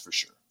Dynasty. That's for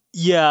sure.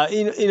 Yeah,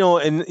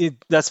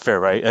 that's fair,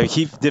 right?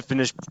 He did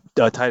finish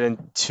tight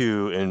end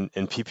 2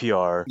 in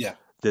PPR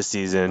this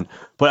season.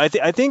 But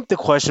I think the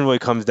question really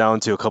comes down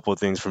to a couple of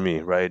things for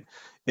me, right?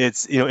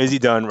 It's, is he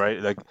done,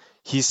 right? Like,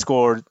 he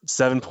scored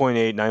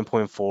 7.8,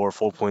 9.4,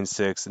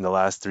 4.6 in the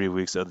last 3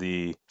 weeks of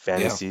the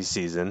fantasy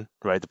season,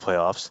 right? The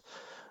playoffs.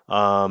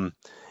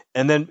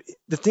 And then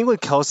the thing with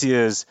Kelsey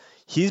is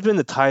he's been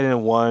the tight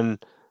end 1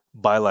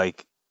 by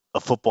like a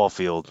football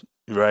field,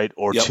 right?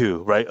 Or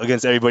 2, right?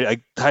 Against everybody.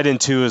 Like, tight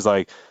end 2 is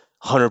like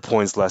 100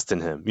 points less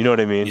than him. You know what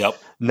I mean? Yep.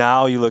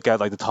 Now you look at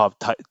like the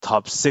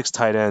top 6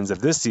 tight ends of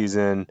this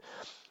season,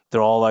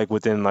 they're all like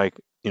within like,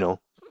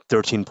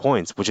 13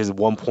 points, which is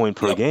 1 point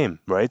per game,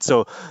 right?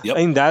 So I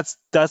think that's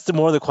the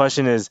more of the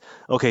question is,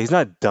 okay, he's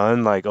not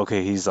done. Like,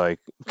 okay, he's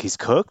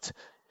cooked,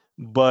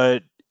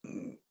 but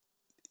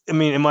I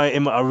mean,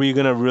 are we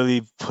gonna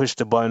really push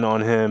the button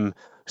on him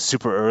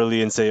super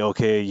early and say,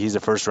 okay, he's a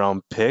first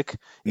round pick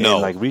in No,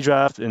 like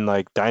redraft and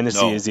like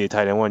dynasty, no, is he a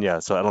tight end one? Yeah,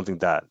 so I don't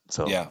think that.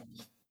 So yeah,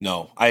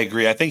 no. I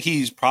agree. I think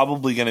he's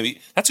probably going to be.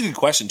 That's a good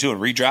question too. In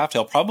redraft,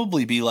 he'll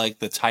probably be like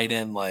the tight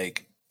end,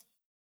 like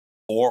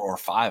 4 or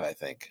 5. I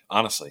think.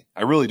 Honestly,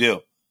 I really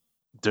do.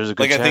 there's a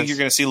good Like I think you're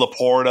chance. going to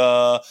see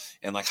Laporta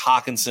and like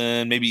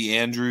Hawkinson, maybe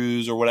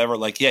Andrews or whatever.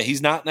 Like, yeah,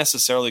 he's not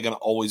necessarily going to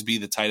always be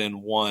the tight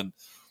end one,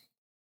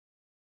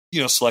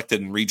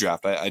 selected in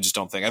redraft. I just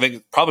don't think. I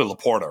think probably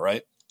Laporta,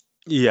 right?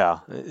 Yeah,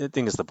 I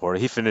think it's the Porter.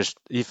 He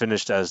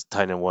finished as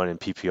tight end one in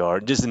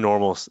PPR, just in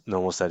normal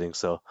settings.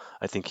 So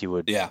I think he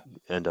would Yeah.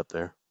 end up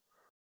there.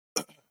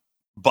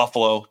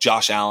 Buffalo,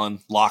 Josh Allen,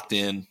 locked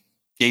in.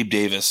 Gabe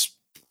Davis,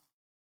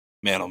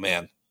 man, oh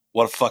man,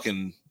 what a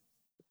fucking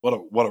what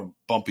a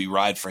bumpy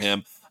ride for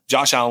him.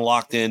 Josh Allen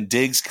locked in.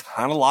 Diggs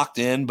kind of locked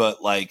in,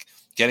 but like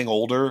getting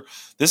older.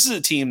 This is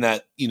a team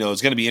that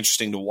is going to be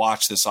interesting to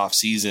watch this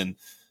offseason.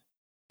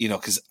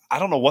 Because I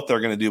don't know what they're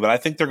going to do, but I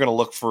think they're going to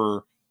look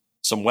for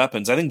some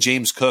weapons. I think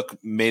James Cook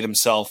made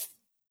himself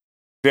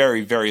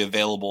very, very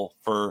available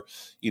for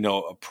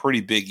a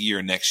pretty big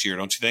year next year.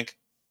 Don't you think?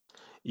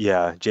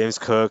 Yeah, James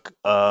Cook,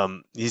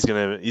 he's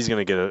gonna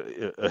get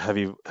a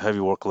heavy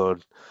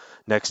workload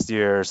next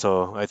year,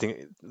 so I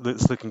think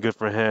it's looking good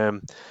for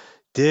him.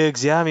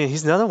 Diggs, yeah, I mean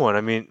he's another one.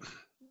 I mean,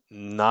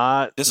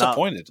 not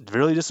Disappointed.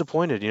 really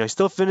disappointed. He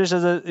still finished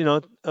as a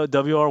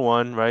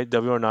WR1, right?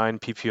 WR9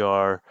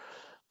 PPR,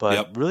 but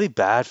Yep. really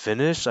bad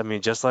finish. I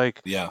mean, just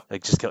Yeah.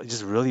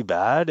 just really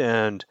bad,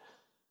 and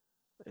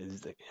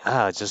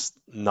yeah, just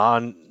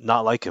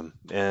not like him.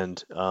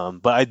 And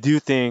but I do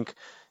think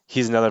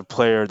he's another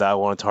player that I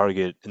want to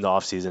target in the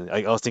offseason.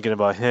 I was thinking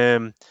about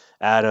him,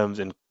 Adams,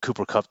 and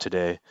Cooper Cup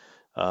today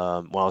when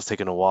I was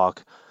taking a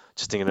walk,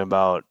 just thinking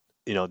about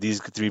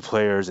these three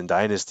players in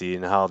Dynasty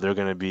and how they're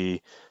going to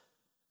be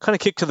kind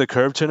of kicked to the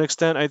curb to an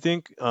extent. I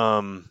think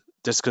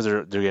just because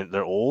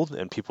they're old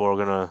and people are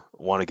going to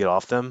want to get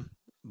off them.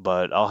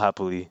 But I'll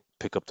happily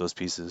pick up those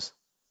pieces.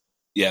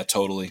 Yeah,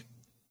 totally.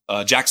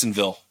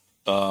 Jacksonville.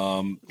 Trevor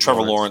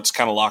Lawrence. Lawrence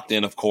kind of locked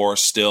in, of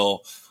course.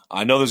 Still,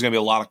 I know there's going to be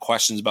a lot of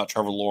questions about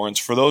Trevor Lawrence.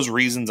 For those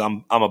reasons,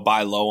 I'm a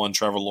buy low on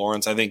Trevor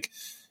Lawrence. I think,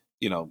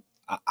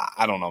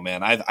 I don't know,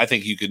 man. I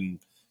think you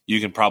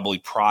can probably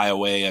pry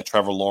away a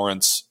Trevor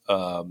Lawrence,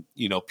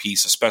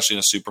 piece, especially in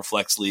a super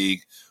flex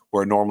league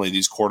where normally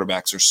these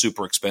quarterbacks are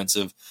super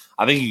expensive.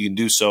 I think you can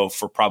do so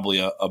for probably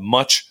a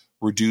much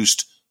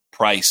reduced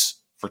price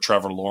for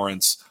Trevor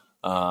Lawrence.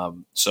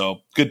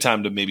 So good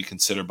time to maybe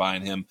consider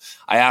buying him.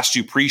 I asked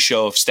you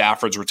pre-show if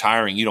Stafford's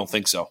retiring. You don't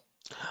think so?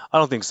 I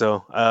don't think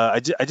so. I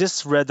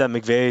just read that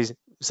McVay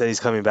said he's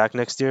coming back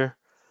next year.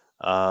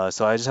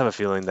 So I just have a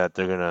feeling that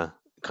they're gonna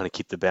kind of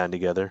keep the band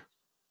together.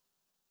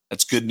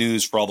 That's good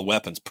news for all the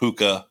weapons.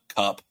 Puka,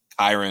 Cup,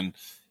 Kyron.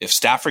 If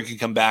Stafford can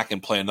come back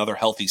and play another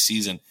healthy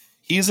season,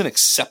 he is an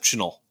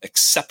exceptional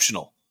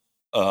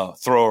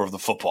thrower of the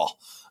football.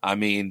 I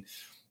mean,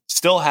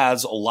 still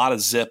has a lot of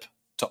zip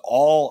to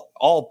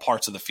all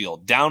parts of the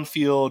field,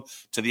 downfield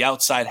to the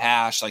outside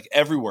hash, like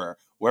everywhere.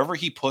 Wherever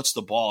he puts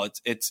the ball,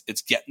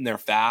 it's getting there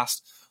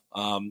fast.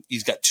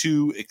 He's got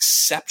two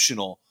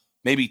exceptional,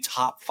 maybe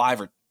top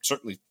 5 or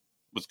certainly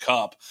with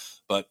Cup,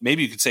 but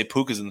maybe you could say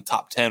Puka's in the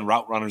top 10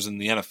 route runners in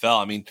the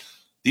NFL. I mean,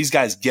 these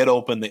guys get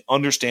open. They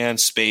understand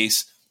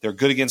space. They're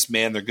good against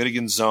man. They're good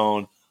against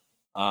zone.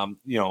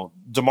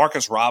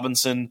 Demarcus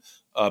Robinson,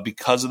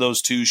 because of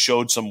those two,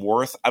 showed some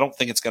worth. I don't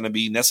think it's going to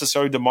be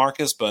necessarily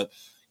Demarcus, but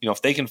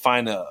if they can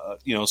find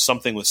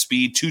something with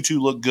speed, Tutu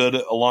looked good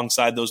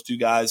alongside those two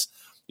guys.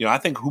 I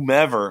think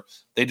whomever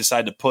they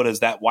decide to put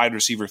as that wide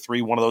receiver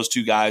 3, one of those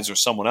two guys or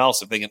someone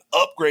else, if they can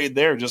upgrade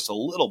there just a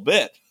little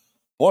bit,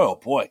 boy, oh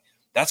boy,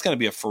 that's going to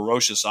be a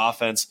ferocious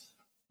offense.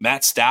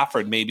 Matt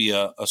Stafford may be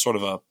a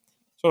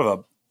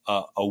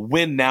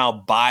win now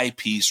buy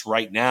piece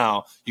right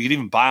now. You could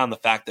even buy on the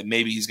fact that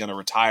maybe he's going to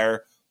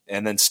retire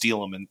and then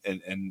steal him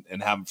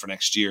and have him for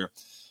next year.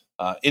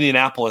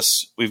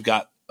 Indianapolis, we've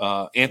got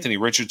Anthony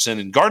Richardson,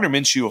 and Gardner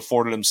Minshew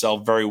afforded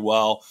himself very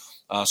well,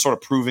 sort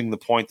of proving the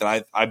point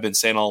that I've been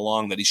saying all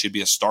along that he should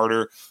be a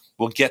starter.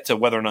 We'll get to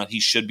whether or not he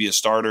should be a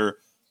starter.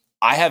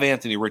 I have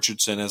Anthony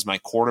Richardson as my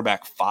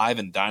quarterback 5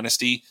 in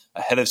Dynasty,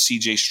 ahead of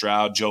C.J.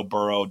 Stroud, Joe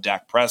Burrow,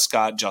 Dak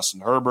Prescott,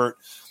 Justin Herbert.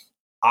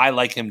 I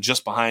like him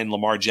just behind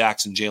Lamar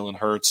Jackson, Jalen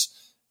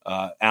Hurts,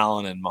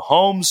 Allen, and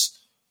Mahomes.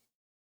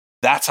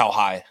 That's how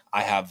high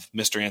I have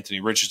Mr. Anthony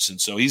Richardson.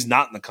 So he's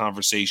not in the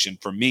conversation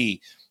for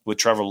me with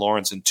Trevor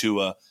Lawrence and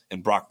Tua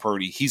and Brock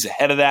Purdy. He's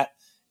ahead of that,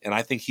 and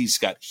I think he's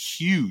got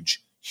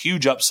huge,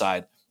 huge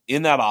upside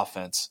in that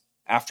offense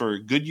after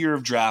a good year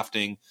of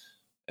drafting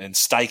and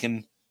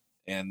Steichen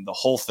and the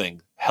whole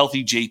thing.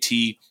 Healthy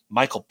JT,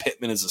 Michael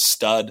Pittman is a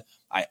stud.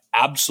 I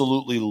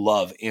absolutely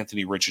love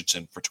Anthony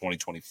Richardson for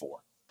 2024.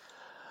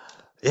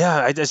 Yeah,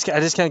 I just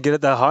can't get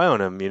it that high on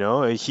him.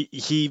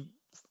 He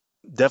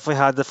definitely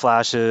had the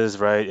flashes,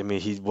 right? I mean,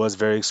 he was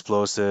very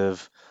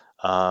explosive.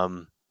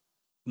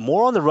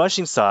 More on the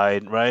rushing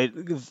side, right?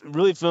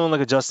 Really feeling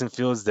like a Justin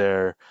Fields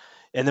there.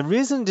 And the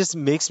reason just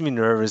makes me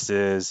nervous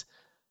is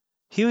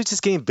he was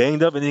just getting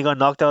banged up and then he got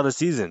knocked out of the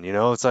season.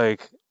 It's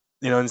like,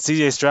 and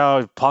CJ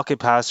Stroud, pocket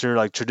passer,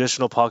 like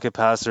traditional pocket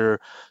passer,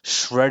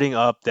 shredding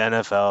up the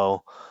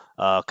NFL,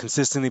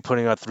 consistently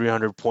putting out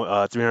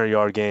 300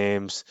 yard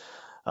games,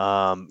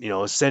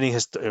 setting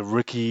his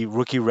rookie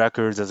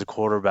records as a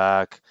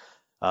quarterback,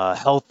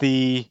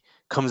 healthy,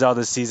 comes out of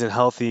the season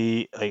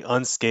healthy, like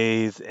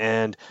unscathed,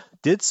 and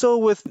did so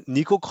with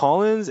Nico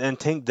Collins and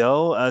Tank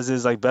Dell as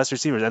his like best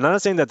receivers. And I'm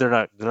not saying that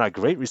they're not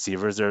great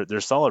receivers,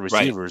 they're solid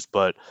Right. receivers,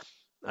 but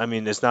I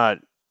mean it's not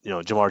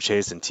Jamar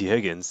Chase and T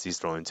Higgins he's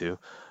throwing to.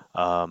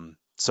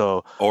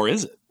 So Or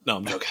is it? No,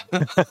 I'm joking.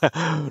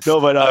 no,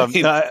 but I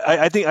mean,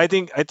 I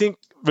think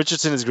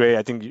Richardson is great.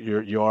 I think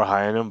you are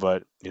high on him,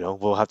 but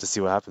we'll have to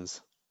see what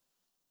happens.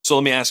 so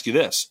let me ask you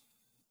this: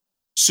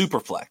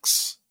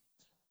 Superflex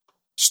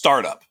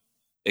startup.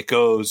 It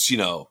goes,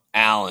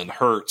 Allen,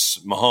 Hertz,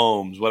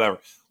 Mahomes, whatever,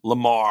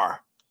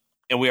 Lamar,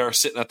 and we are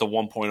sitting at the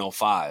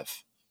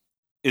 1.05.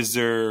 Is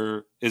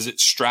it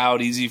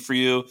Stroud easy for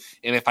you?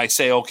 And if I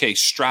say, okay,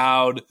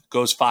 Stroud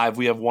goes 5,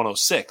 we have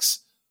 106.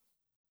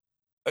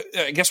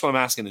 I guess what I'm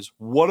asking is,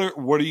 what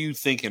are you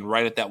thinking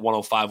right at that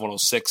 105,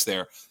 106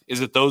 there?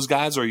 Is it those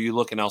guys, or are you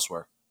looking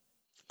elsewhere?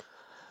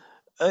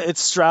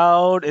 It's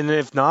Stroud, and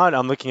if not,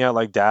 I'm looking at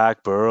like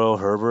Dak, Burrow,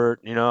 Herbert.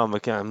 I'm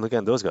looking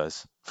at those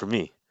guys for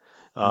me.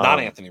 Not Um,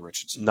 Anthony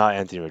Richardson. Not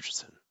Anthony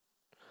Richardson.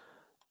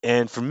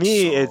 And for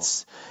me, So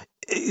it's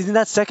in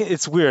that second.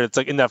 It's weird. It's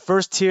like in that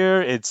first tier,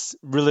 it's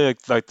really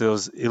like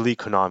those elite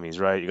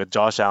Konamis, right? You got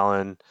Josh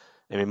Allen.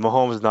 I mean,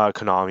 Mahomes is not a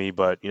Konami,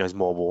 but he's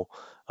mobile,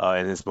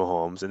 and it's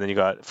Mahomes. And then you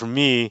got for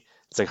me,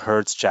 it's like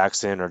Hurts,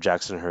 Jackson, or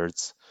Jackson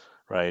Hurts,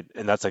 right?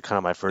 And that's like kind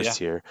of my first yeah,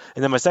 tier.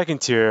 And then my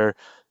second tier,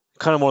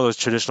 kind of more of those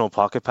traditional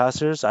pocket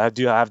passers. I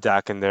have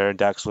Dak in there, and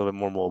Dak's a little bit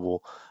more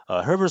mobile.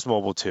 Herbert's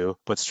mobile too,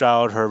 but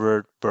Stroud,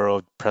 Herbert,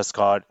 Burrow,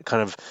 Prescott,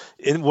 kind of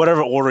in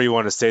whatever order you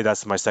want to say,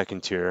 that's my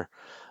second tier.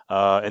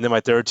 And then my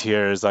third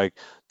tier is like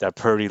that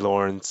Purdy,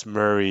 Lawrence,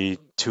 Murray,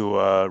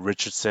 Tua,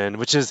 Richardson,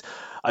 which is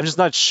I'm just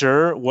not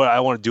sure what I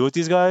want to do with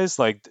these guys.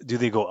 Like, do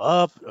they go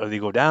up or do they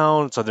go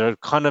down? So they're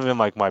kind of in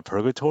like my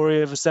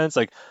purgatory of a sense.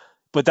 Like,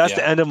 but that's yeah,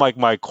 the end of like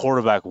my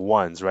quarterback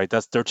ones, right?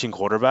 That's 13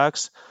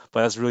 quarterbacks,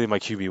 but that's really my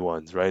QB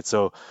ones, right?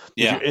 So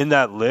if you're yeah. in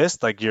that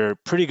list, like you're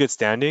pretty good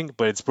standing,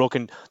 but it's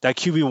broken. That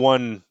QB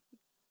one,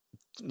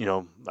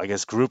 I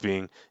guess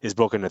grouping is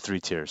broken into three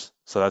tiers.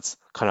 So that's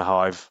kind of how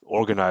I've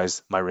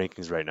organized my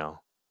rankings right now.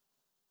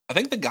 I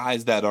think the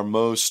guys that are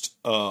most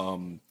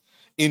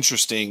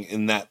interesting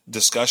in that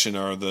discussion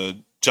are the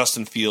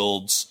Justin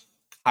Fields,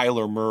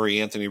 Kyler Murray,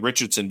 Anthony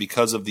Richardson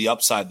because of the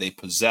upside they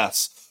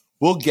possess.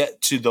 We'll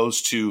get to those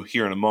two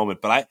here in a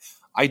moment, but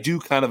I do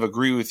kind of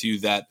agree with you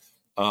that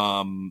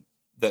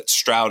that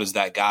Stroud is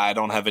that guy. I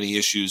don't have any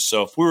issues.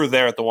 So if we were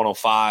there at the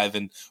 105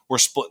 and we're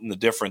splitting the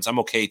difference, I'm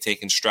okay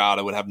taking Stroud.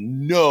 I would have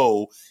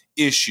no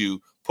issue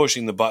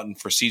pushing the button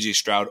for CJ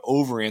Stroud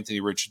over Anthony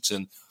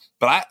Richardson.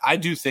 But I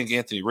do think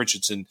Anthony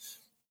Richardson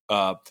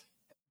uh,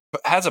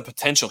 has a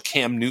potential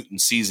Cam Newton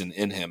season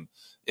in him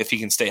if he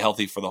can stay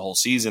healthy for the whole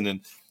season.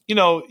 And,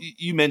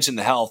 you mentioned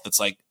the health. It's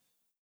like,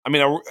 I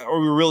mean, are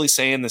we really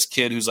saying this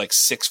kid who's like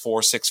 6'4",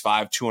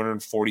 6'5",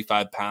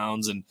 245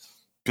 pounds and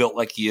built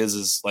like he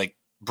is like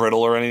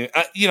brittle or anything?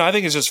 I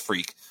think it's just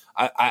freak.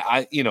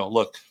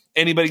 Look,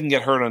 anybody can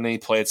get hurt on any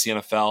play. It's the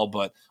NFL,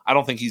 but I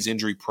don't think he's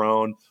injury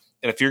prone.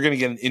 And if you're going to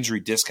get an injury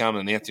discount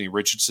on Anthony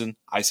Richardson,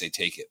 I say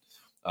take it.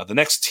 The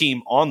next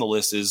team on the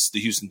list is the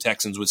Houston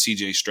Texans with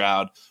C.J.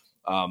 Stroud.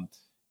 Um,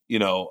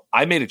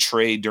 I made a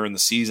trade during the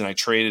season. I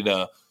traded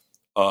a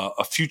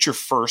future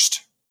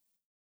first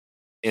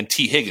and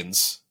T.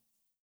 Higgins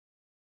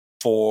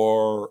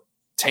for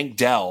Tank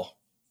Dell.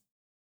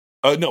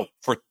 No,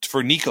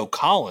 for Nico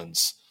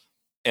Collins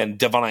and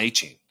Devon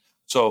Achane.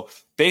 So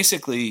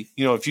basically,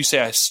 if you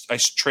say I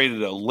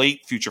traded a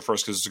late future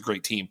first because it's a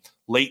great team,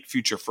 late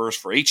future first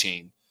for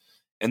Achane,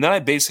 and then I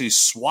basically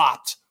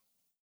swapped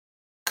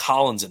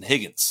Collins and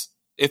Higgins,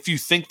 if you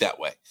think that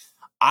way.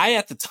 I,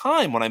 at the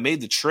time when I made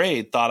the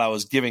trade, thought I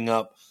was giving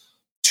up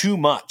too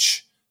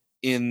much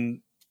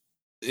in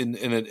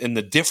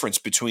the difference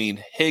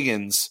between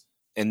Higgins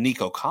and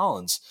Nico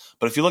Collins.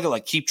 But if you look at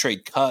like Keep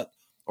Trade Cut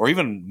or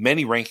even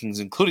many rankings,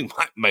 including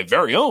my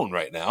very own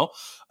right now,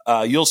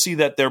 you'll see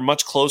that they're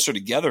much closer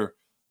together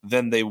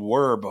than they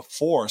were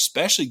before,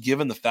 especially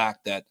given the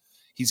fact that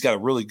he's got a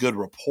really good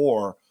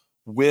rapport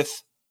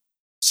with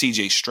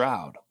CJ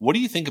Stroud. What do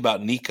you think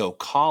about Nico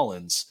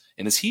Collins?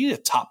 And is he a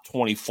top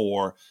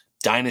 24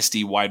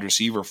 dynasty wide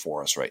receiver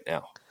for us right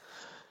now?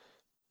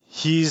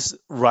 He's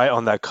right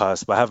on that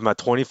cusp. I have him at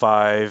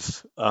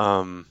 25,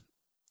 and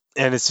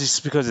it's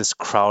just because it's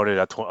crowded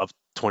at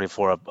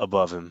 24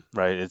 above him,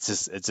 right? It's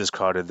just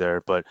crowded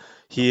there, but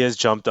he has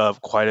jumped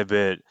up quite a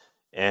bit.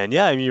 And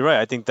yeah, I mean, you're right.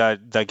 I think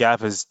that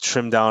gap has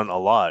trimmed down a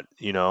lot,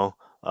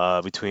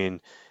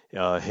 between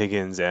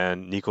Higgins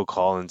and Nico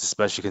Collins,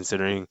 especially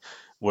considering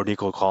where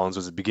Nico Collins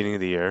was at the beginning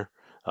of the year,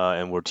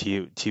 and where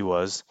T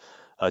was.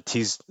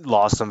 T's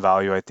lost some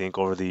value, I think,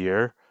 over the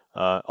year.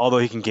 Although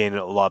he can gain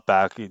a lot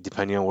back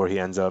depending on where he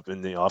ends up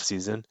in the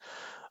offseason.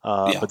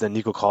 Yeah. But then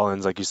Nico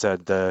Collins, like you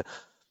said,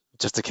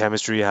 just the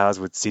chemistry he has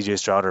with CJ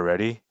Stroud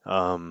already,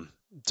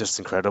 just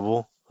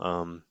incredible.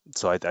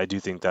 So I do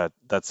think that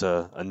that's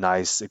a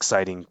nice,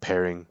 exciting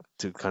pairing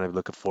to kind of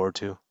look forward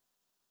to.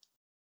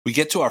 We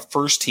get to our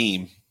first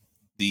team,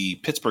 the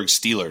Pittsburgh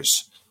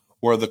Steelers,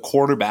 where the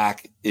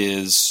quarterback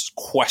is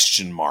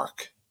question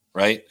mark,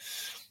 right?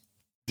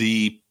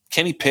 The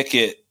Kenny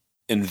Pickett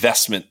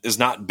investment is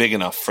not big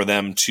enough for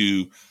them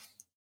to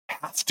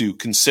have to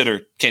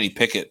consider Kenny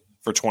Pickett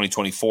for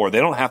 2024. They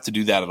don't have to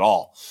do that at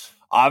all.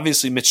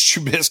 Obviously, Mitch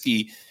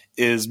Trubisky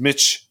is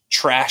Mitch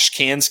Trash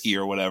Kansky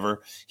or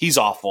whatever. He's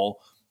awful.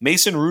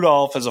 Mason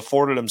Rudolph has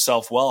afforded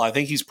himself well. I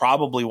think he's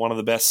probably one of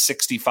the best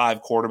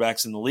 65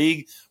 quarterbacks in the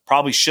league.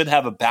 Probably should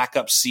have a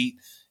backup seat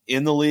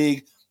in the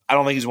league. I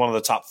don't think he's one of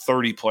the top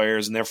 30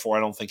 players, and therefore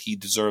I don't think he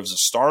deserves a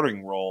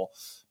starting role.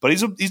 But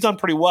he's done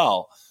pretty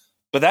well.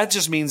 But that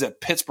just means that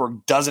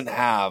Pittsburgh doesn't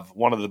have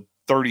one of the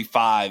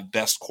 35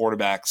 best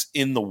quarterbacks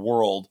in the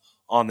world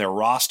on their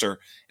roster,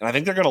 and I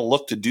think they're going to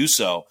look to do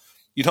so.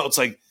 It's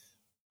like,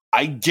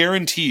 I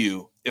guarantee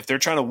you, if they're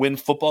trying to win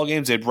football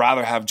games, they'd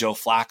rather have Joe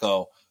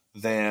Flacco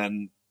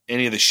than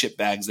any of the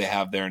shitbags they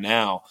have there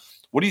now.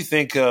 What do you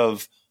think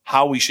of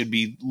how we should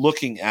be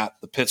looking at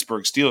the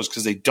Pittsburgh Steelers?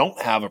 Because they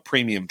don't have a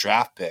premium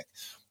draft pick.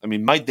 I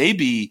mean, might they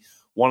be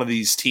one of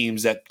these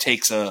teams that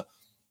takes a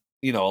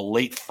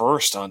late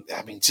first on?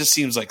 I mean, it just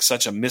seems like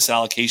such a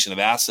misallocation of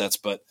assets,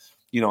 but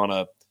on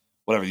a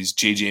whatever, these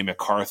JJ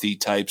McCarthy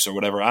types or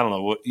whatever, I don't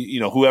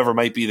know, whoever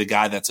might be the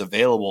guy that's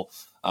available.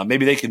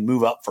 Maybe they can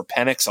move up for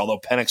Penix, although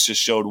Penix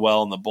just showed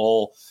well in the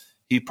bowl.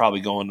 He'd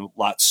probably go in a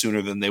lot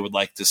sooner than they would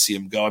like to see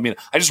him go. I mean,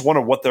 I just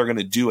wonder what they're going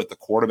to do at the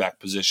quarterback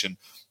position,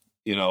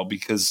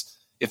 because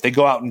if they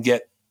go out and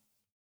get,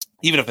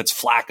 even if it's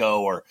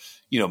Flacco or,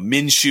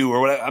 Minshew or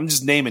whatever, I'm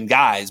just naming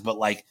guys, but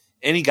like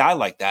any guy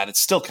like that,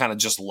 it's still kind of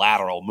just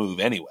lateral move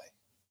anyway.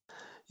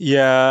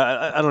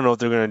 Yeah, I don't know what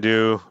they're going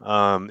to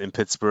do in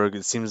Pittsburgh.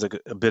 It seems like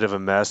a bit of a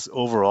mess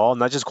overall,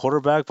 not just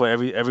quarterback, but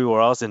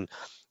everywhere else. And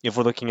if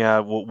we're looking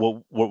at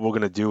what we're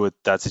going to do with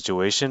that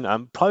situation,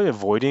 I'm probably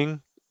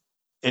avoiding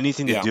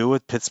anything to do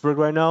with Pittsburgh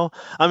right now.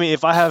 I mean,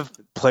 if I have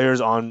players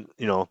on,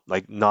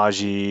 like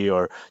Najee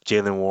or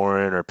Jalen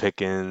Warren or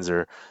Pickens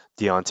or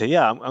Deontay,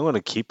 yeah, I'm going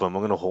to keep them.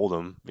 I'm going to hold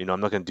them.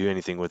 I'm not going to do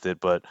anything with it,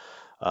 but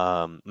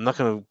I'm not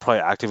going to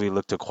probably actively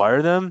look to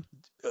acquire them.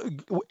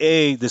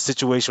 A, the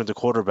situation with the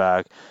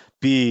quarterback.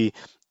 B,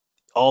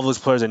 all those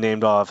players I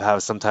named off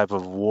have some type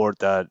of wart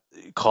that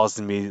caused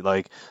me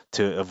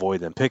to avoid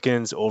them.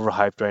 Pickens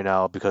overhyped right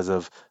now because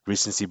of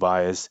recency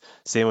bias.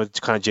 Same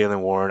with kind of Jalen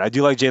Warren. I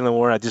do like Jalen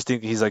Warren. I just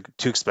think he's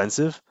too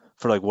expensive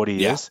for what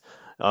he is.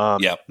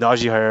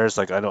 Najee Harris,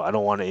 I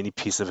don't want any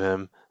piece of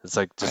him. It's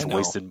just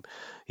wasted,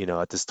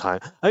 at this time.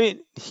 I mean,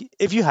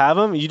 if you have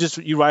him,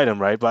 you ride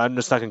him, right? But I'm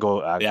just not gonna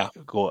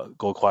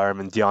go acquire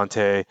him. And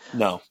Deontay,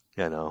 no.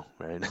 Yeah, no,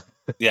 right?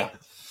 Yeah.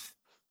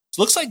 It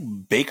looks like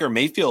Baker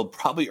Mayfield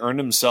probably earned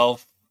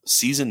himself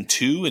season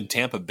 2 in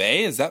Tampa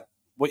Bay. Is that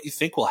what you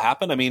think will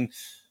happen? I mean,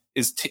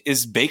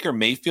 is Baker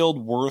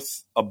Mayfield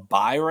worth a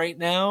buy right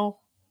now?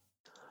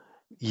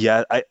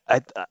 Yeah,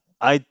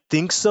 I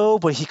think so,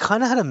 but he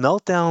kind of had a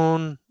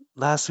meltdown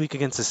last week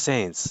against the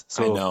Saints.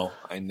 So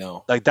I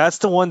know. That's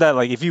the one that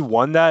if you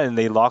won that and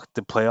they locked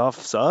the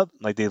playoffs up,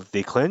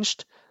 they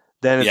clinched,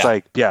 then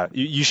it's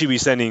you should be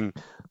sending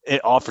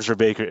offers for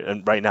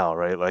Baker right now,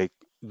 right?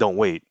 Don't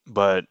wait.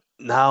 But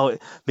now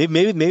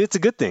maybe it's a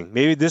good thing.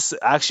 Maybe this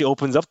actually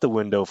opens up the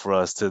window for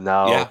us to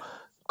now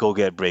go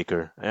get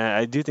Baker. And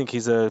I do think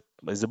he's a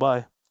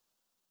buy.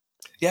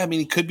 Yeah, I mean,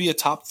 he could be a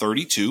top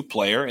 32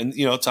 player, and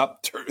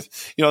top.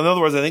 In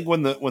other words, I think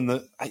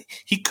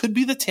he could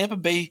be the Tampa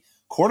Bay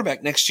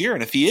quarterback next year,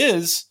 and if he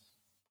is,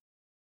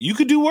 you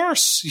could do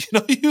worse.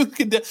 You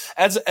could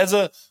as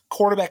a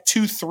quarterback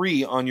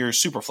 2-3 on your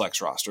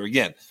Superflex roster.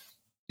 Again,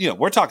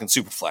 we're talking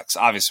Superflex.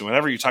 Obviously,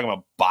 whenever you're talking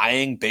about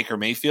buying Baker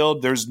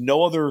Mayfield, there's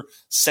no other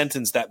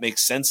sentence that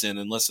makes sense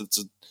unless it's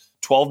a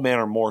 12-man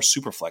or more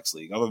Superflex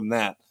league. Other than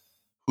that,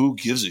 who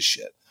gives a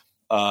shit?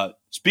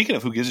 Speaking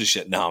of who gives a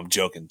shit, no, I'm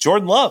joking.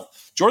 Jordan Love,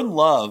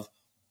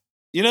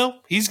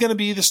 he's going to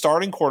be the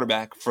starting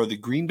quarterback for the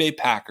Green Bay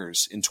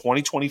Packers in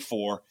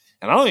 2024,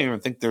 and I don't even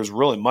think there's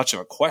really much of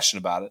a question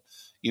about it.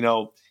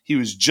 He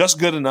was just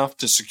good enough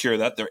to secure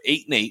that. They're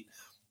 8-8,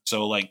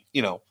 so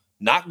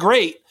not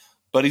great,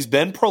 but he's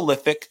been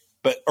prolific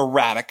but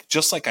erratic,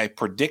 just like I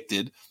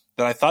predicted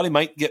that I thought he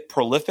might get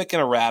prolific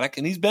and erratic,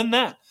 and he's been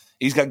that.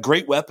 He's got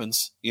great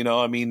weapons. He's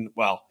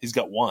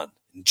got one.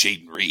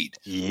 Jaden Reed.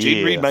 Yeah.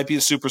 Jaden Reed might be a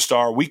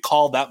superstar. We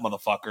called that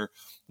motherfucker.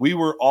 We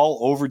were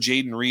all over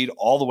Jaden Reed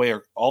all the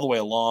way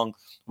along.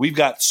 We've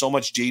got so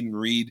much Jaden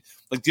Reed.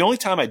 The only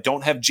time I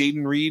don't have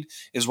Jaden Reed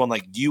is when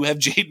you have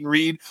Jaden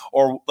Reed,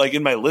 or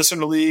in my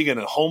listener league and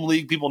a home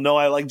league, people know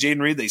I like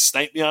Jaden Reed. They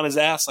snipe me on his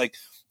ass.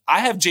 I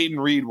have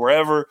Jaden Reed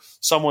wherever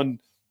someone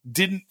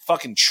didn't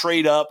fucking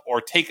trade up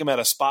or take him at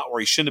a spot where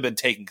he shouldn't have been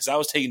taken, because I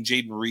was taking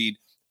Jaden Reed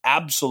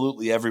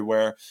absolutely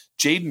everywhere.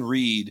 Jaden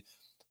Reed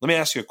Let me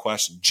ask you a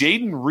question.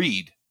 Jaden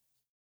Reed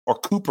or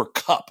Cooper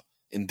Kupp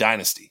in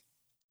Dynasty?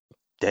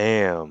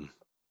 Damn.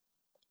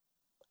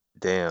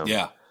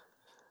 Yeah.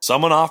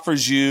 Someone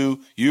offers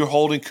you're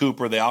holding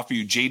Cooper. They offer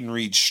you Jaden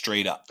Reed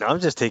straight up. I'm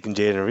just taking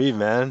Jaden Reed,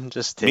 man.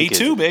 Just take Me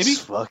too, baby.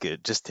 Just fuck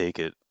it. Just take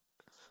it.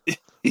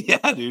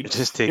 Yeah, dude.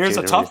 Just take Here's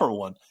Jaden a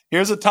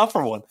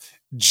tougher one.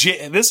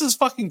 This is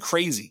fucking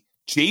crazy.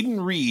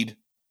 Jaden Reed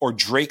or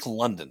Drake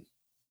London?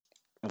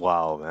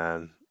 Wow,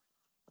 man.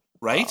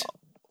 Right?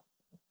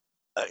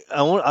 I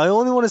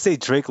only want to say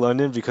Drake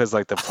London because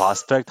like the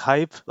prospect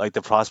hype, like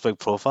the prospect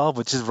profile,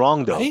 which is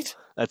wrong though. Right?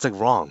 That's like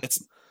wrong.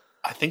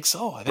 I think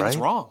so. I think it's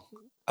wrong.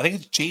 I think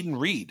it's Jaden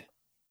Reed.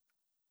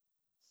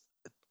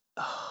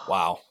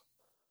 Wow.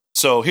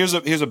 So here's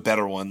a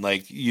better one,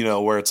 like,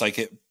 where it's like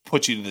it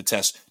puts you to the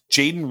test.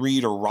 Jaden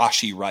Reed or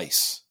Rashee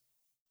Rice?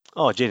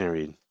 Oh, Jaden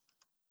Reed.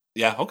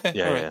 Yeah. Okay.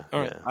 Yeah. All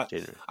right.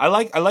 Yeah, I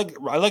like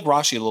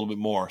Rashee a little bit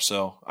more.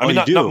 So I mean,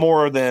 not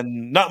more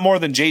than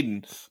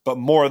Jaden, but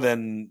more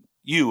than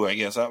you, I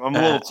guess. I'm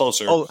a little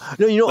closer. Oh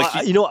no, you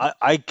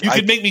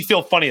could make me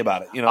feel funny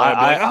about it. I'd be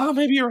like,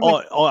 maybe you're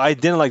right. I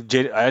didn't like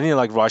Jaden. I didn't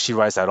like Rashee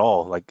Rice at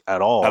all. Like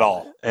at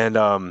all. And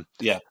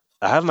yeah.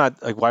 I have him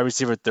at like wide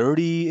receiver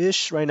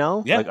 30-ish right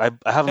now. Yeah. Like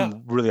I have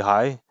him really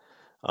high.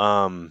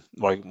 So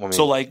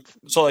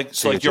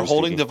you're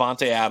holding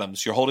Devontae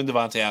Adams. You're holding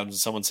Devontae Adams, and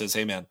someone says,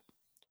 "Hey, man,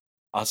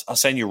 I'll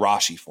send you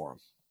Rashee for him."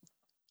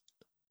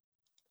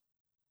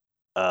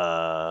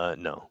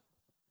 No.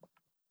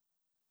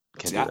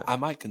 See, I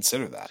might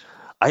consider that.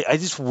 I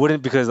just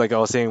wouldn't because, like I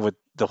was saying with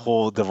the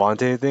whole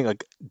Devontae thing,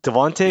 like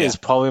Devontae is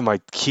probably my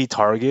key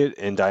target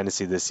in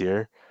Dynasty this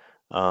year.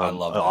 I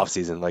love that. Off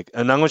season, like,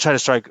 and I'm gonna try to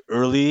strike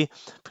early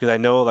because I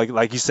know,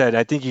 like you said,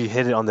 I think you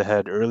hit it on the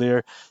head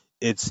earlier.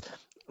 It's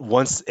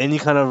once any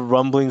kind of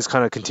rumblings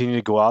kind of continue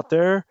to go out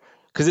there,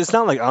 because it's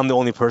not like I'm the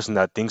only person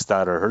that thinks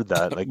that or heard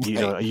that. Like you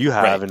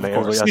have, and like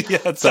everybody else. Yeah,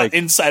 it's like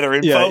insider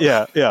info.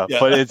 Yeah.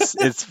 But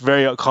it's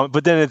very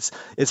but then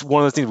it's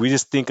one of those things we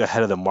just think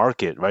ahead of the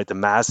market, right? The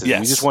masses.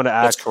 Yes, we just want to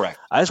act. That's correct.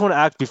 I just want to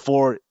act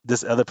before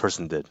this other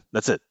person did.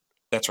 That's it.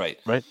 That's right.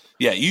 Right.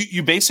 Yeah.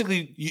 You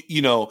basically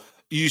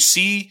you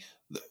see.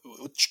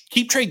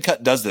 Keep Trade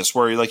Cut does this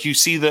where like you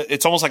see that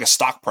it's almost like a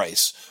stock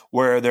price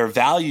where their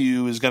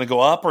value is going to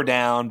go up or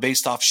down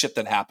based off shit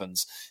that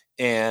happens.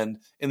 And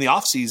in the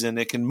off season,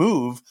 it can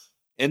move,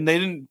 and they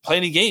didn't play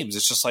any games.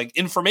 It's just like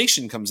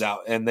information comes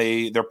out and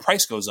their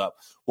price goes up.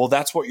 Well,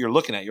 that's what you're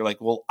looking at. You're like,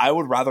 well, I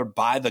would rather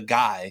buy the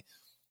guy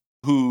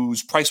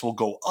whose price will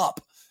go up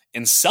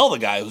and sell the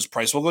guy whose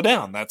price will go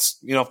down. That's,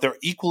 if they're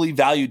equally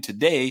valued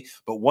today,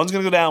 but one's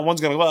going to go down,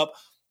 one's going to go up.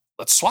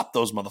 Let's swap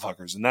those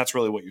motherfuckers. And that's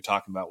really what you're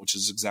talking about, which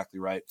is exactly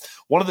right.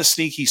 One of the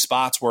sneaky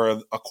spots where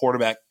a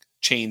quarterback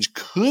change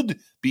could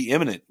be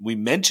imminent, we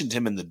mentioned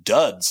him in the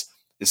duds,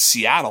 is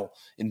Seattle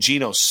and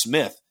Geno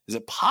Smith. Is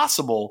it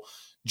possible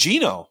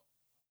Geno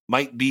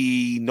might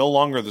be no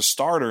longer the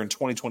starter in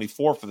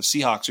 2024 for the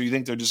Seahawks, or you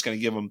think they're just going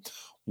to give him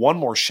one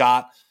more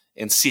shot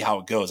and see how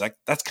it goes?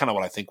 That's kind of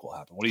what I think will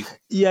happen. What do you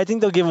think? Yeah, I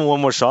think they'll give him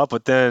one more shot,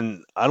 but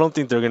then I don't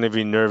think they're going to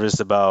be nervous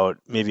about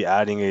maybe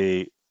adding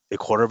a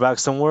quarterback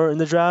somewhere in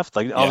the draft.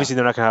 Like obviously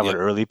they're not going to have an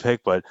early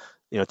pick, but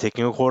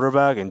taking a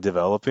quarterback and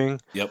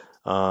developing. Yep.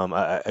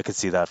 I could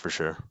see that for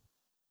sure.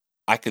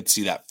 I could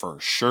see that for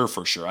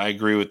sure. I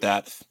agree with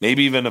that.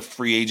 Maybe even a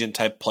free agent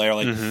type player.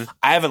 Like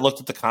I haven't looked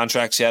at the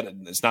contracts yet.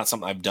 It's not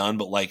something I've done,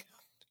 but like,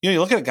 you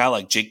look at a guy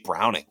like Jake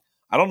Browning.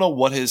 I don't know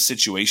what his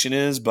situation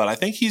is, but I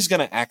think he's going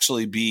to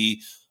actually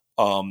be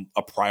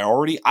a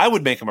priority. I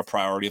would make him a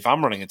priority if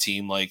I'm running a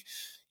team. Like,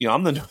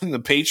 I'm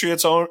the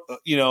Patriots.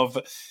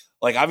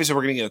 Like, obviously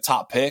we're going to get a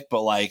top pick,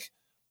 but like,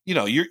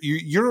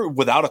 you're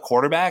without a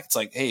quarterback. It's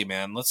like, hey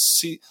man, let's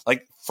see,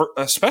 like for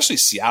especially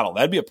Seattle,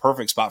 that'd be a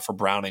perfect spot for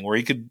Browning where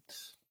he could,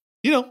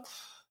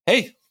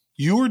 hey,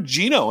 you were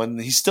Geno and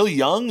he's still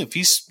young. If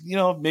he's,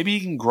 maybe he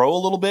can grow a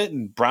little bit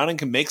and Browning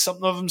can make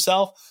something of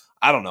himself.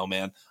 I don't know,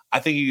 man. I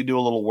think you could do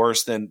a little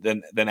worse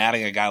than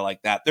adding a guy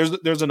like that.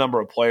 There's a number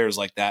of players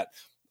like that,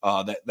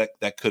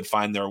 that could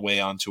find their way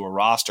onto a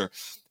roster.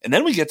 And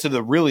then we get to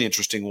the really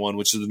interesting one,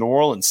 which is the New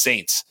Orleans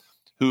Saints,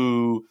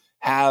 who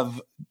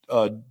have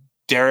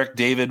Derek,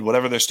 David,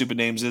 whatever their stupid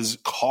names is,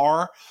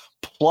 Carr,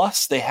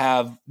 plus they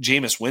have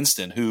Jameis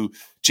Winston, who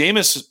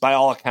Jameis, by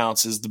all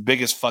accounts, is the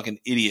biggest fucking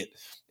idiot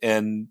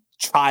and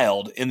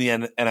child in the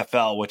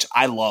NFL, which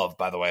I love,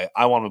 by the way.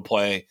 I want him to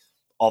play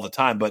all the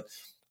time, but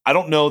I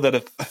don't know that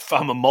if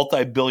I'm a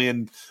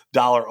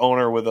multi-billion-dollar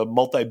owner with a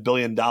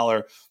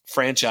multi-billion-dollar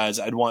franchise,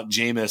 I'd want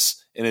Jameis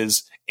and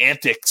his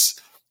antics,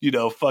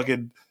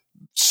 fucking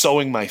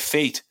sowing my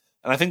fate.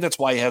 And I think that's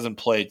why he hasn't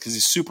played, because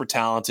he's super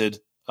talented.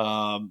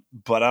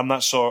 But I'm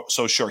not so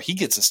sure he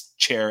gets a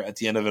chair at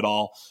the end of it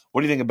all.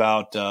 What do you think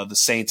about the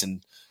Saints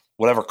and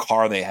whatever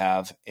car they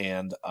have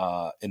and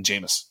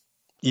Jameis?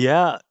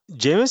 Yeah,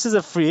 Jameis is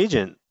a free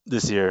agent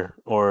this year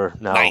or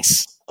now.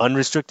 Nice.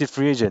 Unrestricted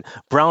free agent.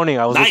 Browning,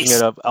 I was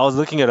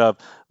looking it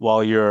up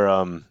while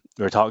you're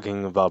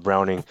talking about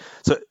Browning.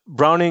 So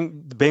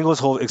Browning, the Bengals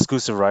hold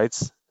exclusive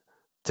rights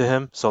to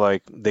him, so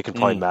like they can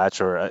probably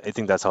match, or I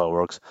think that's how it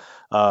works.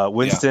 Yeah.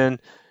 Winston,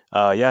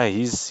 yeah,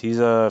 he's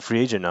a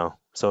free agent now,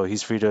 so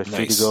he's free to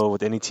Nice. go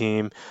with any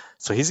team.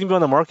 So he's gonna be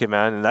on the market,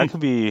 man, and that Hmm. could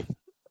be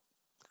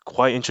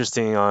quite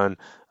interesting on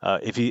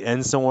if he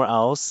ends somewhere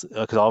else,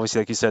 because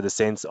obviously, like you said, the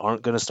Saints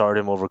aren't gonna start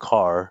him over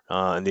Carr,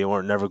 and they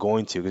weren't never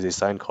going to because they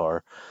signed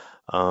Carr.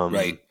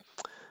 Right. Um,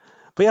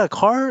 but yeah,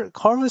 Carr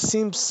just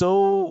seems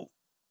so.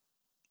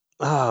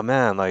 Oh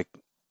man, like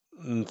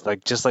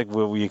just like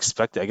what we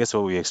expected. I guess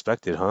what we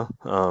expected, huh?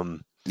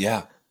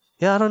 Yeah.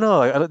 Yeah, I don't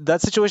know.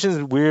 That situation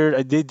is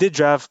weird. They did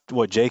draft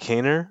what, Jake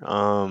Haener.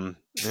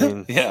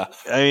 Yeah.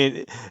 I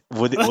mean,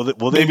 will they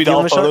Baby give him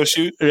doll a shot? photo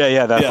shoot.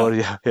 Yeah, that Yeah. photo.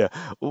 Yeah, yeah.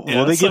 Will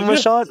Yeah. they It's give so him a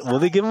good. shot? Will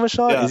they give him a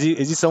shot? Yeah.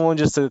 Is he someone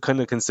just to kind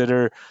of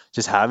consider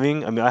just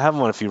having? I mean, I have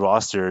him on a few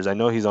rosters. I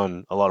know he's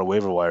on a lot of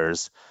waiver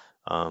wires.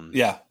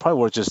 Yeah. Probably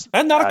worth just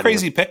And not a adding him.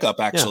 crazy pickup,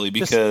 Yeah, actually,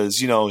 just because,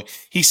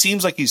 he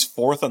seems like he's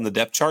fourth on the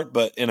depth chart,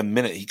 but in a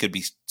minute he could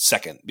be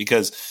second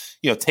because,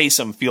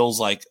 Taysom feels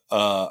like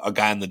a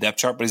guy on the depth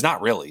chart, but he's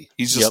not really.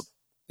 yep.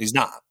 He's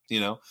not.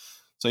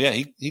 So, yeah,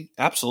 he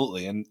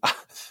absolutely. And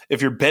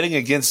if you're betting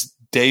against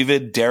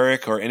David,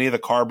 Derek, or any of the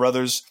Carr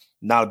brothers,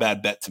 not a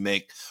bad bet to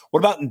make. What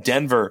about in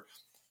Denver?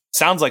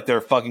 Sounds like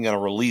they're fucking going to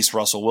release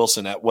Russell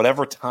Wilson at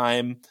whatever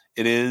time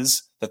it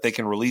is that they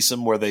can release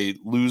him where they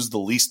lose the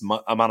least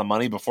amount of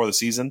money before the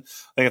season.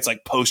 I think it's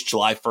like post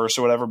July 1st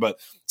or whatever, but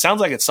it sounds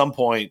like at some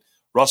point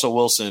Russell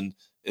Wilson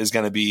is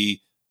going to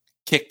be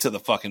kicked to the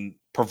fucking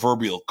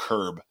proverbial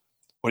curb.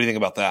 What do you think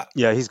about that?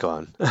 Yeah, he's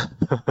gone.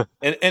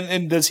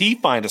 And does he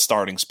find a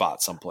starting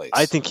spot someplace?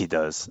 I think he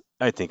does.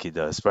 Right?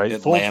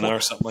 Atlanta or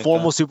something like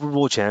Former that? Super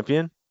Bowl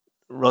champion,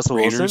 Russell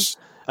Wilson. Raiders?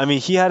 I mean,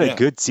 he had a Yeah.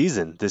 good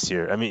season this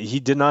year. I mean, he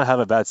did not have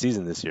a bad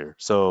season this year.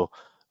 So,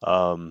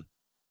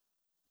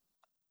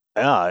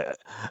 yeah,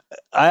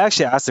 I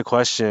actually asked the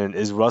question: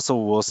 is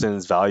Russell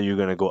Wilson's value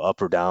going to go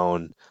up or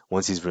down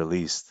once he's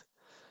released?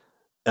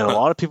 And a Huh.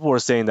 lot of people were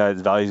saying that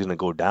his value is going to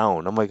go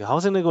down. I'm like,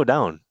 how's it going to go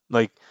down?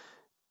 Like,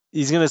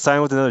 he's going to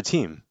sign with another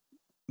team.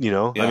 I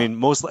Yeah. mean,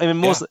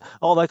 Yeah.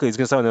 all likely he's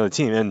going to sign with another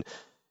team, and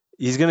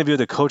he's going to be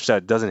with a coach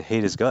that doesn't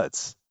hate his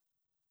guts.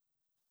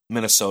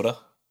 Minnesota,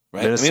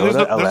 right? I mean,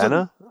 Minnesota,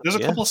 Atlanta, there's a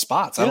yeah, couple of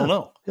spots. I yeah, don't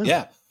know. yeah.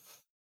 Yeah.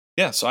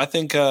 Yeah. So I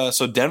think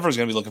so Denver's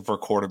going to be looking for a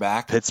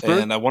quarterback. Pittsburgh?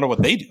 And I wonder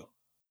what they do.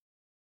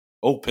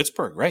 Oh,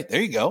 Pittsburgh. Right.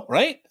 There you go.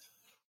 Right.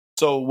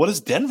 So what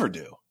does Denver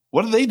do?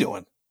 What are they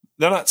doing?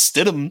 They're not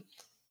Stidham.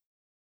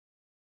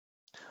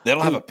 They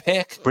don't have a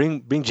pick.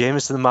 Bring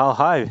Jameis to the Mile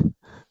High.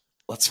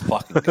 Let's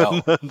fucking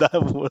go.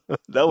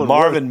 that would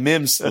Marvin work.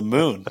 Mims to the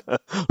moon.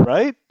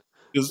 Right?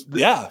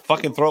 Yeah,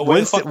 fucking throw it way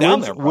the fuck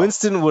down there, bro.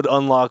 Winston would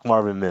unlock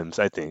Marvin Mims,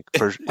 I think.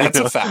 That's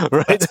a fact.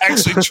 Right? That's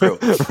actually true.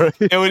 Right?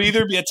 It would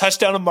either be a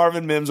touchdown to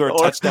Marvin Mims or a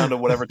touchdown to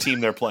whatever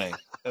team they're playing.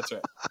 That's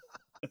right.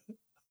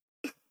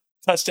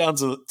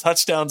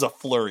 touchdowns a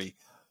flurry.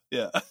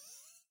 Yeah.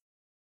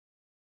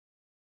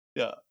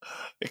 Yeah.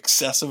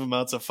 Excessive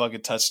amounts of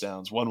fucking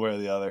touchdowns, one way or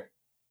the other.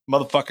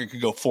 Motherfucker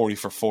could go 40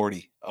 for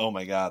 40. Oh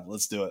my God,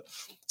 let's do it.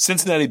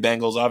 Cincinnati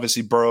Bengals,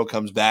 obviously Burrow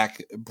comes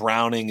back.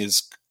 Browning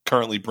is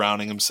currently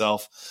browning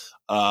himself.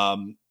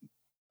 T.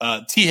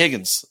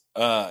 Higgins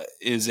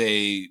is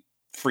a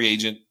free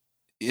agent.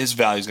 His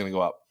value is going to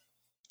go up.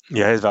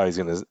 Yeah, his value is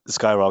going to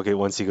skyrocket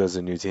once he goes to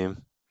a new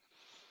team.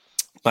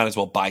 Might as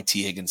well buy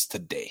T. Higgins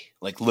today,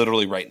 like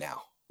literally right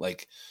now.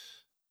 Like,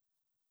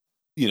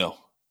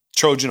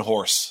 Trojan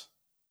horse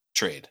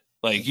trade.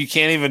 Like, you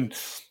can't even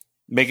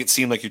make it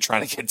seem like you're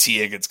trying to get T.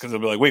 Higgins because they'll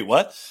be like, wait,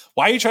 what?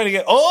 Why are you trying to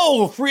get,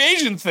 free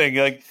agent thing?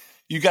 Like,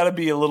 you got to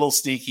be a little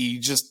sneaky.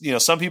 Just,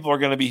 some people are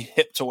going to be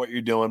hip to what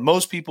you're doing.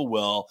 Most people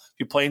will. If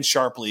you're playing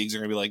sharp leagues,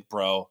 they're going to be like,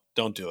 bro,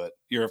 don't do it.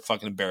 You're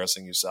fucking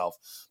embarrassing yourself.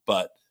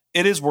 But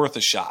it is worth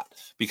a shot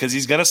because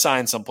he's going to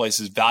sign someplace.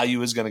 His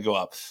value is going to go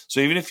up. So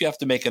even if you have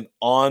to make an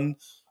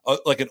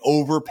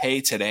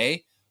overpay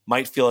today,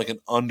 might feel like an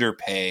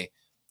underpay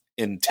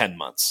in 10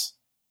 months.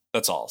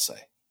 That's all I'll say.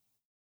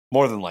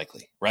 More than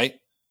likely, right?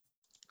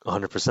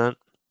 100%.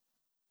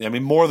 I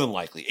mean, more than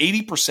likely.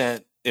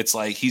 80%, it's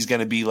like he's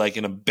going to be like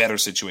in a better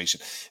situation.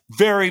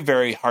 Very,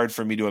 very hard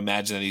for me to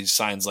imagine that he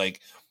signs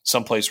like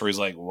someplace where he's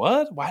like,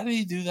 what? Why did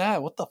he do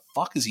that? What the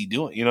fuck is he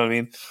doing? You know what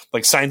I mean?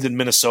 Like signs in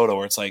Minnesota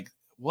where it's like,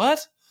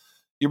 what?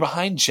 You're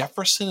behind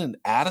Jefferson and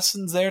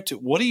Addison's there too.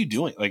 What are you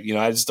doing? Like,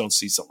 I just don't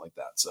see something like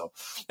that. So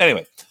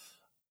anyway,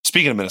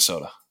 speaking of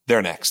Minnesota,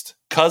 they're next.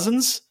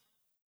 Cousins?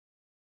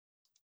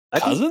 I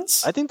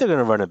think they're going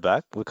to run it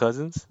back with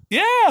Cousins.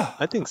 Yeah.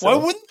 I think so. Why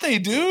wouldn't they,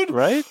 dude?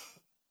 Right?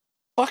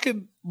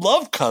 Fucking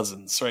love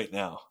Cousins right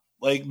now.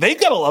 Like, they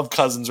got to love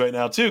Cousins right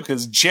now, too,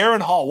 because Jaron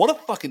Hall, what a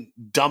fucking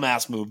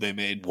dumbass move they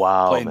made.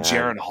 Wow, playing man.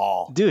 Jaron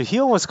Hall. Dude, he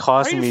almost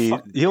cost me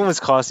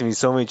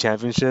so many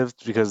championships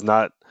because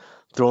not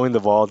throwing the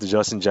ball to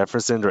Justin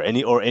Jefferson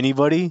or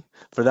anybody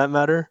for that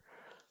matter.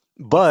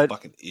 But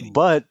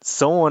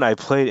someone I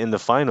played in a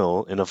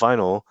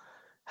final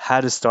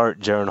had to start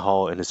Jaron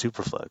Hall in a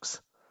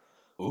superflex.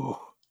 Ooh.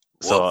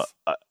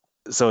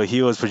 So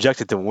he was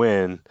projected to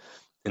win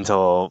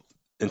until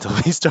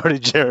he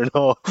started Jaron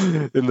Hall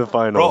in the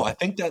final. Bro, I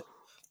think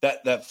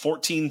that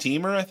 14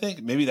 teamer, I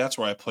think maybe that's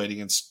where I played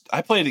against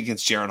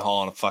Jaron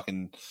Hall in a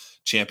fucking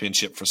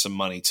championship for some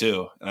money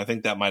too. And I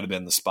think that might've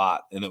been the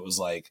spot. And it was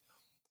like,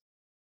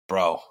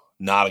 bro,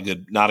 not a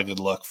good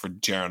look for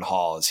Jaron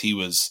Hall as he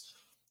was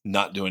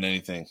not doing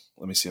anything.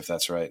 Let me see if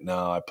that's right.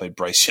 No, I played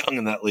Bryce Young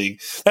in that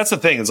league. That's the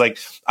thing. It's like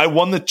I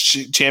won the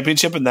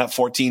championship in that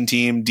 14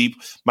 team deep.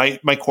 My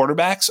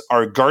quarterbacks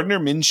are Gardner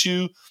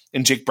Minshew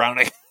and Jake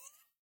Browning.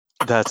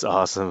 That's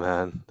awesome,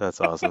 man. That's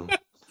awesome.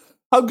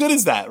 How good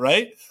is that,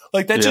 right?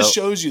 Like that just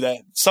shows you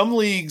that some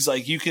leagues,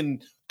 like you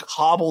can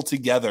cobble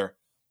together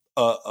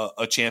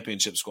a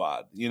championship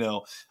squad. You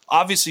know,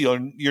 obviously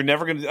you're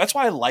never going to. That's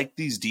why I like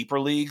these deeper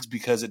leagues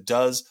because it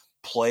does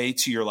play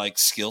to your like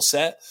skill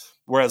set.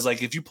 Whereas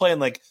like if you play in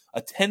like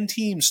a 10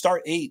 team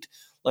start 8,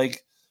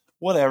 like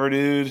whatever,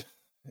 dude.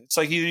 It's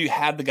like either you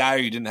had the guy or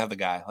you didn't have the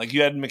guy. Like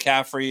you had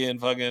McCaffrey and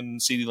fucking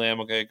CeeDee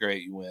Lamb. Okay,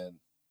 great, you win,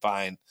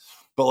 fine.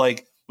 But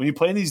like when you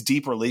play in these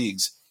deeper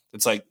leagues,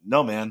 it's like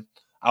no, man.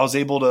 I was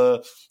able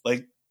to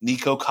like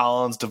Nico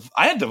Collins.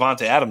 I had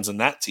Devontae Adams in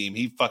that team.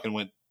 He fucking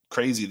went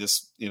crazy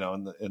this, in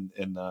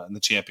the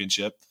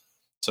championship.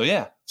 So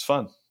yeah, it's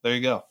fun. There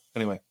you go.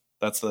 Anyway,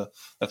 that's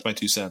my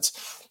 2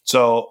 cents.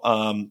 So,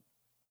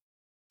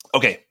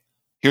 okay,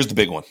 here's the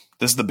big one.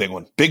 This is the big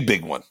one.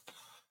 Big one.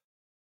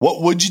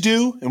 What would you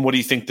do? And what do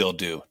you think they'll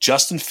do?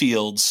 Justin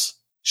Fields,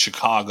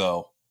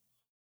 Chicago.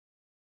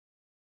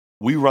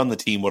 We run the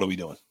team. What are we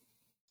doing?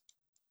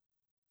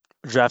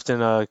 Drafting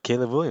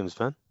Caleb Williams,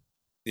 man.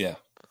 Yeah,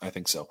 I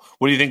think so.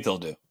 What do you think they'll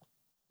do?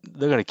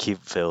 They're going to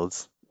keep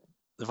Fields.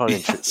 They're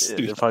probably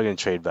going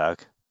to trade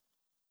back.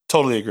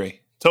 Totally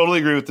agree. Totally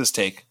agree with this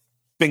take.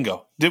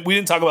 Bingo. We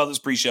didn't talk about this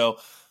pre-show.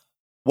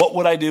 What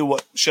would I do?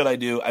 What should I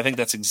do? I think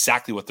that's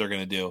exactly what they're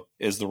going to do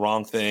is the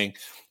wrong thing.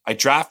 I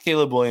draft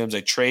Caleb Williams.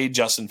 I trade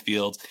Justin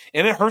Fields.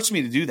 And it hurts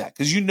me to do that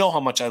because you know how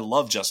much I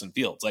love Justin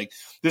Fields. Like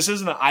this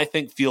isn't I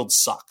think Fields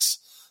sucks.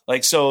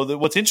 Like so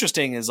what's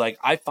interesting is like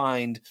I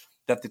find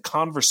that the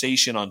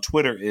conversation on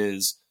Twitter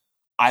is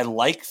I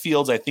like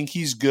Fields. I think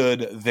he's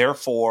good.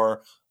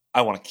 Therefore,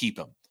 I want to keep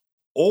him.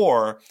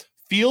 Or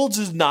Fields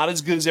is not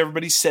as good as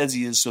everybody says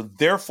he is. So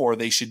therefore,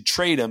 they should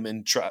trade him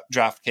and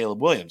draft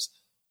Caleb Williams.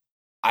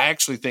 I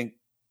actually think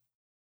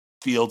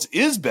Fields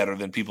is better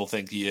than people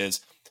think he is.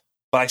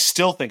 But I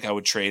still think I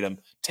would trade him,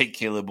 take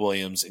Caleb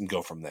Williams, and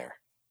go from there.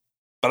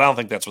 But I don't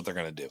think that's what they're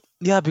going to do.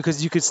 Yeah,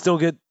 because you could still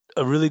get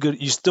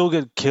you still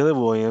get Caleb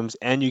Williams,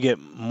 and you get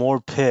more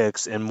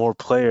picks and more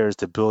players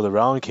to build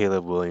around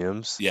Caleb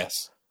Williams.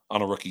 Yes.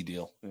 On a rookie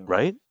deal. Yeah.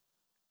 Right?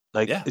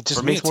 Like, yeah, it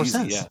just makes more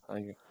sense.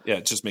 Yeah,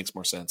 it just makes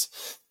more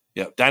sense.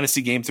 Yeah,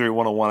 Dynasty Game Theory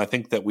 101, I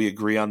think that we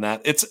agree on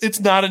that. It's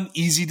not an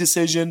easy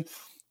decision.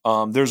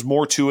 There's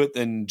more to it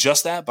than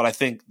just that, but I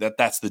think that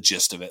that's the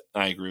gist of it.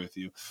 I agree with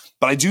you.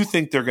 But I do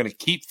think they're going to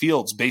keep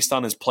Fields based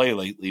on his play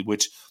lately,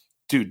 which,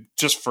 dude,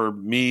 just for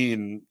me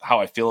and how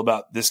I feel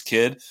about this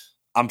kid,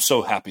 I'm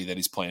so happy that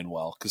he's playing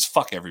well because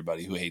fuck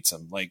everybody who hates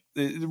him. Like,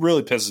 it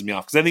really pisses me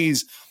off because I think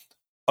he's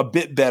a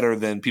bit better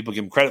than people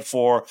give him credit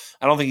for.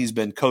 I don't think he's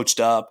been coached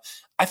up.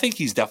 I think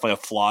he's definitely a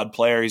flawed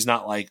player. He's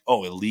not like,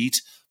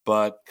 elite,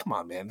 but come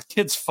on, man. The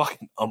kid's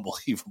fucking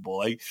unbelievable.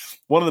 Like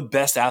one of the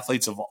best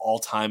athletes of all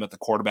time at the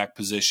quarterback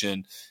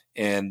position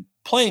and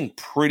playing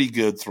pretty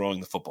good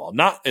throwing the football.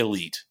 Not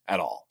elite at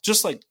all.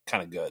 Just like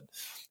kind of good.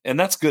 And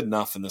that's good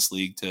enough in this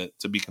league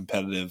to be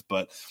competitive,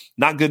 but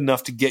not good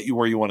enough to get you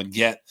where you want to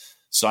get.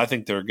 So I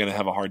think they're going to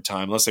have a hard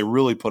time unless they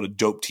really put a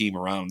dope team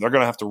around them. They're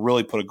going to have to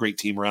really put a great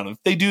team around them.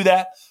 If they do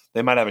that,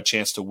 they might have a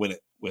chance to win it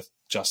with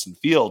Justin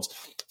Fields.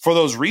 For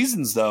those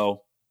reasons,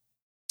 though,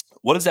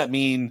 what does that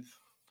mean?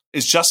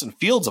 Is Justin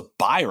Fields a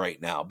buy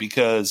right now?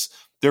 Because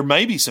there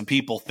may be some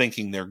people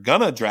thinking they're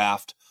going to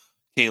draft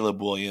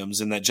Caleb Williams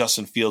and that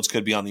Justin Fields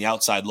could be on the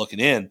outside looking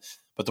in.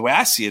 But the way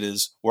I see it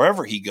is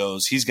wherever he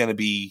goes, he's going to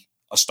be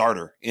a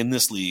starter in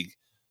this league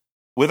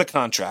with a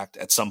contract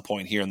at some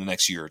point here in the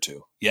next year or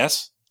two.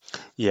 Yes?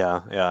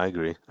 Yeah, I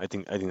agree. I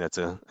think that's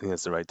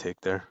the right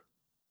take there.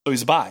 So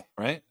he's a buy,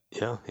 right?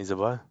 Yeah, he's a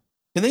buy.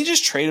 Can they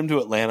just trade him to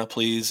Atlanta,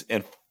 please,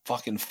 and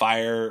fucking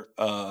fire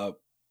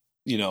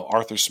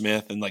Arthur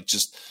Smith and like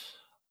just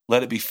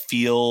let it be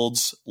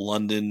Fields,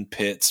 London,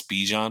 Pitts,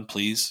 Bijan,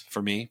 please,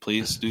 for me,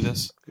 please do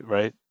this.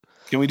 Right?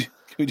 Can we do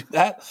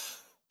that?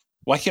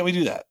 Why can't we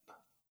do that?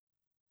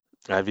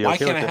 Why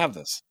can't I have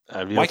this?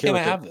 Why can't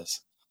I have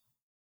this?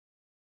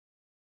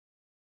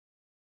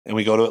 And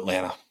we go to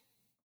Atlanta.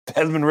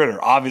 Desmond Ridder,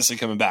 obviously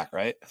coming back,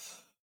 right?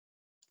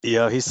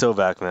 Yeah, he's so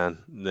back, man.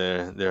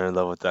 They're in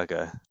love with that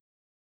guy.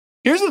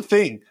 Here's the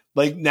thing.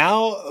 Like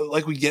now,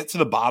 like we get to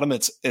the bottom,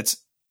 it's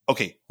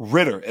okay,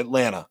 Ridder,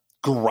 Atlanta,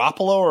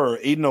 Garoppolo or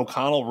Aiden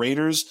O'Connell,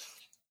 Raiders.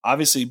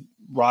 Obviously,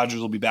 Rodgers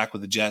will be back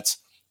with the Jets.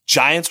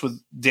 Giants with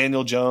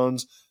Daniel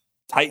Jones.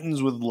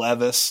 Titans with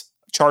Levis.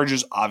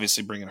 Chargers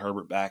obviously bringing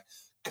Herbert back.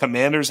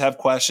 Commanders have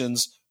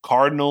questions.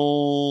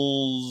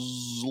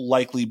 Cardinals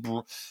likely.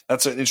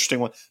 That's an interesting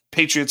one.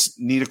 Patriots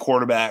need a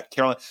quarterback.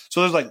 Carolina.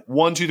 So there's like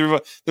 1, 2, 3,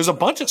 4. There's a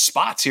bunch of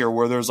spots here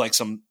where there's like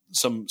some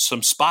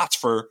spots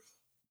for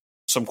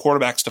some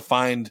quarterbacks to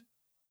find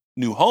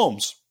new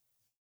homes.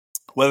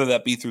 whether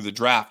that be through the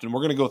draft. And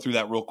we're going to go through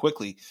that real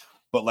quickly.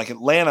 But like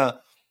Atlanta,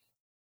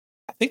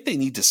 I think they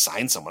need to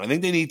sign someone. I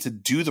think they need to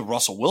do the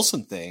Russell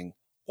Wilson thing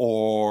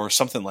or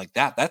something like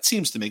that. That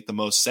seems to make the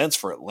most sense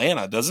for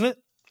Atlanta, doesn't it?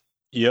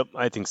 Yep,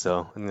 I think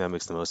so. I think that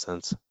makes the most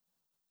sense.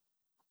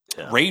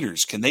 Yeah.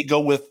 Raiders, can they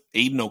go with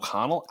Aiden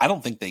O'Connell? I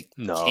don't think they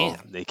can. No,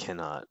 they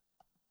cannot.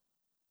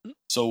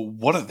 So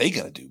what are they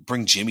going to do?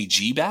 Bring Jimmy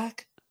G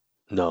back?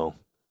 No.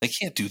 They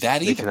can't do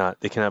that either.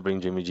 They cannot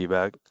bring Jimmy G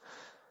back.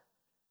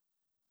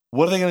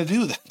 What are they going to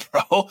do then,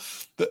 bro?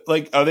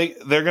 Like,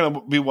 they're going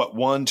to be what,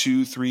 1,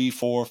 2, 3,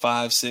 4,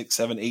 5, 6,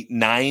 7, 8,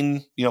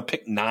 9,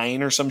 pick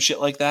 9 or some shit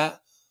like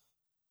that?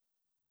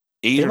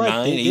 8 or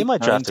 9? They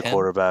might draft a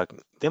quarterback.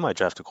 They might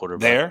draft a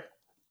quarterback. There?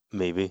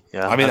 Maybe,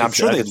 yeah. I mean, I'm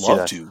sure they'd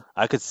love to.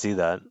 I could see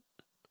that.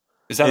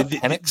 Is that a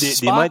Penix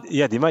spot?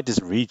 They might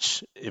just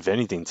reach, if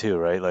anything, too,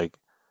 right? Like,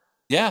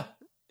 yeah.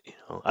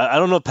 I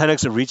don't know if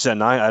Penix would reach that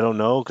 9. I don't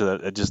know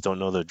because I just don't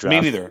know the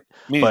draft. Me neither.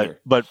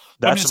 But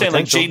that's I'm just saying,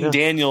 like Jaden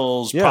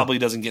Daniels probably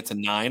doesn't get to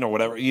 9 or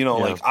whatever.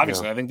 Like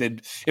obviously, I think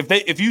they'd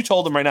if you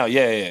told them right now,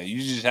 you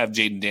just have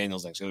Jaden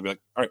Daniels next year, they'd be like,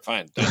 all right,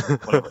 fine,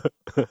 whatever,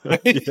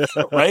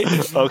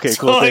 right? Okay,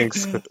 cool,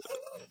 thanks.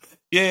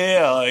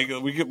 Like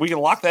we can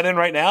lock that in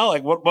right now.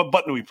 Like what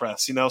button do we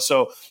press?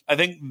 So I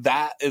think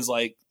that is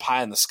like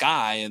pie in the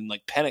sky, and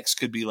like Penix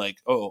could be like,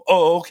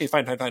 okay,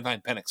 fine,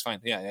 Penix,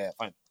 fine, yeah,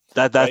 fine.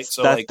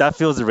 That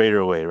feels the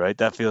Raider way, right?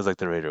 That feels like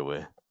the Raider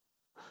way.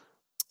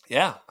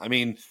 Yeah, I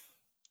mean,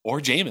 or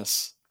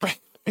Jameis.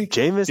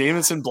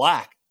 Jameis in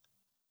black.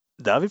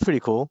 That'd be pretty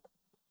cool.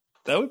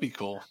 That would be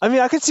cool. I mean,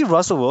 I could see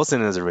Russell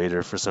Wilson as a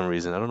Raider for some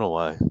reason. I don't know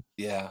why.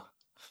 Yeah,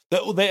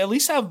 they at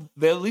least have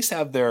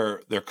their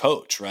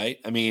coach, right?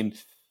 I mean,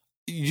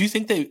 do you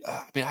think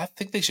I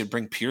think they should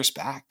bring Pierce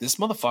back. This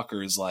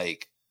motherfucker is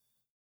like,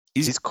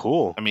 he's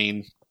cool. I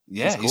mean.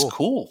 Yeah, he's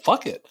cool.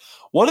 Fuck it.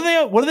 What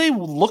are they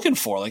looking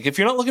for? Like, if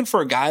you're not looking for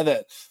a guy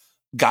that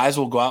guys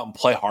will go out and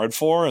play hard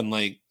for, and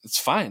like it's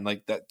fine.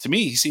 Like that to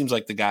me, he seems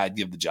like the guy I'd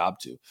give the job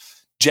to.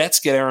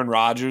 Jets get Aaron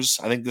Rodgers.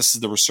 I think this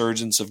is the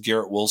resurgence of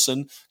Garrett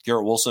Wilson.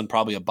 Garrett Wilson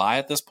probably a buy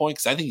at this point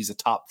because I think he's a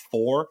top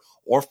 4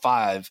 or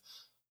 5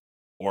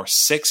 or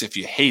 6 if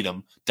you hate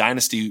him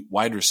dynasty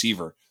wide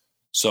receiver.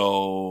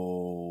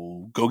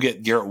 So go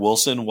get Garrett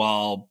Wilson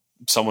while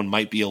someone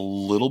might be a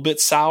little bit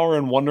sour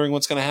and wondering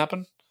what's going to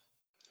happen.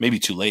 Maybe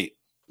too late.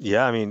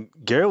 Yeah, I mean,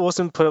 Garrett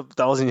Wilson put up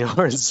 1,000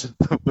 yards.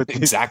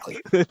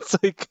 Exactly. It's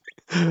like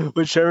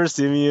with Trevor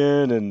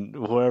Siemian and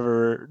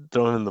whoever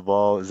throwing in the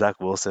ball, Zach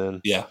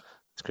Wilson. Yeah.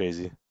 It's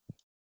crazy.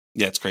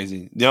 Yeah, it's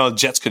crazy.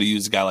 Jets could have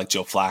used a guy like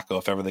Joe Flacco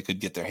if ever they could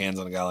get their hands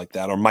on a guy like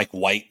that. Or Mike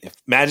White.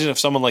 Imagine if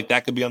someone like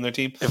that could be on their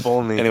team. If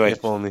only. Anyway.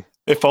 If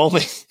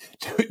only.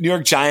 New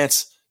York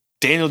Giants,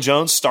 Daniel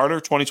Jones, starter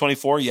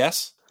 2024,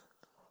 yes?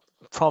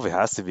 Probably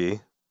has to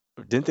be.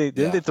 Didn't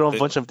they throw a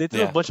bunch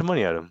of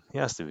money at him? He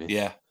has to be.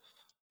 Yeah.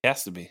 He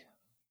has to be.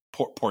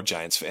 Poor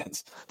Giants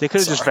fans. They could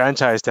have just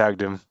franchise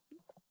tagged him.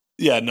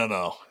 Yeah,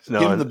 no.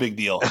 Give him the big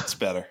deal. It's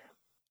better.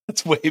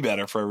 It's way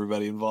better for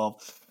everybody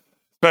involved.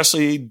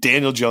 Especially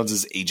Daniel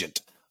Jones's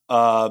agent.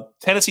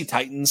 Tennessee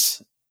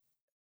Titans.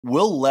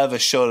 Will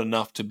Levis showed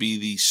enough to be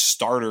the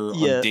starter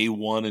on day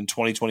 1 in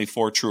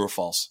 2024. True or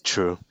false?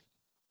 True,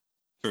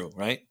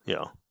 right?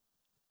 Yeah.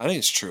 I think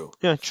it's true.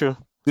 Yeah, true.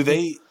 Do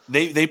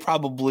they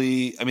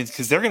probably, I mean,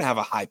 because they're going to have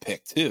a high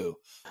pick too.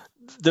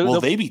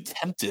 Will they be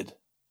tempted?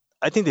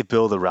 I think they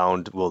build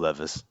around Will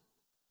Levis.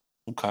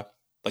 Okay.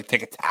 Like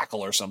take a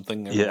tackle or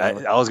something. Or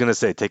I was going to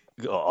say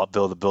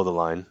build a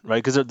line,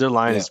 right? Because their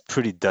line is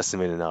pretty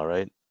decimated now,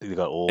 right? They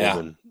got old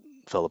and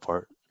fell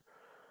apart.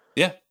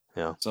 Yeah.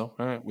 Yeah. So,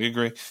 all right, we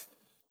agree.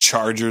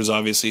 Chargers,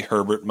 obviously,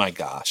 Herbert, my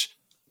gosh.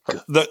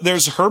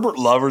 There's Herbert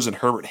lovers and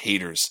Herbert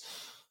haters.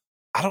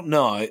 I don't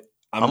know.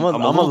 I'm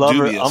a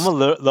lover. Dubious. I'm a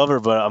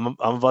lover, but I'm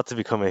about to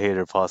become a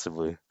hater,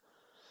 possibly.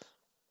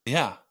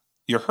 Yeah,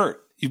 you're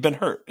hurt. You've been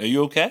hurt. Are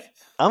you okay?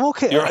 I'm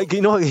okay.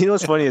 You know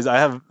what's funny is I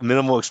have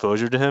minimal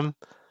exposure to him,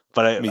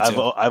 but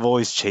I've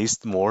always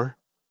chased more.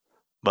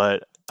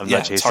 But I'm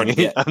not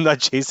chasing. I'm not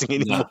chasing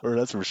anymore. No.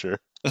 That's for sure.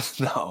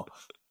 No,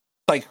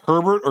 like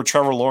Herbert or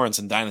Trevor Lawrence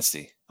in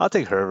Dynasty. I'll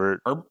take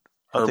Herbert.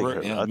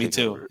 Herbert, yeah, me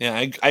too. Herbert.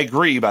 Yeah, I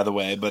agree. By the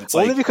way, but it's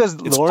only because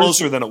it's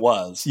closer than it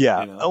was.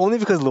 Yeah, only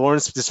because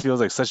Lawrence just feels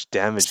like such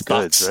damaged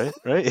goods,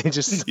 right? It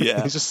just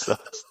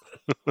sucks.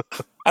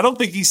 I don't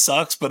think he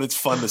sucks, but it's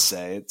fun to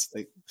say. It's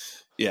like,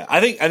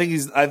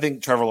 I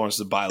think Trevor Lawrence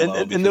is a buy low.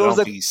 And there was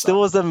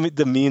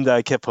the meme that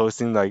I kept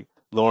posting, like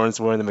Lawrence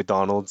wearing the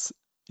McDonald's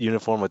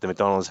uniform, like the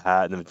McDonald's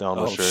hat and the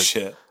McDonald's shirt.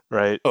 Shit.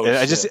 Right? Oh,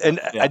 and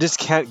I just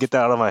can't get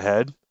that out of my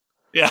head.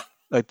 Yeah,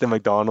 like the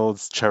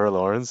McDonald's Trevor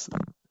Lawrence.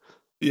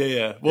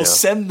 Yeah. Well,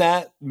 send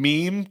that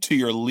meme to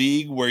your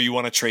league where you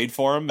want to trade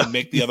for him and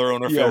make the other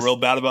owner feel real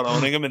bad about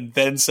owning him, and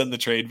then send the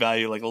trade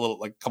value like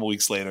a couple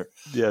weeks later.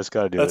 Yeah, it's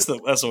got to do That's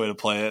the way to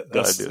play it.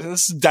 This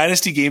is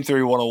Dynasty Game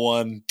Theory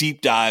 101.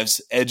 Deep dives,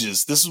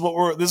 edges. This is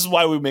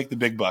why we make the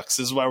big bucks.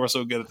 This is why we're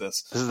so good at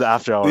this. This is the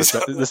after hours.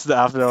 This is the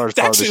after hours. It's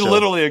actually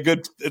literally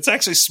it's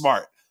actually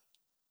smart.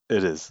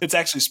 It is. It's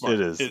actually smart.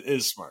 It is. It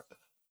is smart.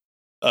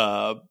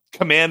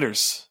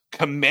 Commanders.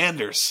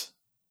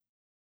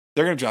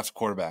 They're going to draft a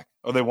quarterback,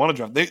 or they want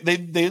to draft.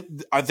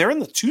 They're in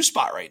the 2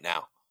 spot right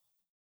now.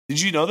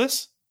 Did you know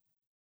this?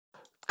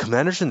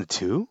 Commanders in the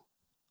 2?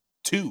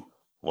 2.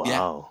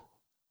 Wow.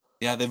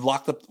 Yeah, they've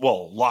locked up.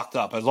 Well, locked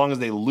up as long as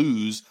they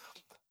lose,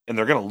 and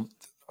they're going to.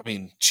 I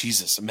mean,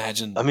 Jesus,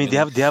 imagine. I mean, they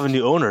have a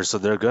new owner, so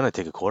they're going to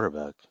take a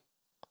quarterback.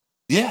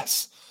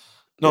 Yes.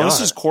 No,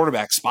 this is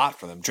quarterback spot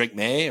for them. Drake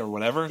May or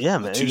whatever. Yeah,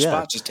 the man. 2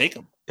 spot, just take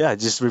them. Yeah,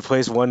 just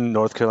replace one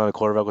North Carolina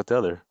quarterback with the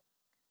other.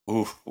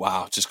 Ooh,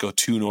 wow. Just go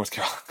 2 North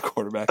Carolina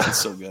quarterbacks. That's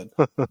so good.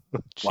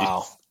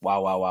 Wow.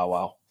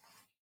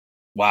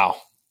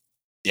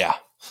 Yeah.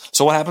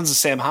 So what happens to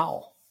Sam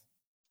Howell?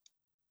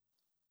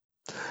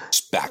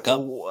 Just back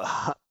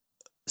up.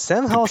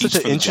 Sam Howell's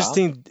such an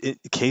interesting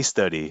case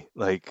study.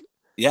 Like,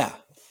 yeah.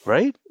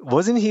 Right?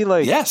 Wasn't he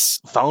like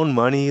found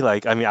money?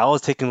 Like, I mean, I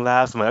was taking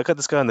laughs. I got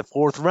this guy in the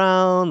 4th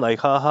round. Like,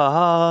 ha ha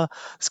ha.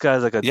 This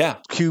guy's like a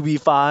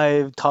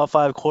QB5, top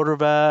 5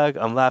 quarterback.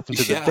 I'm laughing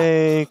to the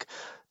bank.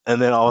 And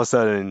then all of a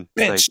sudden,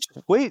 it's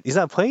like, wait, he's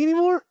not playing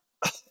anymore?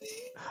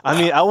 I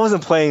mean, I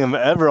wasn't playing him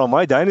ever on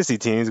my dynasty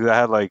teams because I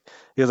had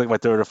he was like my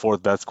 3rd or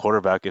 4th best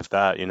quarterback, if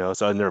that,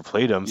 so I never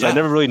played him. So I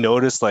never really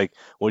noticed like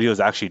what he was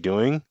actually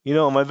doing,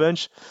 on my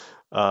bench.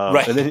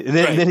 Right. And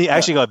then he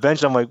actually got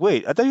benched. I'm like,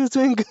 wait, I thought he was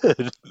doing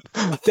good.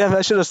 Damn,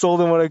 I should have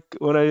sold him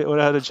when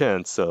I had a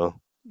chance. So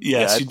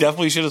yes, you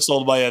definitely should have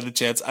sold him while you had a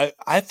chance.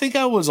 I think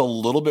I was a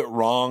little bit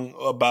wrong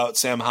about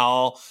Sam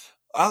Howell.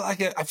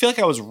 I feel like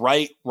I was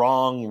right,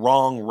 wrong,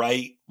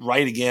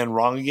 right again,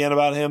 wrong again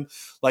about him.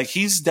 Like,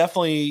 he's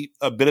definitely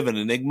a bit of an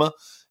enigma,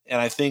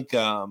 and I think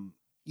I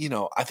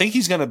think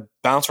he's going to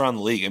bounce around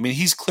the league. I mean,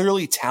 he's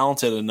clearly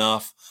talented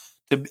enough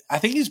to. I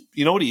think he's.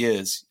 You know what he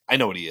is? I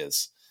know what he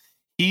is.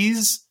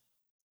 He's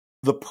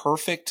the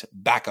perfect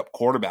backup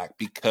quarterback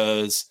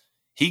because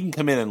he can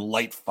come in and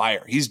light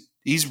fire.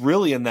 He's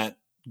really in that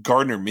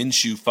Gardner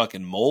Minshew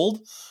fucking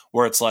mold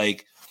where it's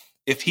like,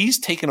 if he's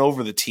taken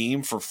over the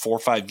team for 4 or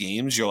 5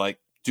 games, you're like,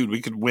 dude,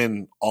 we could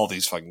win all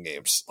these fucking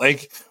games.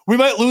 Like, we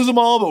might lose them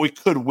all, but we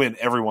could win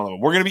every one of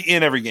them. We're going to be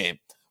in every game.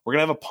 We're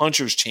going to have a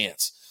puncher's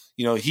chance.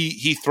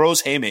 He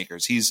throws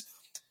haymakers. He's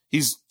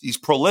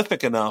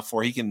prolific enough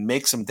where he can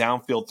make some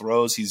downfield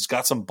throws. He's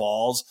got some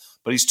balls,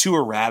 but he's too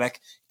erratic.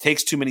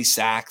 Takes too many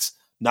sacks.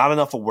 Not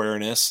enough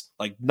awareness.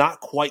 Like, not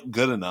quite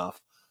good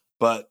enough,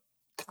 but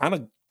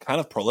kind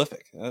of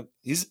prolific.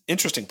 He's an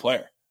interesting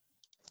player.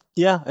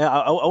 Yeah,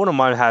 I wouldn't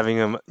mind having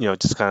him.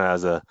 Just kind of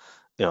as a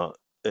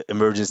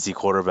emergency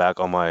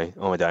quarterback on my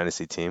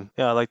dynasty team.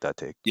 Yeah, I like that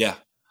take. Yeah.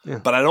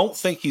 But I don't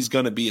think he's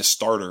going to be a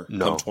starter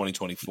come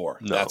 2024.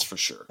 No, that's for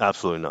sure.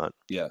 Absolutely not.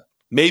 Yeah.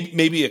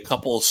 Maybe a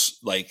couple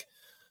like,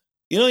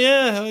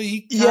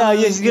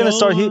 he's gonna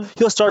start.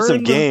 He'll start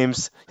some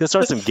games. He'll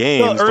start some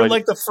games. Earn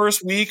like the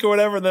first week or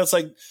whatever, and that's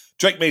like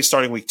Drake May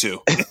starting week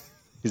 2.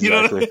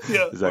 Exactly.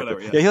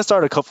 Whatever, yeah, he'll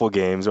start a couple of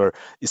games, or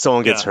if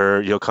someone gets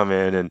hurt, he'll come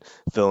in and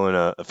fill in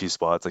a few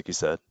spots, like you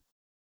said.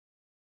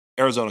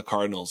 Arizona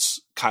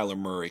Cardinals, Kyler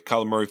Murray.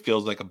 Kyler Murray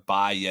feels like a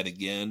bye yet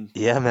again.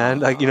 Yeah,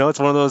 man. It's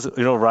one of those,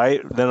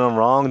 right, then I'm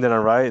wrong, then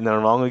I'm right, and then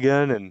I'm wrong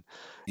again, and.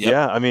 Yep.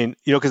 Yeah, I mean,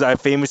 because I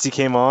famously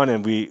came on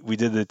and we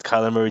did the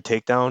Kyler Murray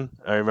takedown.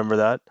 I remember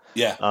that.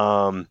 Yeah.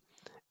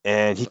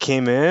 And he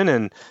came in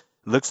and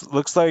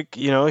looks like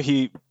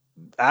he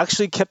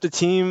actually kept the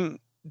team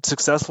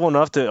successful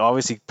enough to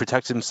obviously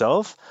protect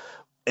himself,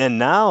 and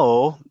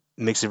now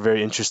makes it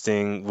very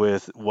interesting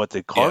with what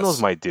the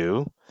Cardinals might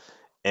do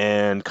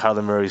and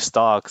Kyler Murray's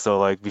stock. So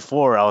like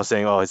before, I was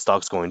saying, oh, his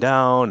stock's going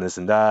down, this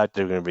and that.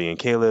 They're going to bring in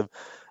Caleb,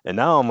 and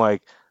now I'm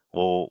like,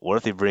 well, what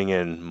if they bring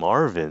in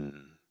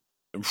Marvin?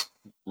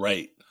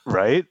 Right.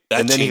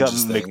 And then he got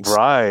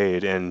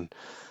McBride, and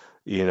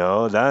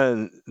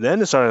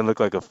then it's starting to look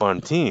like a fun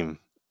team.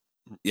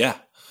 Yeah.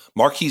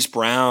 Marquise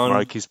Brown,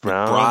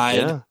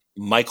 McBride,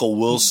 Michael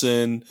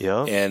Wilson,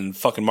 and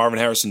fucking Marvin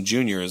Harrison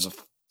Jr.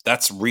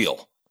 That's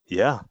real.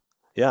 Yeah.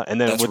 And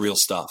then that's real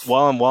stuff.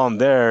 While I'm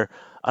there,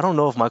 I don't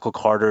know if Michael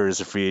Carter is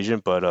a free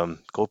agent, but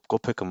go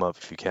pick him up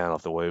if you can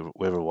off the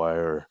waiver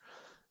wire, or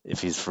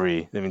if he's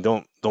free. I mean,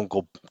 don't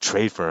go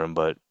trade for him,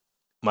 but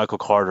Michael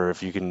Carter,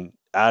 if you can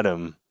add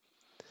him,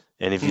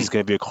 and if he's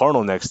going to be a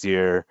Cardinal next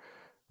year,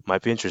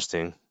 might be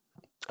interesting.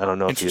 I don't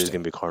know if he is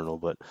going to be a Cardinal,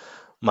 but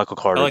Michael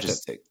Carter,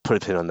 just put a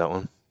pin on that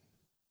one.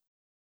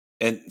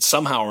 And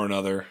somehow or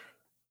another,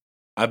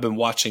 I've been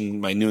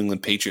watching my New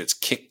England Patriots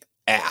kick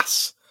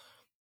ass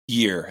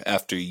year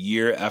after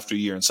year after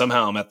year, and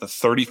somehow I'm at the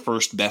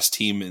 31st best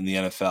team in the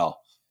NFL,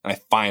 and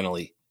I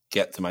finally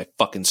get to my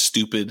fucking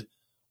stupid,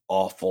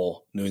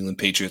 awful New England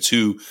Patriots,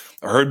 who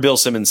I heard Bill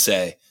Simmons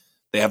say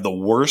they have the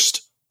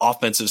worst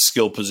offensive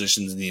skill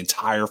positions in the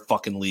entire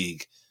fucking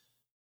league.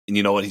 And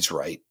you know what? He's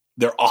right.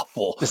 They're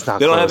awful. They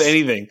don't have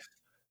anything.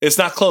 It's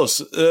not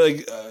close.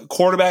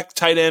 Quarterback,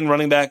 tight end,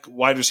 running back,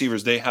 wide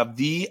receivers, they have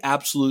the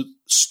absolute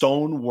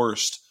stone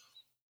worst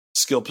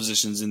skill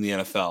positions in the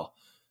NFL.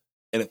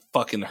 And it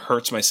fucking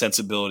hurts my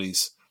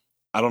sensibilities.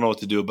 I don't know what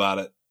to do about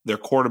it. Their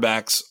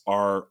quarterbacks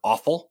are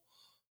awful.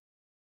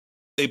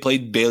 They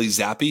played Bailey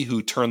Zappi,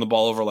 who turned the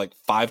ball over like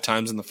 5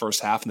 times in the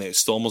first half, and they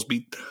still almost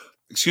beat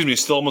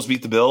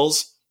the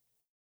Bills.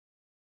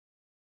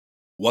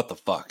 What the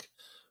fuck?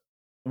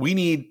 We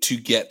need to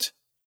get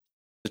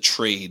the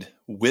trade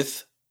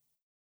with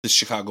the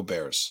Chicago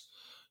Bears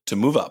to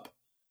move up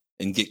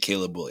and get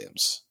Caleb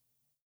Williams.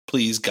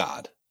 Please,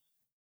 God,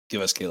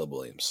 give us Caleb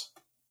Williams.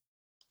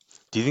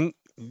 Do you think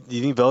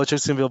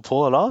Belichick's gonna be able to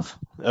pull it off?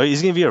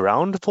 He's gonna be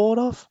around to pull it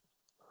off?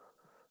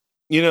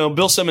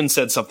 Bill Simmons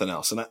said something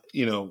else, and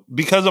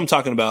because I'm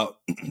talking about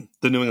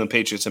the New England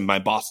Patriots and my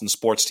Boston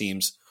sports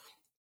teams,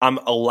 I'm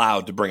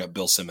allowed to bring up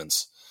Bill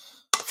Simmons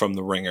from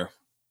The Ringer,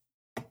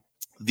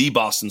 the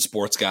Boston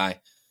sports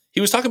guy. He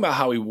was talking about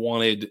how he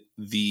wanted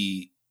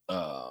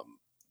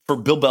for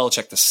Bill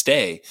Belichick to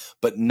stay,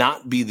 but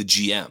not be the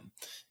GM.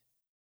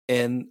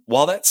 And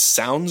while that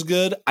sounds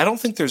good, I don't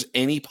think there's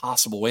any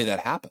possible way that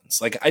happens.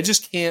 Like, I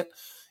just can't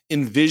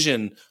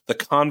envision the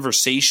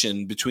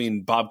conversation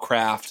between Bob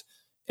Kraft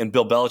and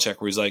Bill Belichick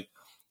where he's like,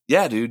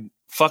 yeah, dude,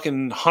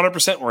 fucking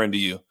 100% we're into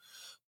you,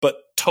 but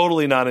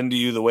totally not into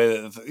you the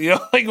way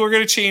that, like, we're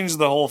going to change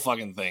the whole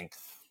fucking thing.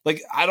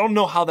 Like, I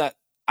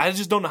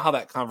just don't know how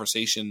that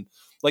conversation,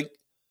 like,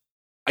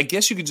 I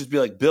guess you could just be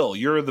like, Bill,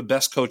 you're the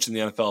best coach in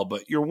the NFL,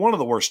 but you're one of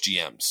the worst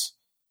GMs.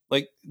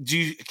 Like,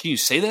 can you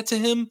say that to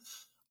him?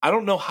 I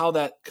don't know how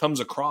that comes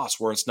across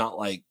where it's not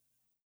like,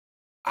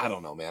 I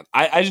don't know, man.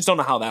 I just don't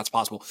know how that's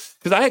possible.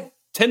 Because I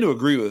tend to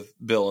agree with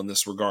Bill in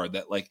this regard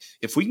that, like,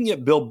 if we can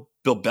get Bill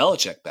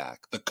Belichick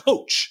back, the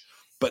coach,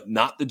 but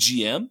not the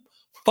GM,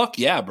 fuck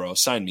yeah, bro,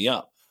 sign me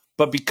up.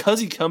 But because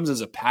he comes as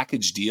a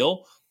package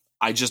deal,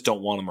 I just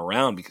don't want him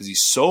around because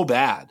he's so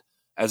bad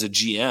as a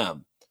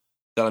GM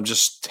that I'm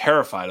just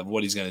terrified of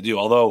what he's going to do.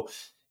 Although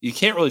you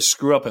can't really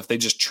screw up if they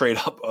just trade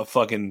up a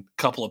fucking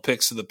couple of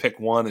picks to the pick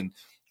 1 and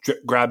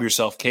grab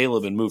yourself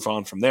Caleb and move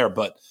on from there.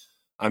 But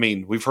I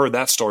mean, we've heard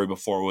that story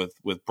before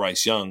with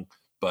Bryce Young,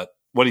 but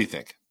what do you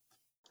think?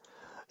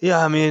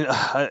 Yeah, I mean,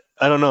 I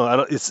don't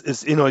know.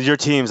 It's your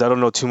teams. I don't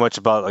know too much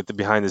about like the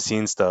behind the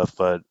scenes stuff,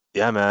 but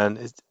yeah, man,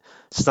 it's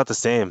just not the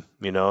same,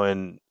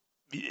 and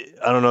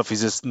I don't know if he's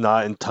just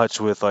not in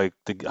touch with like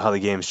how the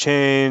game's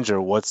change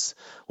or what's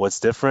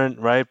different,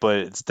 right? But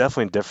it's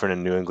definitely different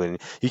in New England.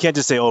 You can't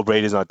just say, "Oh,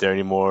 Brady's not there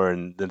anymore,"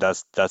 and then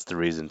that's the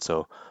reason.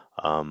 So,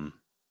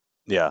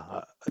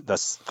 yeah,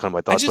 that's kind of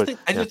my thoughts. I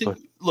just think.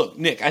 Look,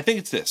 Nick, I think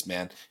it's this,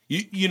 man.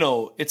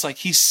 It's like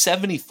he's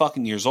 70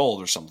 fucking years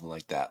old or something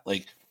like that.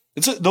 Like,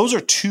 those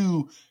are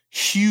 2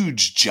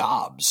 huge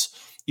jobs.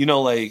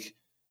 Like,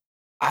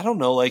 I don't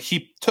know. Like,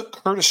 he took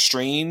Curtis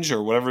Strange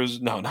or whatever.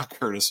 No, not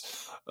Curtis.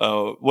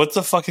 What's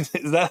the fucking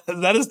is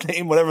that his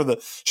name? Whatever, the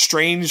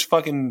Strange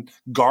fucking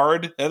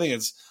guard. I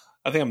think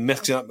I'm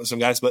mixing up with some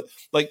guys, but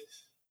like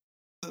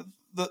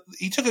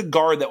he took a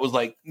guard that was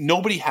like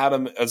nobody had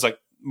him as like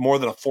more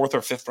than a 4th or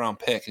 5th round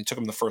pick, and he took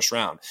him in the 1st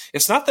round.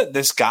 It's not that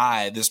this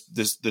guy, this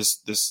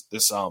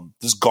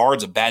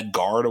guard's a bad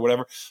guard or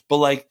whatever, but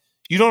like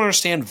you don't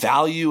understand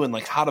value and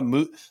like how to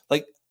move.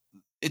 Like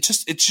it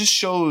just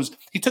shows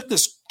he took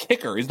this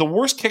kicker. He's the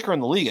worst kicker in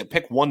the league at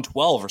pick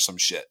 112 or some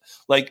shit.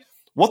 Like,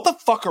 what the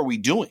fuck are we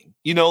doing?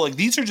 Like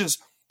these are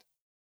just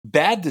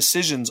bad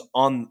decisions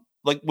on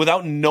like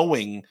without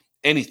knowing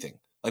anything.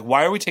 Like,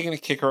 why are we taking a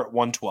kicker at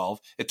 112?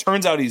 It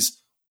turns out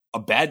he's a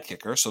bad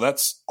kicker, so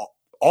that's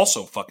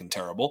also fucking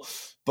terrible.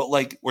 But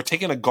like, we're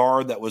taking a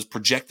guard that was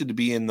projected to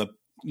be in the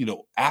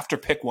after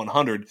pick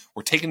 100.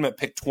 We're taking him at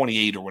pick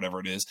 28 or whatever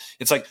it is.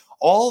 It's like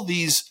all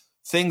these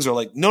things are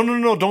like,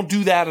 no, don't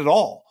do that at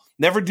all.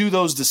 Never do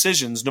those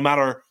decisions. No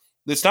matter,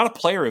 it's not a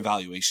player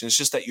evaluation. It's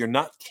just that you're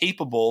not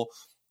capable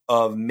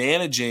of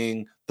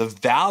managing the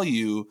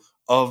value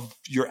of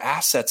your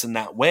assets in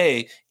that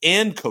way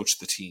and coach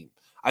the team.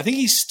 I think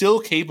he's still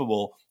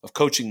capable of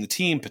coaching the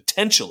team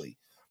potentially,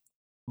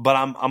 but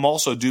I'm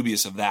also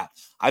dubious of that.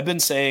 I've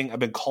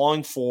been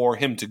calling for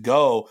him to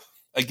go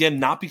again,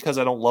 not because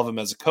I don't love him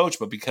as a coach,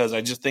 but because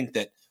I just think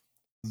that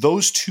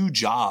those 2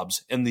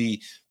 jobs and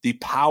the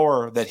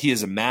power that he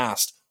has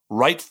amassed,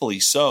 rightfully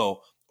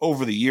so,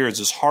 over the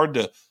years is hard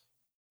to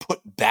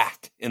put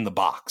back in the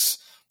box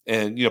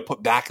and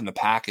put back in the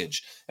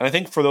package. And I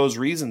think for those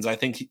reasons, I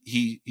think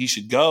he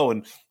should go,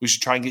 and we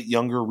should try and get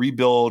younger,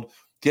 rebuild,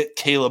 get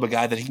Caleb a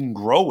guy that he can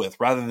grow with,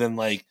 rather than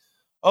like,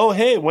 oh,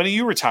 hey, when are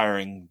you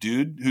retiring,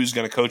 dude? Who's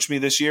going to coach me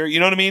this year? You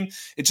know what I mean?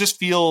 It just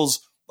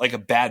feels like a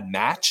bad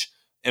match.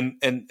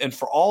 And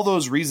for all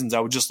those reasons, I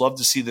would just love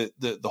to see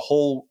the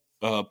whole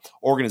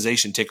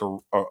organization take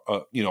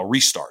a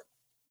restart.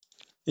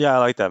 Yeah, I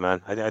like that,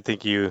 man. I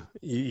think you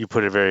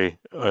put it very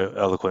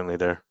eloquently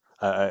there.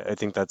 I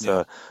think that's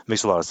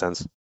makes a lot of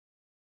sense.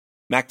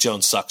 Mac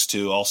Jones sucks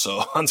too,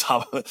 also on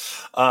top of it.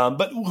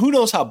 But who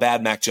knows how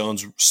bad Mac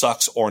Jones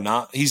sucks or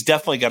not? He's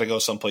definitely got to go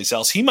someplace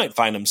else. He might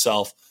find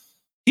himself.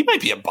 He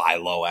might be a buy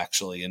low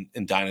actually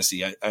in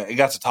Dynasty. I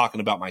got to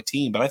talking about my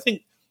team, but I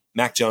think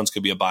Mac Jones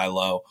could be a buy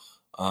low.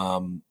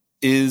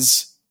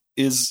 Is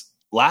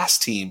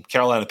last team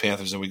Carolina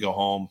Panthers, and we go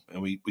home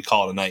and we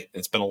call it a night.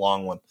 It's been a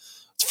long one.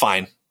 It's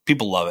fine.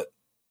 People love it.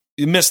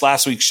 You missed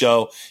last week's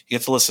show. You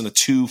get to listen to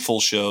 2 full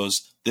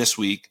shows. this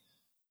week.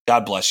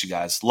 God bless you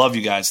guys. Love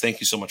you guys. Thank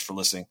you so much for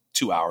listening.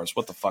 2 hours.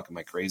 What the fuck, am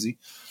I crazy?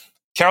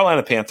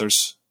 Carolina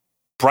Panthers,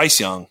 Bryce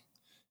Young.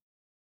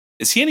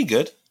 Is he any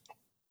good?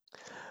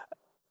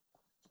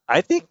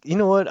 I think, you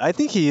know what? I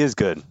think he is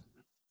good.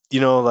 You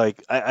know,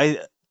 like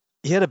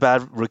he had a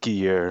bad rookie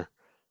year,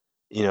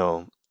 you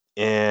know,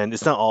 and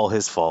it's not all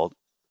his fault,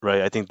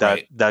 right? I think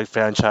that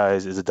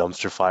franchise is a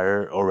dumpster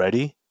fire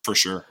already. For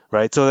sure.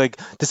 Right? So, like,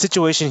 the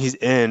situation he's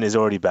in is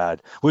already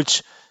bad,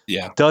 which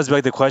does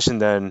beg the question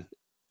then,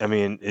 I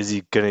mean, is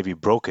he going to be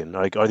broken?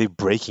 Like, are they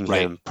breaking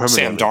him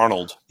permanently? Sam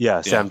Darnold.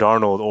 Yeah, Sam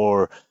Darnold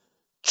or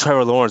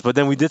Trevor Lawrence. But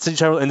then we did see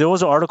Trevor, and there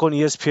was an article on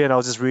ESPN I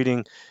was just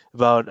reading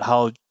about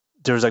how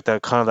there's like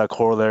that kind of that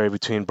corollary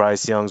between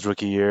Bryce Young's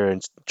rookie year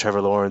and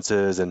Trevor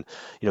Lawrence's, and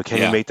can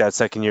he make that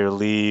second year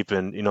leap,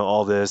 and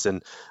all this.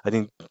 And I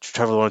think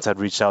Trevor Lawrence had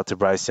reached out to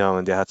Bryce Young,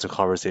 and they had some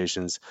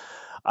conversations.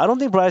 I don't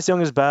think Bryce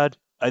Young is bad.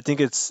 I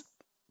think it's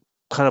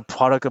kind of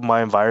product of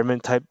my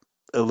environment type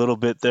a little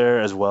bit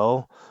there as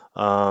well.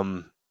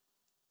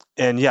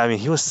 And yeah, I mean,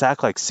 he was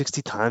sacked like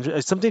 60 times.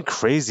 It's something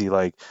crazy,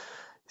 like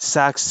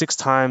sacked 6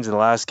 times in the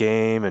last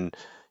game, and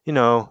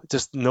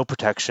just no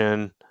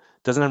protection.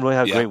 Doesn't really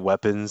have great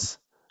weapons.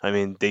 I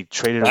mean, they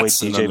traded away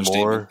DJ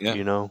Moore.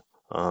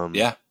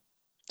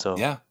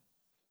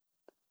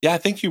 I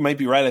think you might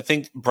be right. I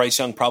think Bryce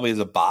Young probably is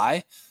a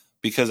buy,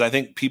 because I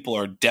think people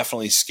are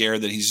definitely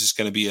scared that he's just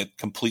going to be a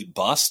complete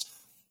bust.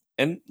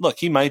 And look,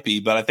 he might be,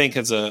 but I think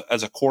as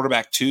a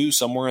quarterback too,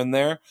 somewhere in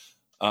there,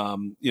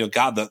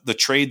 the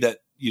trade that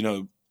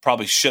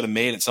probably should have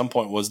made at some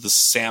point was the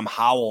Sam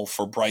Howell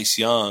for Bryce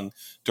Young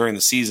during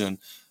the season.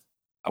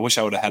 I wish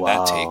I would have had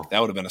that take. That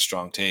would have been a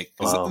strong take.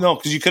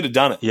 Because you could have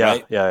done it.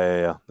 Right?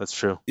 Yeah. That's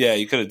true. Yeah,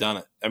 you could have done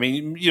it. I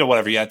mean,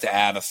 whatever. You had to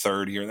add a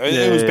third here.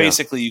 It was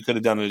basically you could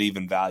have done it at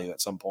even value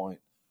at some point.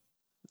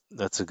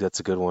 That's a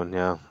good one.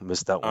 Yeah,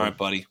 missed that one. All right,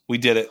 buddy. We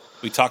did it.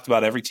 We talked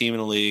about every team in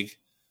the league.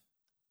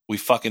 We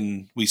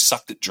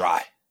sucked it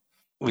dry.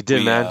 We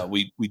did, man.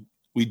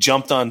 We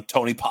jumped on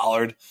Tony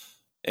Pollard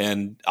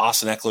and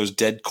Austin Eckler's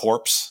dead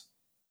corpse,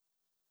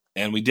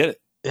 and we did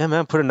it. Yeah,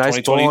 man. Put a nice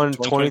bow on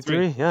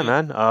 23. Yeah,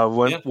 man.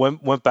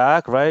 Went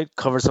back, right?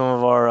 Covered some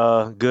of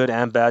our good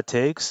and bad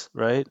takes,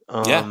 right?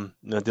 Did a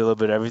little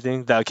bit of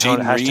everything. That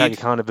hashtag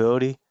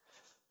accountability.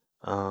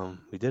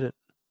 We did it.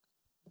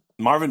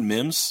 Marvin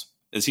Mims,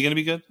 is he going to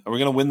be good? Are we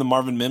going to win the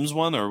Marvin Mims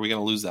one, or are we going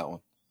to lose that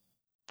one?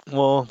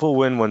 Well, we'll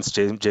win once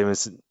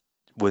Jameis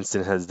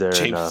Winston heads there.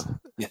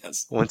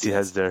 Once he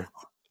heads there.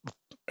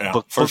 Yeah,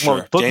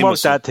 bookmark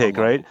that take,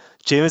 right?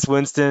 Jameis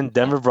Winston,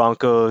 Denver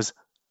Broncos,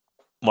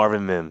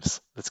 Marvin Mims.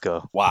 Let's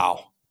go.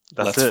 Wow.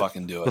 Let's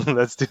fucking do it.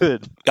 Let's do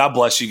it. God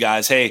bless you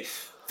guys. Hey,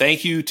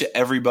 thank you to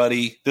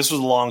everybody. This was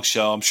a long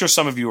show. I'm sure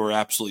some of you were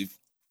absolutely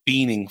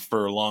fiending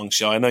for a long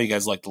show. I know you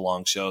guys like the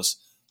long shows.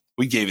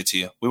 We gave it to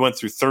you. We went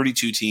through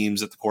 32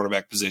 teams at the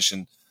quarterback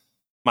position.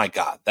 My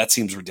God, that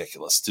seems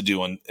ridiculous to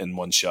do in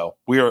one show.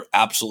 We are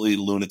absolutely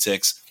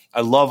lunatics.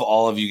 I love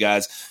all of you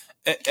guys.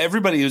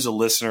 Everybody who's a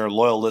listener, a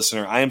loyal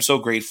listener, I am so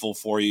grateful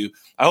for you.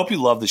 I hope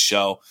you love the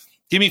show.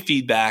 Give me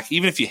feedback.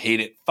 Even if you hate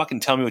it,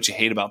 fucking tell me what you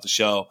hate about the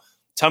show.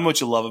 Tell me what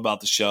you love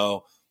about the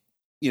show.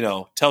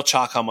 Tell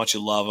Chalk how much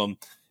you love him.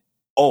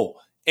 Oh,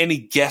 any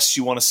guests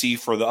you want to see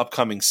for the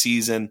upcoming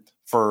season.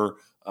 We're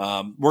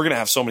going to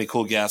have so many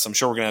cool guests. I'm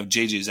sure we're going to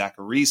have JJ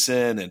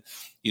Zacharyson and,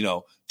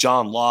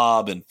 John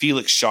Lobb and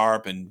Felix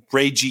Sharp and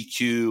Ray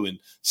GQ and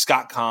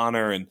Scott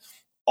Connor and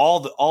all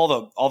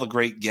the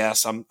great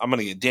guests. I'm going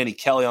to get Danny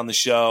Kelly on the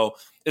show.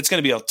 It's going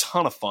to be a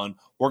ton of fun.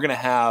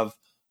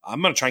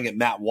 I'm going to try and get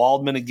Matt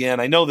Waldman again.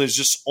 I know there's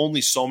just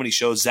only so many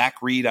shows. Zach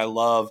Reed, I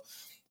love.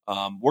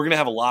 We're going to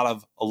have a lot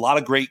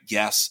of great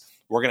guests.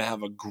 We're going to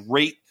have a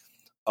great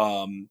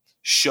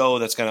show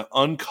that's going to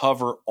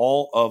uncover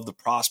all of the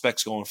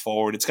prospects going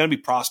forward. It's going to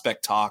be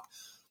prospect talk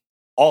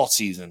all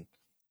season,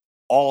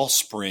 all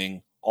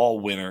spring, all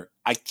winter.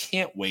 I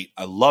can't wait.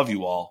 I love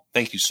you all.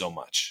 Thank you so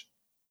much.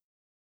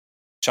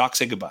 Chalk,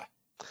 say goodbye.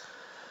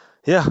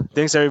 Yeah,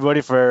 thanks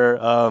everybody for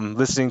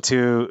listening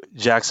to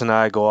Jackson and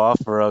I go off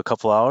for a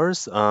couple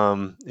hours. I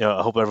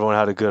hope everyone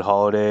had a good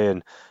holiday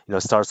and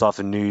starts off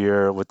the new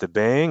year with a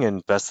bang.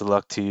 And best of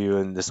luck to you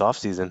in this off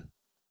season.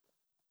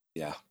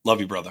 Yeah,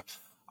 love you, brother.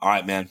 All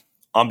right, man.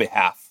 On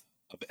behalf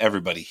of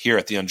everybody here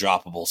at the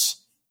Undroppables,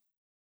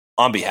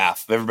 on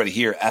behalf of everybody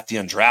here at the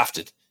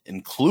Undrafted,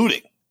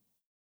 including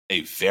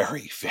a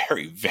very,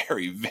 very,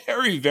 very,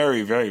 very,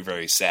 very, very,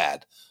 very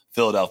sad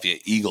Philadelphia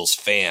Eagles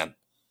fan,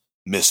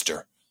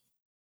 Mr.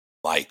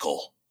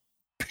 Michael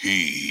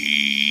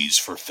Pease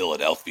for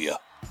Philadelphia.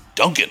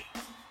 Duncan,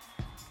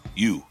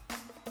 you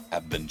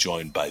have been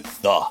joined by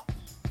the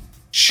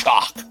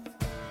Chalk.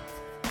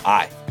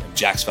 I am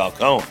Jax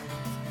Falcone,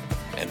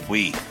 and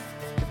we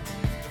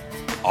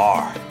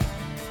are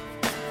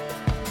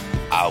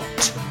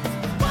out.